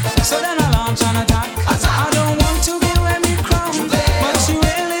 So then I launch an attack. I don't want to give any crown, but she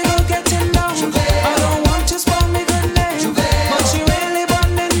really go getting down. I don't want to spoil me good name, but she really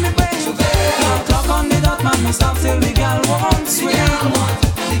burning me brain. Now clock on the dot, man, me stop till the gal won't swing.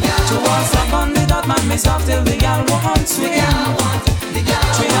 2 o'clock on the dot, man, me stop till the gal won't swing. 3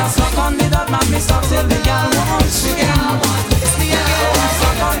 o'clock on the dot, man, me stop till the gal won't swing. 4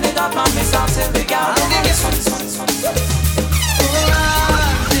 o'clock on the dot, man, me stop till the gal won't swing.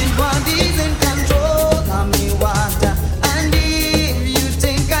 Everybody's in control of me water. And if you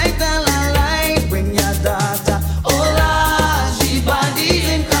think I tell a lie, bring your daughter. Oh Lord, everybody's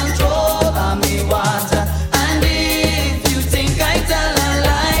in control of me water. And if you think I tell a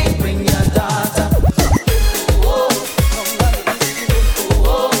lie, bring your daughter.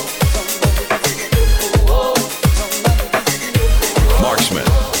 Marksman.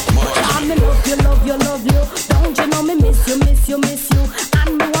 I'm in love you, love you, love you. Don't you know me miss you, miss you, miss you.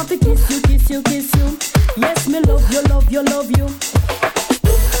 And me want to kiss you, kiss you, kiss you. Yes, me love you, love you, love you.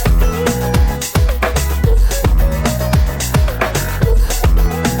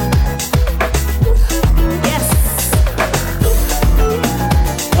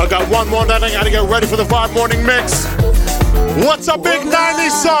 I got one more that I gotta get ready for the 5 morning mix. What's a big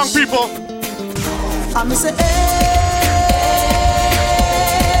 90s song, people? I'm say,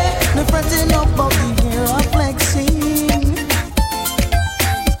 the fretting up of the year of flexing.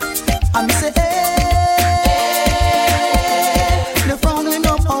 I'm say, the frowning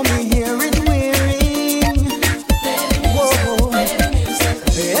up on me here is wearing. Whoa.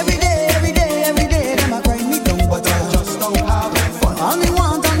 Every day, them a grind me down, but I just don't have fun. All me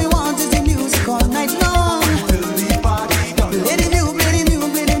want is the music all night long. Till the party done. Play the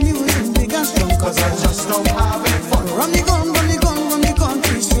music big and strong, 'cause I just don't have fun. Run the gun,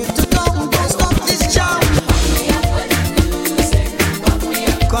 straight to down. Don't stop this jam.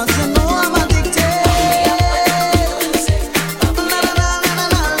 'Cause you know I'm addicted.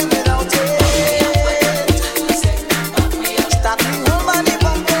 Without it. Start me whole body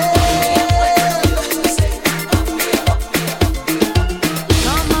bumping.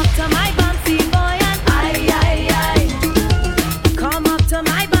 Come up to my bouncy boy and I. Come up to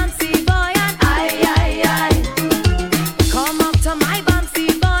my bouncy boy and I. Come up to my bouncy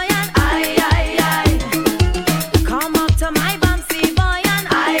boy and I. Come up to my bouncy boy and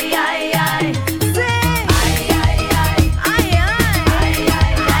I. Sing.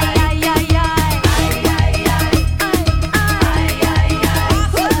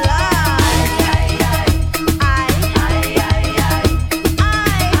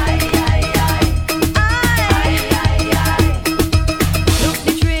 Look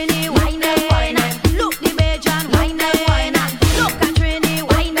the Trini, wine it. Look the Bajan, wine it. Look at Trini,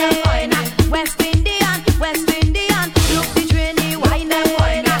 wine it. West Indian. Look the Trini, wine it.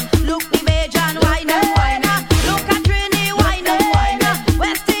 Look the Bajan, wine it. Look at Trini, wine it.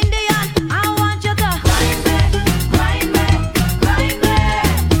 West Indian. I want you to grind me.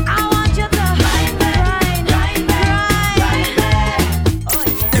 I want you to grind.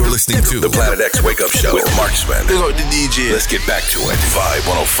 You're listening to the Planet X Wake Up Show with Marksman. The DJ. Let's get back to it. Vibe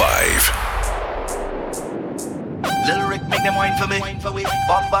 105. Lil Rick, make them wine for me.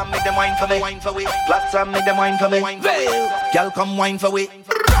 Bam Bam, make them wine for me. Plaza, make them wine for me. Girl, come wine for we.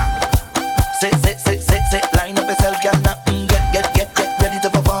 Sit, line up yourself, girl. Now, get ready.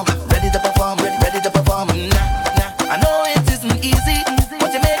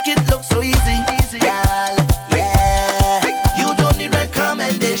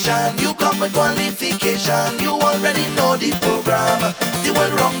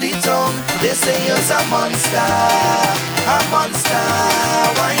 around the town. They say you're a monster.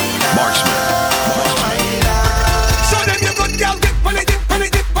 Wine up. Marksman. Show them you good girl. Dip on it, dip on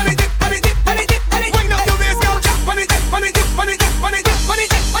it, dip on it, dip on it, dip on it, dip on it. Wind up your waist, girl. Dip on it, dip on it, dip on it, dip on it, dip on it,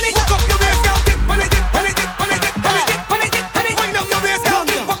 dip on it. Walk up your waist, girl. Dip on it, dip on it, dip on it, dip on it, dip on it, dip on it. Wind up your waist, girl.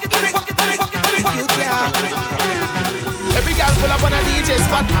 Walk it on it, walk it on it, walk it on it, walk it on it. Every girl pull up on a DJ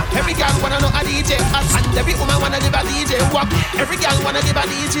spot. Every girl wanna know a DJ hot. And every woman wanna give a DJ walk. Every girl wanna give a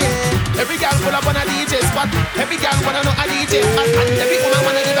DJ. Every girl pull up on a DJ spot. Every girl wanna know a DJ hot. And every woman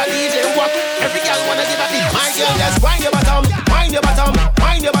wanna give a DJ walk. Every girl wanna give a DJ. My girl, just wind your bottom, wind your bottom,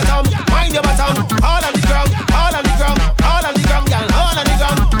 wind your bottom, wind your bottom. All on the ground, all on the ground, all on the ground, girl. All on the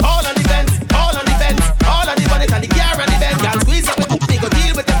ground, all on the fence, all on the fence, all on the bonnet and the car and the bed. Girl, squeeze up with they go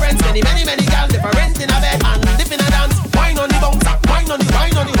deal with the friends. Many girls different in a bed and live in a dance. Wine on the bouncer, wine on the bouncer.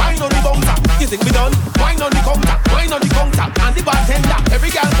 You think we done? Wine on the counter, and the bartender. Every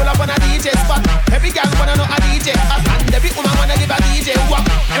girl pull up on a DJ spot. Every girl wanna know a DJ hot. And every woman wanna give a DJ walk.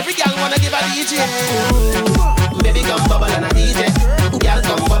 Every girl wanna give a DJ. Baby come bubble and a DJ. Girl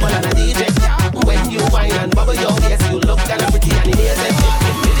come bubble and a DJ. When you wine and bubble your waist, you look kinda pretty and amazing.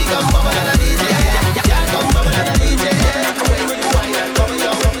 Baby come bubble and a DJ. Girl come bubble and a DJ. When you wine and bubble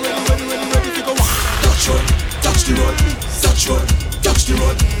your touch road, touch the road, touch road, touch the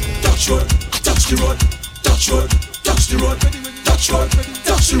road, touch road, touch the road, touch road, touch the road, touch road,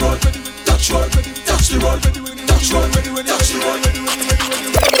 touch the road, touch road, touch the road, touch road,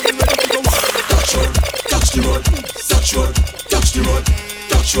 touch the road, touch road, touch the road, touch road, touch the road,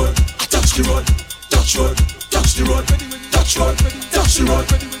 touch road, touch the road, touch road, touch the road, touch road, touch the road,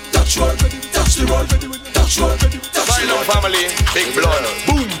 touch road, touch the road, touch road, touch the road. Family, big blood,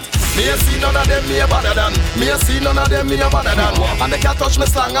 boom. Me a see none of them me a better than. Me a see none of them me a better than. And they can't touch me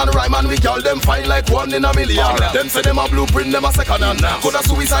slang and rhyme and we call them fine like 1 in a million. Them say them a blueprint, them a second hand. Could a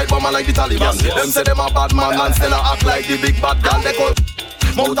suicide bomber like the Taliban. Them say them a bad man and still a act like the big bad gal. They call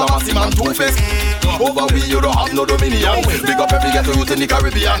Mount a massive man two-face. Over we you don't have no dominion. Big up every ghetto youth in the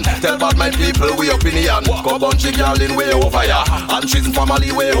Caribbean. Tell bad my people we opinion. Come on chick girl in way over ya. And she's in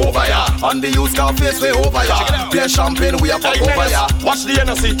family way over ya. And the youth car face way over ya. Beer champagne we a pop over ya. Watch the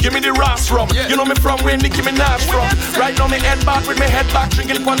Hennessy, give me the Ras rum. You know me from where Nicki Minaj from. Right now me head back with me head back.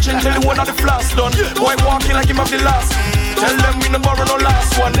 Drinking punch until the one of the flask done. Boy walking like him have the last. Tell them we no borrow no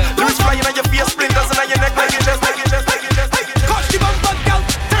last one. Lyrics flying on your face, splinters and on your neck like it just, like it just, like it just, like it just. Cut the bumper, girl.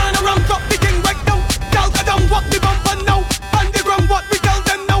 Turn around, drop the thing right now. Girl, go down, walk the bumper now. On the ground, what we tell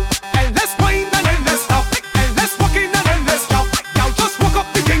them now. And let's wine and then let's stop. And let's walk in and then let's stop. Girl, just walk up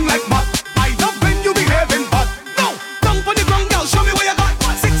the thing like mad. I love when you behaving bad. Now, down on the ground, girl, show me what you got.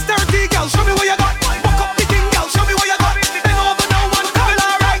 6:30, girl, show me what you got. Walk up the thing, girl, show me what you got. Then over now and feel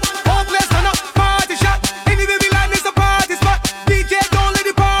alright. All place turn up, party shot. Anyway we land is a party spot. DJ, don't let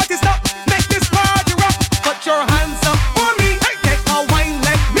the party stop. Make this party rock. Put your hands up for me. Take a wine,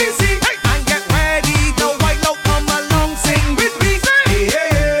 let me see. And get ready to wild out, come along, sing with me.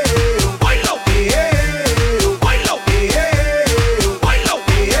 Hey, wild out, wild out, wild out.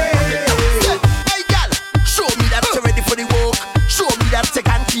 Hey girl, show me that you're ready for the work. Show me that you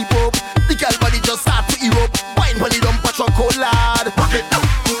can keep up. The girl body just start to erupt. Wine when it don't patch on cold lad. Rock it out,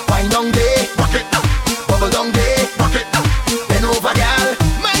 wine down there. Rock it out, bubble down there. Rock it out, bend over girl.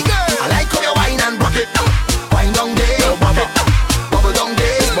 My girl, I like how you wine and rock it out. Wine down there. Rock it out, bubble down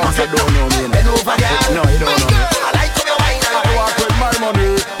there. Rock it out, bend over girl. No, you don't My know me. girl, I like how you wine and I walk with my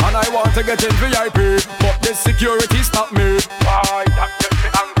money and I want to get in VIP, but the security stop me. Why that get me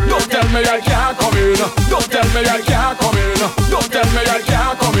angry? Don't tell me I can't come in. Don't tell me I can't come in. Don't tell me I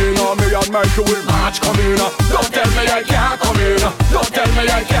can't come in. Me and Michael will march come in. Don't tell me I can't come in. Don't tell me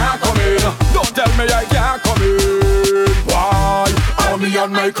I can't come in. Don't tell me I can't come in. Why? Me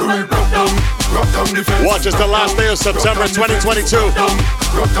and Michael will block down the fence. Watch, it's the last day of September 2022.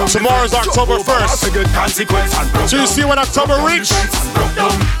 Tomorrow's October 1st. So you see when October reach?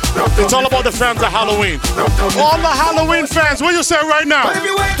 It's all about the fans of Halloween. All the Halloween fans, what you say right now? Well, if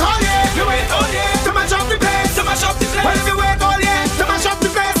you wait all year, you wait all year to mash up the place, to mash up the place. Well, if you wait all year to mash up the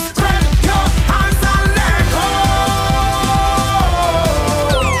place, spread your hands and let go.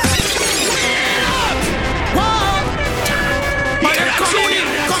 Whoa!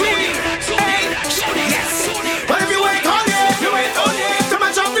 Come in. Hey, yes. Well, if you wait all year to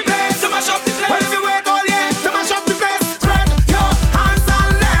mash up the place, to mash up the place. Well, if you wait all year to mash up the place, spread your hands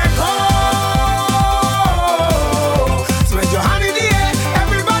and let go. Spread your hand in the air,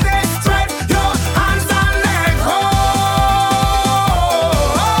 everybody.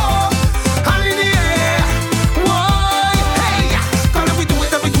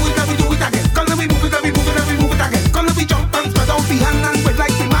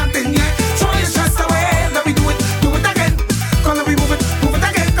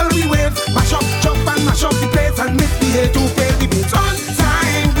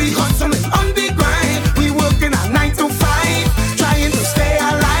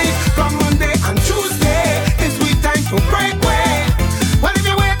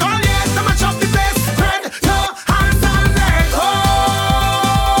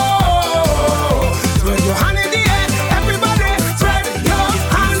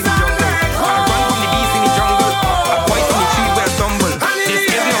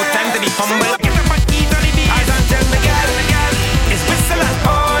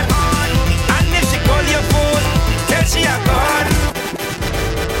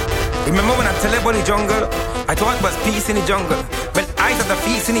 Remember when I tell about the jungle? I thought it was peace in the jungle. When I saw the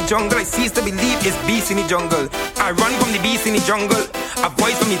feast in the jungle, I ceased to believe it's beast in the jungle. I run from the beast in the jungle, a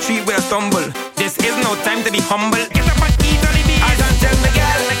voice from the tree where I stumble. This is no time to be humble. Get up and eat on the beat. I don't tell the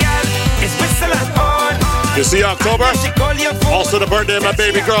girl, it's whistle and horn. You see October? Also the birthday of my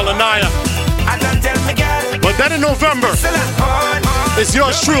baby girl, Anaya. But then in November, it's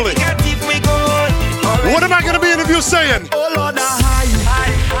yours truly. What am I going to be interviewed saying? Oh Lord,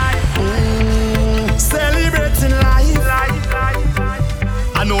 celebrating life.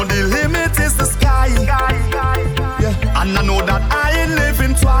 I know the limit is the sky. Yeah. And I know that I ain't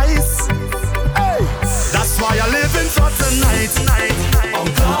living twice. Hey. That's why I living for tonight. On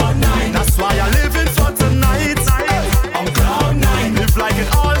cloud nine. That's why I living for tonight. On cloud nine. Live like it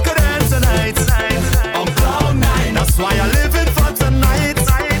all could end tonight. On cloud nine. That's why I living for tonight.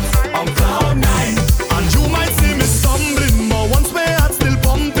 On cloud nine. And you might see me stumbling, but once my heart's still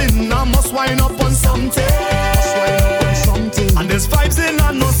pumping, I must wind up on something. And there's vibes in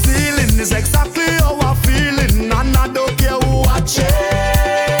and no ceiling. It's exactly how I'm feeling, and I don't care who watch it.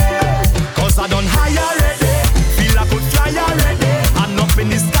 Cause I don't high already. Feel I could fly already. And up in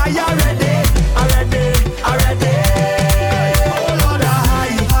the sky already. Already. Oh Lord, I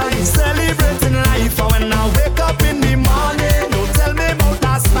celebrating life. And when I wake up in the morning, don't tell me about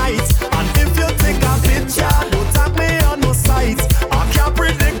last night. And if you take a picture, don't tag me on no sites. I can't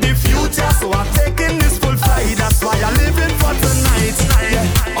predict the future, so I'm taking this full flight. That's why I'm living for tonight.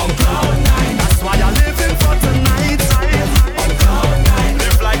 On cloud nine. That's why I'm living for tonight. On cloud nine.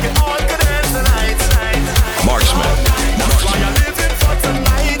 Live like it all could end tonight. Marksman. That's why I'm living for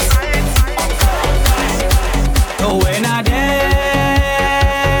tonight. On cloud nine. So when I dead,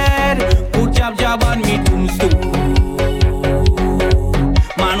 put jab on me tombstone.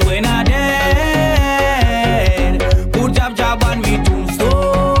 Man, when I dead, put jab on me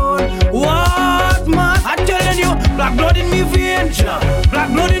tombstone. What man? I'm telling you, black blood in me veins, black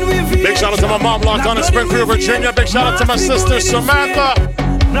blood in me veins. Big shout out to my mom locked on in Springfield, Virginia. Big shout out to my sister Samantha.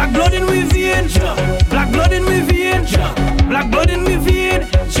 Black blood in me veins, black blood in me veins, black blood in me veins.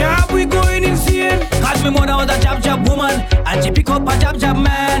 Jab, we going insane. Cause my mother was a jab woman, and she pick up a jab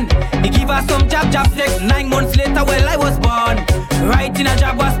man. He give her some jab flex. 9 months later, well I was born, right in a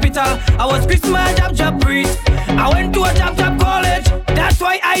jab hospital. I was Christmas jab priest. I went to a jab college. That's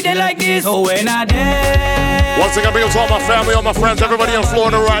why I did like this. So when I did. Once again, big up to all my family, all my friends, everybody in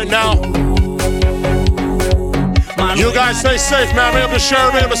Florida right now. You guys stay safe, man. Big up to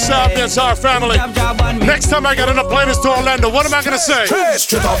Sherry, big up to South, the entire family. Next time I get on a plane to Orlando, what am I gonna say? Hey,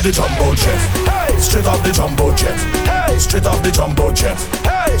 straight off the jumbo jet. Hey, straight off the jumbo jet. Hey, straight off the jumbo jet.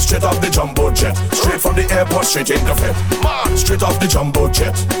 Hey, straight off the jumbo jet. Straight from the airport, straight in the fit. Straight off the jumbo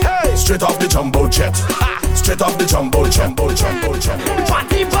jet. Hey, straight off the jumbo jet. Straight off the jumbo jet.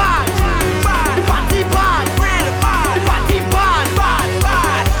 Party bad, party bad, party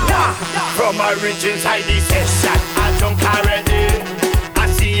bad, yeah. From origins, I this session, I drunk already. I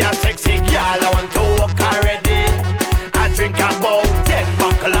see a sexy girl, I want to walk already. I drink about 10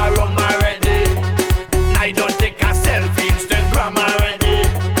 buckle of rum already. I don't take a selfie, Instagram already.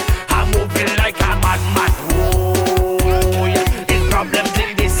 I'm moving like a madman. Oh, yeah. It's problems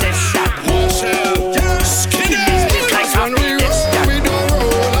in this session. Oh, yes, it's like a fitness. We don't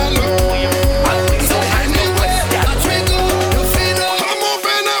roll alone. So I know that we go. I'm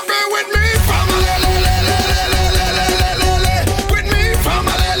moving up with me from with me from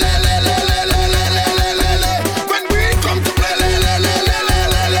when we come to play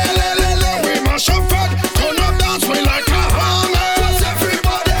we mash up fat, turn up dance we like a hammer. Just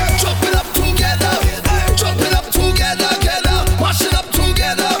everybody jump it up together, jump it up together, mash it up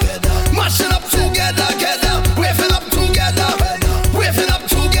together, mash it up together, wave it up together, wave it up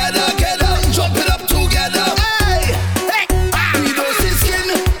together, jump it up together. Hey, we don't see skin,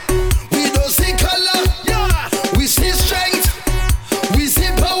 we don't see color, we see strength, we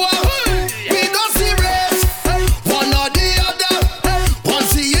see power, we don't see race, one or the other.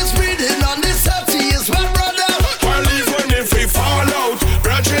 Once he is breathing on this earth, he is my brother. Well, even if we fall out,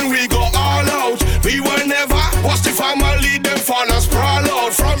 brethren, we go all out. We will never watch the family, them fall and sprawl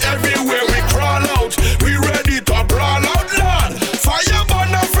out. From everywhere we crawl out, we ready to brawl out, Lord. Fire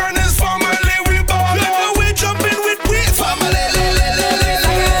burn the furnace, family, we ball out. We jumping with we family,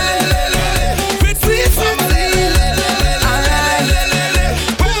 with we family.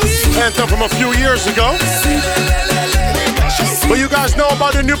 Anthem from a few years ago. But you guys know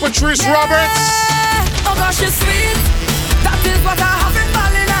about the new Patrice Roberts? Oh gosh, it's sweet. That is what I have him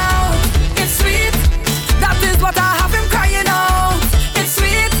balling out. It's sweet. That is what I have him crying out. It's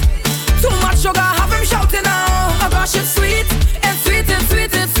sweet. Too much sugar, have him shouting out. Oh gosh, it's sweet. It's sweet, it's sweet,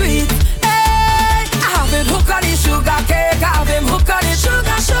 it's sweet.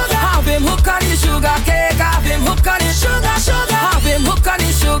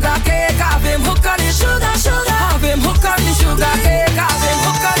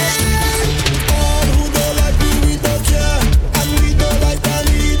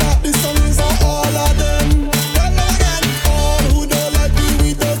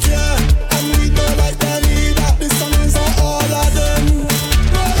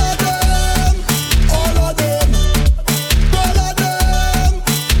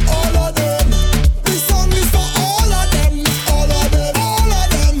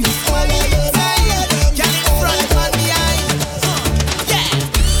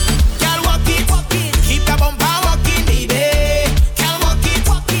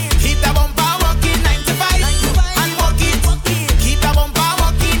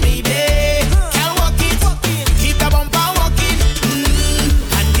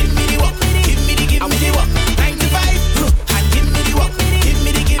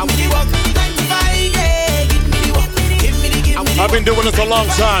 doing this a long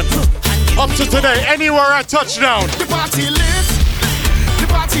time. Up to today, anywhere at touchdown. The party lit, the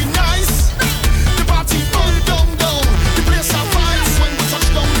party nice, the party fun, down. The place are vibes when we touch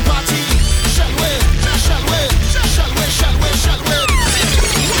down the party. Shall we?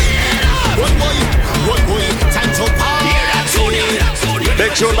 One boy, time to party.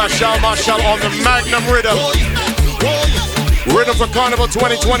 Big tune by Marshall on the Magnum Rhythm. Rhythm for Carnival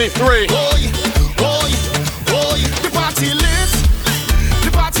 2023. The party lit, the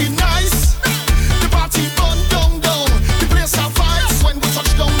party nice, the party fun, down. The place are vibes when we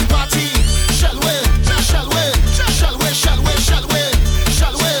touch down the party. Shall we?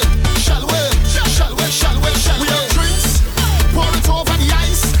 We have drinks, pour it over the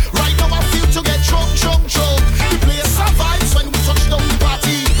ice. Right now I feel to get drunk. The place are vibes when we touch down the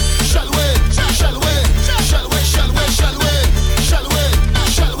party. Shall we?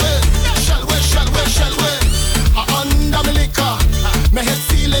 Under my liquor, my head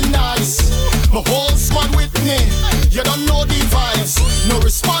feeling nice. My whole squad with me. You don't know the vibes. No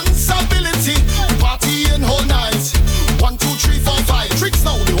responsibility. The party in whole night. 1, 2, 3, 4, 5. Tricks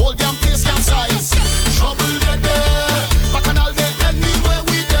now. The whole damn place capsize. Trouble there. Bacchanal there. Anywhere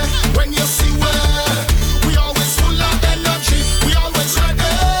we there. When you see where we always full of energy. We always ready.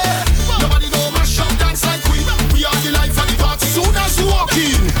 Nobody go mash up dance like we. We are the life of the party. Soon as you walk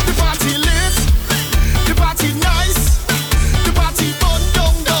in, the party lit. The party nice. The party fun,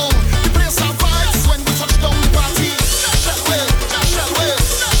 down. The place are vibes when we touch down the party. Shall we?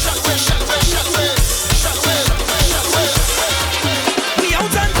 We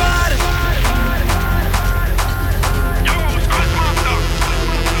out and bad.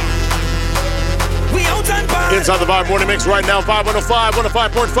 We out and bad. Inside the Vibe Morning Mix right now, 515,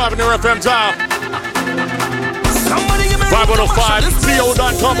 105.5 in your FM dial.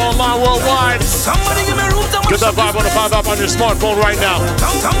 515co.com online worldwide. Somebody give me room to Get that 515 up on your smartphone right now.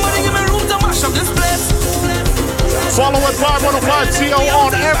 Somebody give me room to mash up this place. Follow at 515co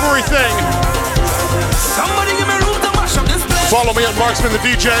on everything. Somebody give me room to mash up this place. Follow me at Marksman the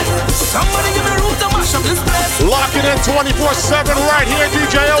DJ. Somebody give me room to mash up this place. Lock it in 24/7 right here.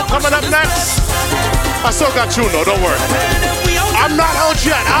 DJ O coming up next. I still got you, no, don't worry. I'm not out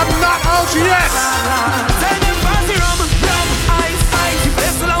yet.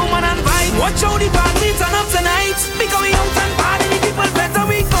 Watch how the band we turn up tonight. Because we out and party, the people better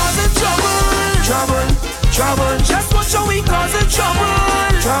we causing trouble. Just watch how we causing trouble.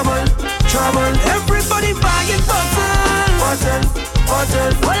 Everybody buying bottle.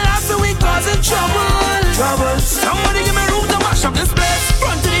 Well, after we causing trouble. Somebody give me room to mash up this place.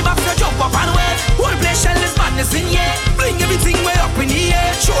 Front to the back, to jump up and away. Whole place shell is madness in here. Bring everything way up in the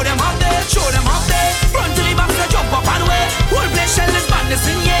air. Show them up there. Front to the back, to jump up and away. Whole place shell is madness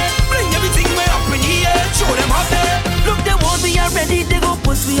in here. Bring everything way up in the air. Show them up there. Look, they won't be ready. They go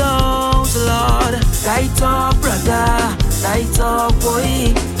put me out, Lord. Tight up, brother. Tight up,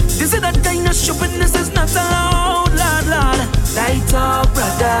 boy. This is the kind of shopping. This is not allowed, Lord. Tight up,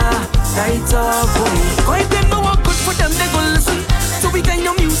 brother. Tight up, boy. If them know what good for them, they go listen to we kind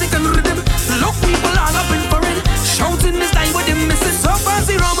of music and rhythm. Look, people all up in for it. Shouting this time, but they miss it. So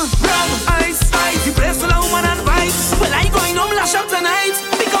fancy rum, ice. The place full of woman and vibes. Well, I going home lash up tonight.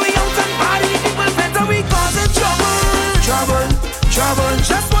 Because we out and party, people better we causing trouble.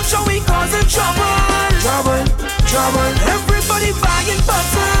 Just watch how we causing trouble. Everybody buying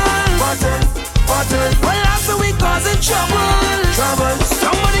bottle. Well, after we causing trouble.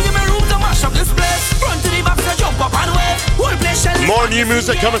 Somebody give me room to mash up this place. Front to the back, to jump up and away. Whole place shall. More new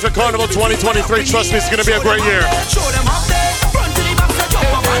music coming for Carnival 2023. Trust me, it's going to be a great year. Show them up there. Front to the back, to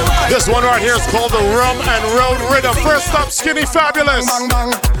jump up and away. This one right here is called the Rum and Road Rhythm. First up, Skinny Fabulous. Bang,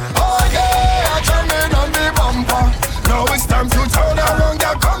 bang. Oh yeah, I jam in on the bumper. Now it's time to turn around,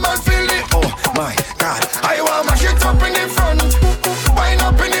 girl, come and feel it. Oh my God, I want my shit up in the front, wind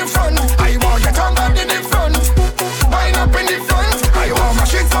up in the front. I want your tongue back in the front, wind up in the front. I want my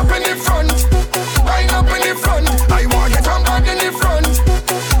shit up in the front, wind up in the front. I want your tongue back in the front,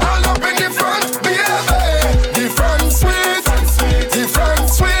 all up in the front. Baby, the front sweet, the front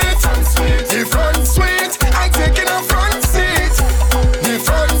sweet, the front sweet. I'm taking a front seat, the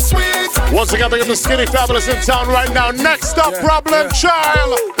front sweet. Once again, big up the Skinny Fabulous in town right now. Next up, Problem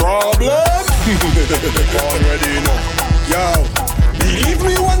Child. Already know. Yo, believe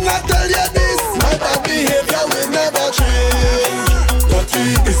me when I tell you this. My bad behavior will never change. Dirty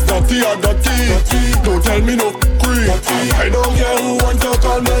is dirty or dirty. Don't tell me no creep. I don't care who wants to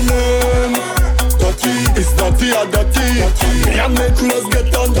call my name. Dirty is dirty or dirty. Me and my clothes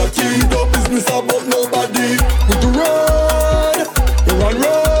get done dirty. No business about nobody. We do run.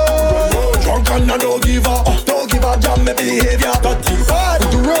 Drunk and I don't give a jam. My behavior dirty.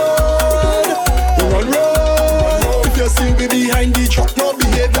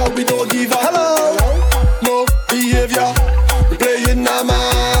 cause we don't give a hello. No behavior, we playing a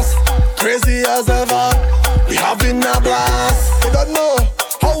mass, crazy as ever. We having a blast. We don't know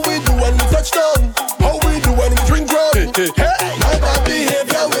how we do when we touch down, how we do when we drink rum. Hey, my bad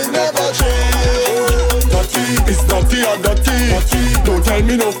behavior will never change. Dirty is dirty or dirty. Don't tell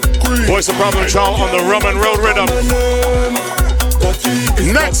me no creep. Voice of Problem Child on the Rum and Road Rhythm.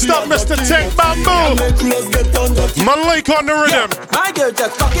 Next up, Mr. Tank Bamboo. Malik on the rhythm. My girl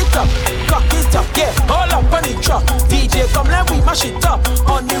just cock it up, yeah. All up on the truck. DJ come let we mash it up.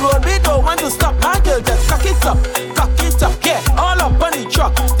 On the road we don't want to stop. My girl just cock it up, yeah. All up on the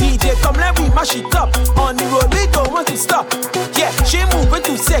truck. DJ come let we mash it up. On the road we don't want to stop. Yeah, she moving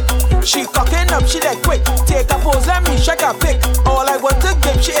too sick. She cocking up, she that quick. Take a pose, let me shake her pick. All I want to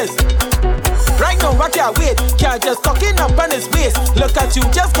give she is. Right now, I can't wait. Can't just cocking up on his waist. Look at you,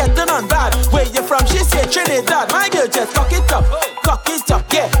 just getting on bad. Where you from? She said Trinidad. My girl just cock it up,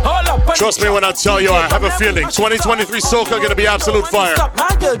 yeah. All up on trust me when I tell you, I have a feeling 2023 Soca gonna be absolute fire.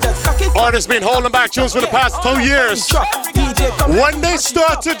 Artists been holding back tunes for the past 2 years. When they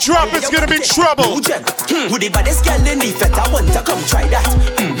start to drop, it's gonna be trouble. With the baddest girl in the fet, I want to come try that.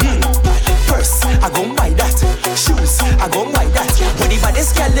 Purse, I gon' buy that. Shoes, I gon' buy that. With the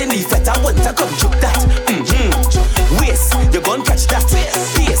baddest girl in the fet, I want to come choke that. Waist, you gon' catch that.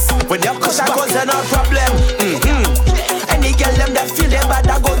 Face, when you cut back, cause no problem. Any girl them that feel them bad,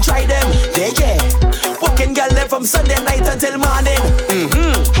 I gon' try them. Yeah. Walking girl them from Sunday night until morning.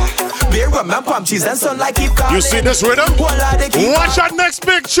 Beer, rum and palm cheese and sunlight keep calling. You see this rhythm? Watch that next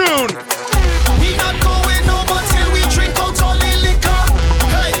big tune. We not going over till we drink out all the liquor.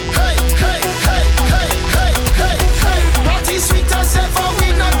 Hey. Party sweet as ever,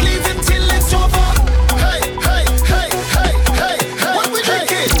 we not leaving till it's over. Hey. What we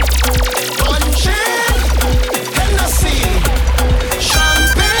drinking? Punching, Hennessy,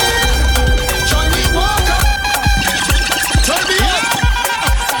 champagne, Johnny Walker. Turn me up.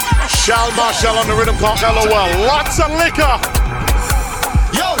 Shal Marshall on the rhythm called LOL. Lots of liquor.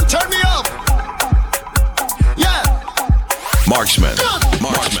 Yo, turn me up. Yeah. Marksman.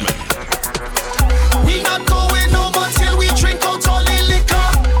 We not going over till we drink out all the liquor.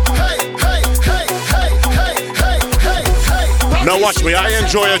 Hey. Now watch me, I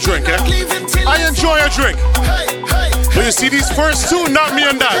enjoy a drink, eh? I enjoy a drink. But you see these first two, not me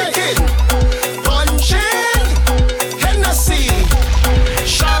and that. Punching, Hennessy,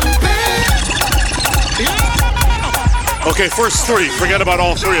 champagne. Okay, first three. Forget about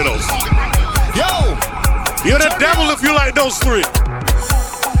all three of those. Yo. You're the devil if you like those three.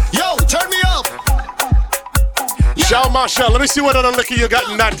 Yo, turn me up. Shal Marshall, let me see what other liquor you got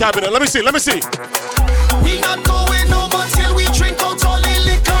in that cabinet. Let me see. We not going over till we drink out all the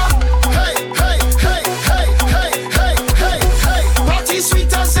liquor. Hey. Party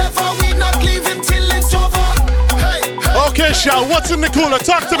sweet as ever, we not leaving till it's over. Hey. Okay, Shal, what's in the cooler?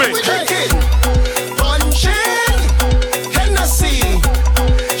 Talk to me. We drinking punching, Hennessy,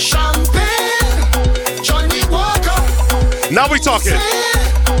 champagne, Johnny Walker. Now we talking.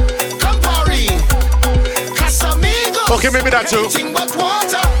 Campari, Casamigos. Okay, maybe that too. Anything but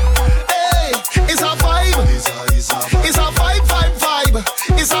water. Hey, it's a vibe. It's a vibe.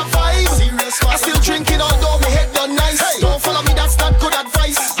 It's a vibe. I still drinking although my head done nice. Hey. Don't follow me, that's not good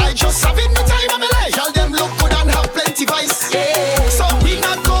advice. I just having the time of my life. Y'all them look good and have plenty vice. Yeah. So we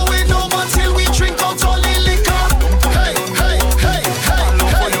not going over till we drink out all the liquor. Hey.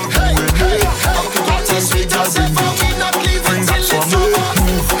 Party sweet as ever, we not leaving till it's over.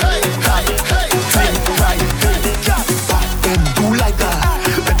 Hey. Do like that.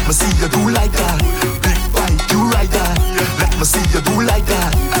 Let me see you do like that. Big bite, you like that. Let me see you do like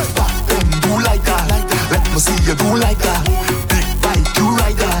that. Back them, do like that. Let me see you do like that. Big bite, you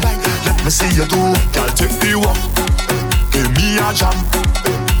like that. Let me see you do. Girl, take the walk. Give me a jam.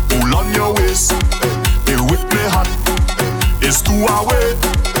 Pull on your waist. The whip me hot. It's 2 away.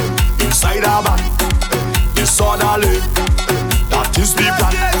 Inside a van. It's orderly. That is the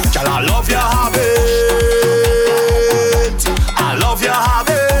plan. Girl, I love your habit. I love your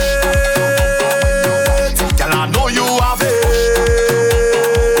habit. Girl, I know you have it.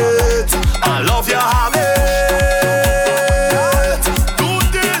 I love your habit. Do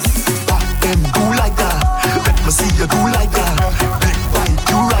this. Back then, do like that. Let me see you do like that. Big bite,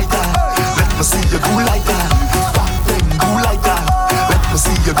 you like that. Let me see you do like that. Back then, do like that. Let me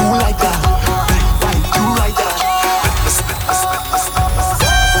see you do like that. Big bite, you like that. Let me see.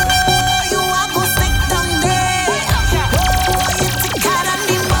 You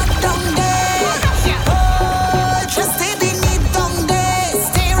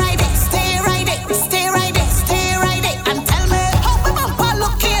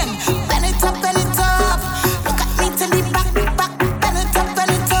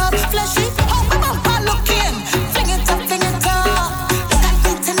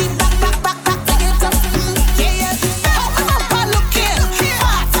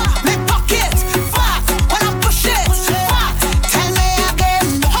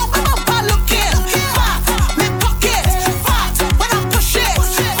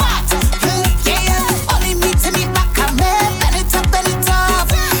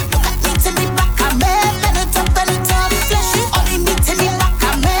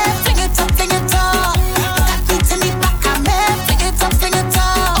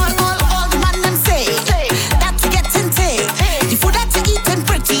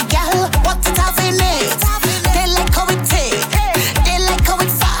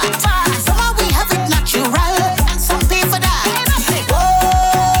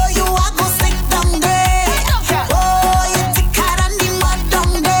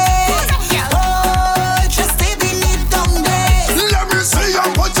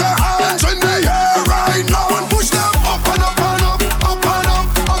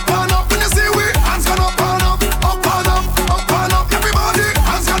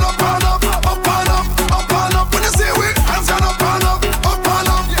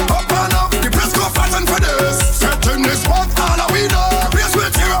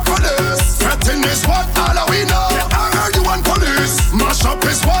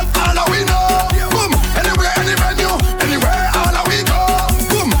This one all that we know. Boom, anywhere, any venue, anywhere, all that we go.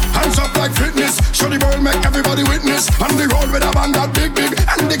 Boom, hands up like fitness. Show the world, make everybody witness. On the road with a band that big,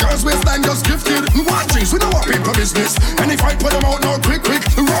 and the girls waistline just gifted. One drinks, we don't want people business. And if I put them out now quick.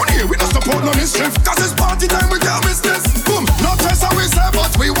 Around here, we don't support no mischief. Cause it's party time, we can't miss this. Boom, no test how we say,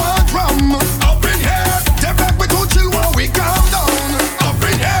 but we want rum. Up in here, they back we too chill while we calm down. Up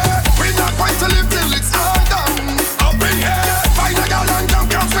in here, we not going to live till it's all done. Up in here, find a girl and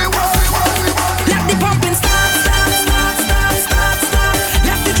jump, cause we want. Let the pumping start.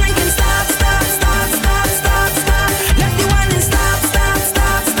 Let the drinking start. Let the whining start.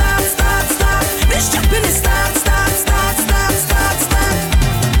 This jumping is start.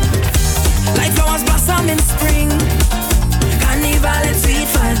 Like flowers blossom in spring, carnival and sweet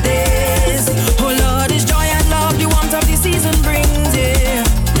for days. Oh Lord, it's joy and love, the warmth of the season brings, yeah.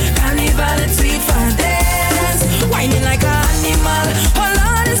 Carnival and sweet for days, whining like an animal. Oh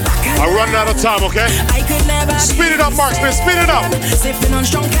Lord, it's back again. I'm running out of time, okay? I could never speed it up, Marksman, speed it up. Sipping on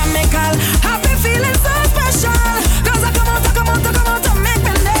strong chemical, I've been feeling so special. Cause I come out to make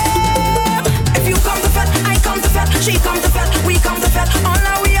me live. If you come to fed, I come to fed, she come to fed, we come to fed. All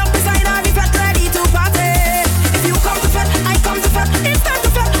now we up beside her, we fed, ready to party. If you come to fed, I come to fed, it's time to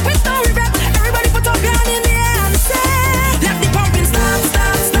fed, with no regret. Everybody put up your hand in the air and say, let the pumping start.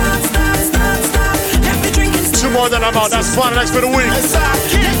 Let the drinking start. Two more than I'm out, that's Planet X for the week.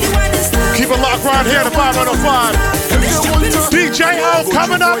 Keep it locked right here to 505. DJ O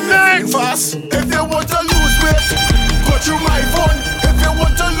coming up next. Fast. If you want to lose weight, go through my phone. If you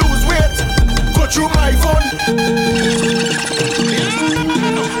want to lose weight, go through my phone.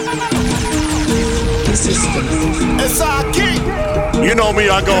 It's our king. You know me,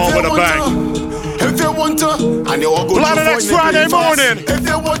 I go on with a bang. If you want to, and you all go Planet X Friday morning. If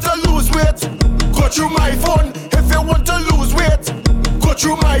you want to lose weight, go through my phone. If you want to lose weight, go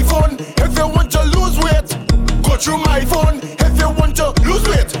through my phone. If you want to lose weight, go through my phone. If you want to lose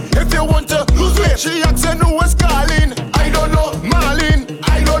weight, if you want to lose weight. She asks who was calling. I don't know Marlene,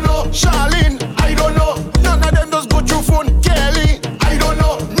 I don't know Charlene, I don't know. None of them just go through phone. Kelly, I don't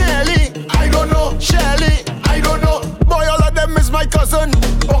know Nelly, I don't know Shelly, I don't know. Boy, all of them is my cousin.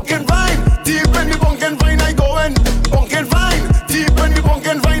 Pumpkin vine, deep in the pumpkin vine I going. Pumpkin vine, deep in the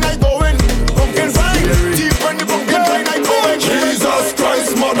pumpkin vine I going. Pumpkin vine, deep in the pumpkin vine I going. Jesus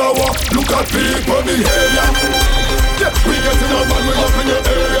Christ, mother, look at people behavior. Yeah, we getting out man, we up in your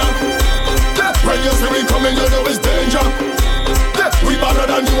area. Yeah, when you see we coming, you know it's danger. Yeah, we better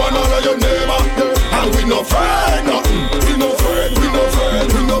than you and all of your neighbor. And we no afraid nothing. We no afraid, we no afraid,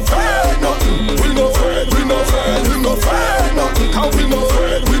 we no afraid nothing. We no afraid, we no afraid, we no afraid nothing. Cause we no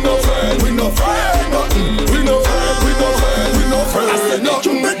afraid, we no afraid, we no afraid nothing. We no afraid, we no afraid, we no afraid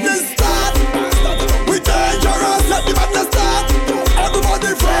nothing. Make this start. We dangerous, let the matter start.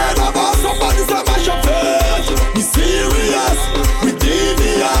 Everybody afraid of us, somebody say mash up face. We serious, we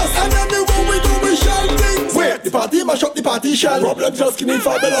devious, and anywhere we go we shall things. Wait, the party mash up the party shell. Problem just skinny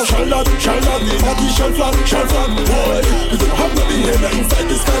for better. Shall not, the party shall flat, boy. We don't have no behavior inside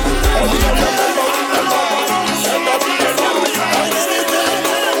this kind.